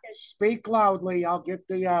 Oh, okay. Speak loudly. I'll get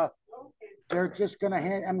the, they're just going to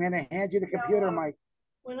hand, I'm going to hand you the computer mic.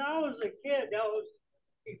 When I was a kid, that was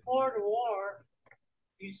before the war,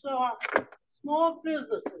 you saw small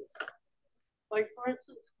businesses, like, for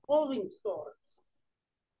instance, clothing stores,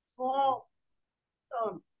 small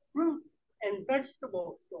fruit and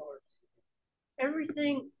vegetable stores.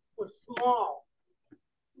 Everything was small.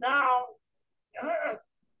 Now,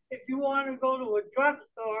 if you want to go to a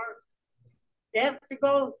drugstore, you have to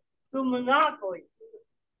go to Monopoly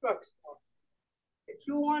drugstore. If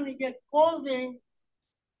you want to get clothing,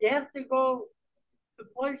 you have to go to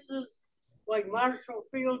places like Marshall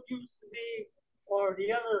Field used to be, or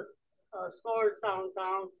the other stores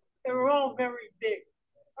downtown. They were all very big.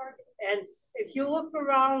 And if you look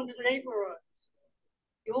around the neighborhoods,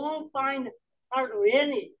 you won't find hardly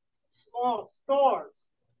any small stores.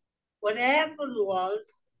 What happened was,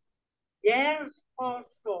 you had a small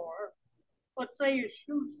store, let's say a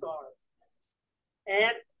shoe store,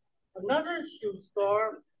 and another shoe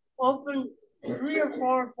store opened 3 or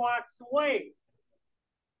 4 blocks away.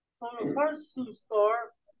 So the first shoe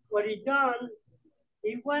store, what he done,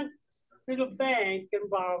 he went to the bank and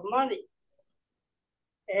borrowed money.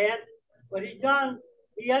 And what he done,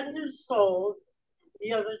 he undersold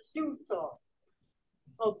the other shoe store.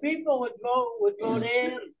 So people would go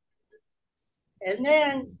there, and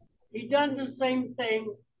then he done the same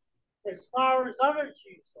thing as far as other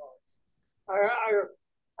shoe stores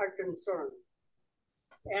are concerned.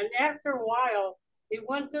 And after a while, he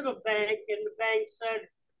went to the bank, and the bank said,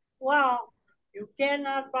 well, you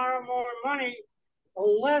cannot borrow more money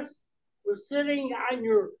unless we're sitting on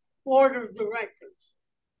your board of directors.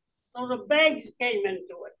 So the banks came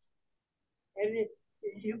into it. And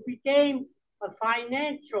it became a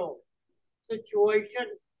financial situation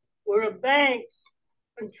where the banks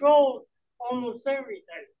controlled almost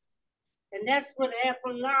everything. And that's what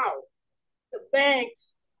happened now. The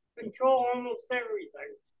banks control almost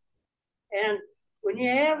everything. And when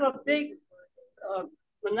you have a big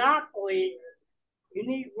monopoly, you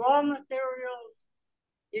need raw materials,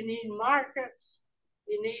 you need markets,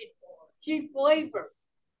 you need cheap labor.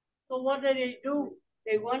 So what do?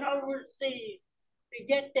 They went overseas to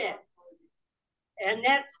get that. And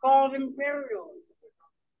that's called imperialism.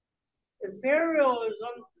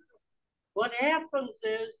 Imperialism, what happens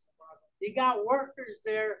is, you got workers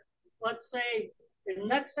there, let's say in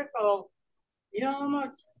Mexico, you know how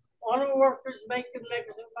much auto workers make in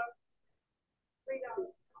Mexico?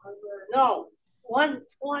 No,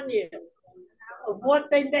 1/20 of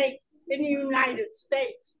what they make in the United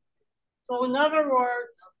States. So in other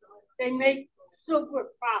words, they make super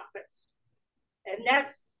profits. And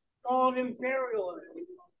that's called imperialism.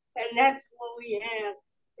 And that's what we have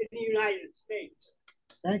in the United States.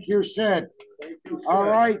 Thank you, Sid. All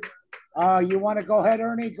right. You want to go ahead,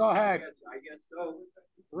 Ernie? Go ahead. I guess so.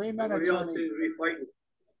 3 minutes, Ernie.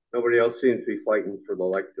 Nobody else seems to be fighting for the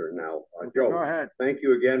lecture now. Joe, go ahead. Thank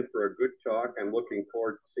you again for a good talk. I'm looking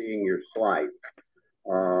forward to seeing your slides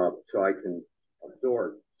so I can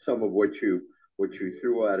absorb some of what you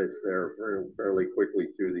threw at us there fairly quickly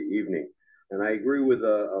through the evening. And I agree with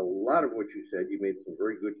a lot of what you said. You made some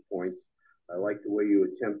very good points. I like the way you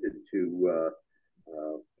attempted to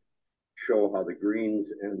show how the Greens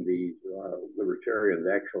and the Libertarians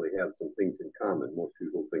actually have some things in common. Most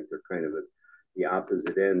people think they're kind of at the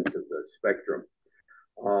opposite ends of the spectrum.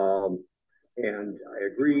 And I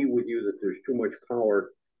agree with you that there's too much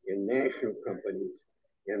power in national companies,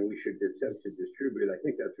 and we should attempt to distribute. I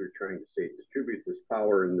think that's what we're trying to say, distribute this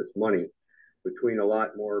power and this money between a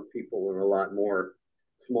lot more people and a lot more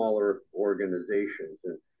smaller organizations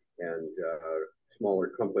and smaller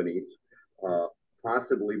companies,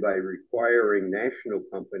 possibly by requiring national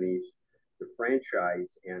companies to franchise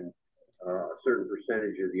and a certain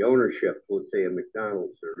percentage of the ownership, let's say a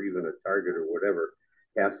McDonald's or even a Target or whatever,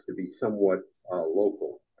 has to be somewhat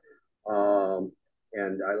local.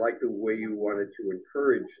 And I like the way you wanted to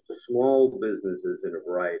encourage small businesses in a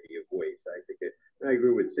variety of ways. I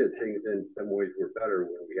agree with Sid. Things in some ways were better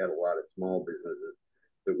when we had a lot of small businesses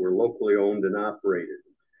that were locally owned and operated.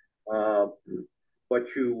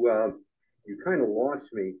 But you kind of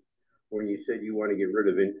lost me when you said you want to get rid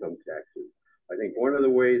of income taxes. I think one of the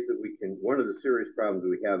ways that one of the serious problems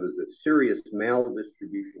we have is a serious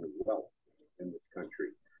maldistribution of wealth in this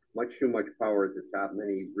country. Much too much power at the top,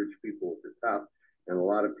 many rich people at the top, and a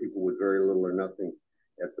lot of people with very little or nothing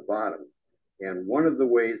at the bottom. And one of the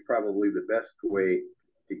ways, probably the best way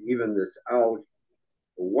to even this out,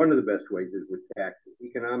 or one of the best ways, is with taxes.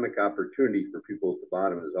 Economic opportunity for people at the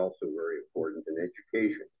bottom is also very important in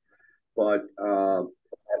education. But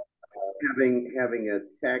having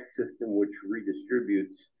a tax system which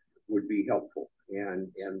redistributes would be helpful.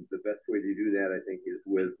 And the best way to do that, I think, is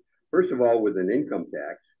first of all, with an income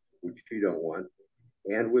tax, which you don't want,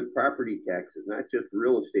 and with property taxes, not just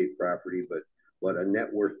real estate property, but a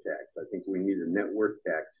net worth tax. I think we need a net worth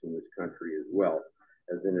tax in this country as well,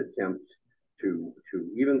 as an attempt to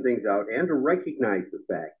even things out and to recognize the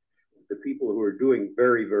fact that the people who are doing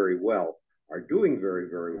very, very well are doing very,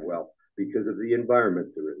 very well because of the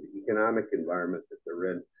environment they're in, the economic environment that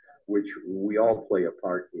they're in, which we all play a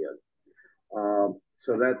part in.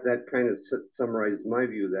 So that kind of summarizes my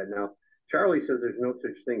view of that. Now, Charlie says there's no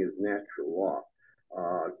such thing as natural law.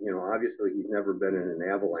 Obviously he's never been in an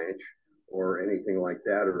avalanche or anything like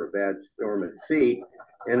that, or a bad storm at sea.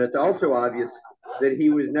 And it's also obvious that he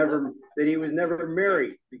was never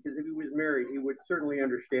married, because if he was married, he would certainly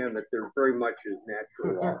understand that there very much is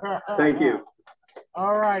natural law. Thank you.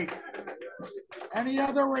 All right. Any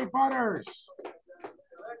other rebutters?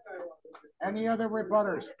 Any other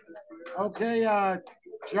rebutters? Okay,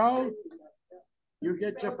 Joe, you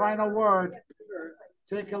get your final word.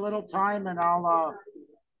 Take a little time and I'll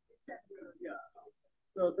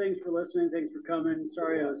So thanks for listening. Thanks for coming.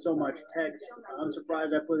 Sorry it was so much text. I'm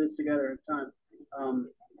surprised I put this together in time.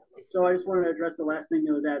 So I just wanted to address the last thing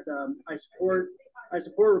that was that I support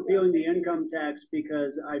repealing the income tax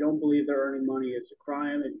because I don't believe that earning money is a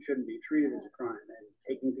crime. It shouldn't be treated as a crime. And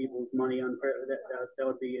taking people's money unfair, that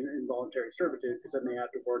would be an involuntary servitude, because then they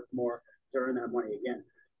have to work more to earn that money again.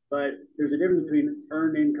 But there's a difference between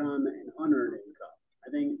earned income and unearned income. I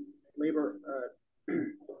think labor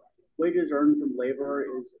wages earned from labor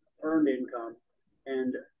is earned income,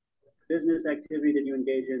 and business activity that you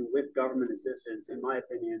engage in with government assistance, in my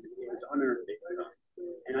opinion, is unearned income.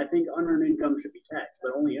 And I think unearned income should be taxed,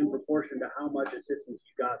 but only in proportion to how much assistance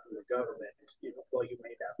you got from the government while you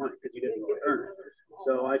made that money, because you didn't really earn it.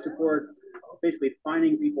 So I support basically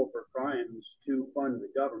fining people for crimes to fund the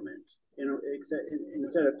government,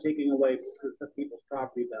 instead of taking away people's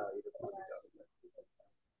property value to fund the government.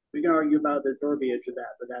 We can argue about the verbiage of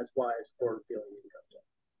that, but that's why I support repealing the income tax.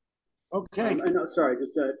 Okay. Sorry,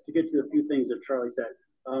 just to get to a few things that Charlie said.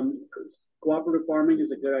 Cooperative farming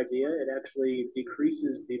is a good idea. It actually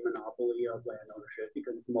decreases the monopoly of land ownership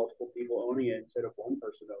because it's multiple people owning it instead of one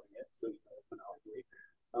person owning it. So there's no monopoly.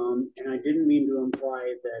 And I didn't mean to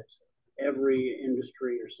imply that every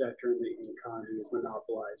industry or sector in the economy is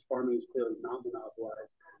monopolized. Farming is clearly not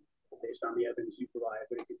monopolized based on the evidence you provide.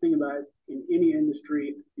 But if you think about it, in any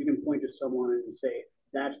industry, you can point to someone and say,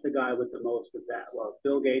 that's the guy with the most of that. Well,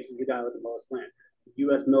 Bill Gates is the guy with the most land. The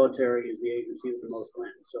U.S. military is the agency with the most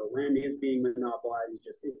land. So land is being monopolized.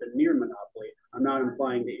 It's a near monopoly. I'm not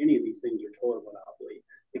implying that any of these things are total monopoly,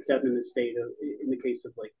 except in the case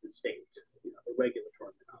of like the state, the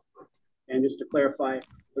regulatory monopoly. And just to clarify,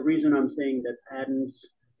 the reason I'm saying that patents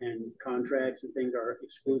and contracts and things are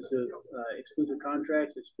exclusive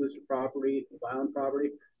contracts, exclusive property, violent property,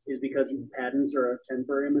 is because patents are a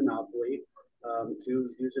temporary monopoly to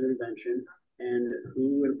use an invention. And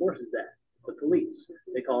who enforces that? The police.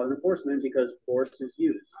 They call it enforcement because force is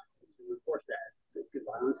used to enforce that.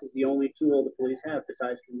 Violence is the only tool the police have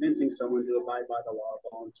besides convincing someone to abide by the law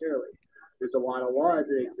voluntarily. There's a lot of laws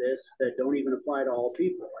that exist that don't even apply to all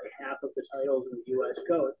people. Like half of the titles in the U.S.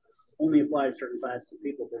 Code only apply to certain classes of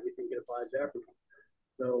people, but we think it applies to everyone.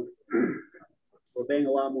 So we're obeying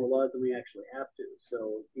a lot more laws than we actually have to.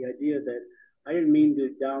 So the idea that I didn't mean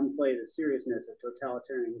to downplay the seriousness of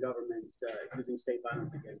totalitarian governments using state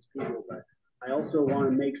violence against people, but I also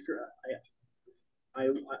want to make sure.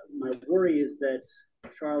 My worry is that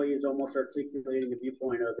Charlie is almost articulating a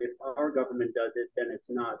viewpoint of if our government does it, then it's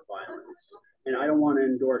not violence, and I don't want to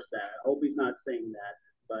endorse that. I hope he's not saying that.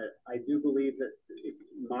 But I do believe that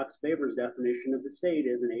Max Weber's definition of the state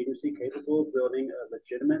is an agency capable of building a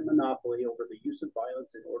legitimate monopoly over the use of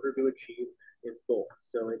violence in order to achieve its goals.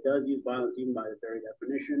 So it does use violence even by the very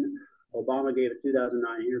definition. Obama gave a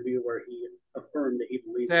 2009 interview where he affirmed that he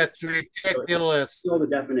believes that's ridiculous. So the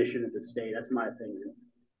definition of the state. That's my opinion.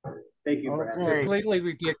 Thank you for having me. Completely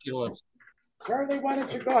ridiculous. Charlie, why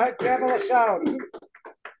don't you go ahead and gavel us out?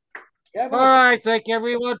 All right, thank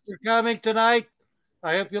everyone for coming tonight.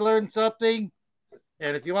 I hope you learned something.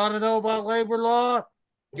 And if you want to know about labor law,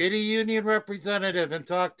 get a union representative and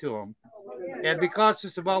talk to them. And be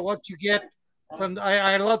cautious about what you get from.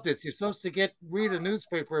 I love this. You're supposed to read a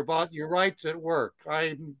newspaper about your rights at work.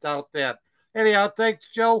 I doubt that. Anyhow, thanks,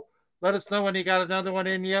 Joe. Let us know when you got another one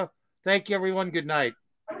in you. Thank you, everyone. Good night.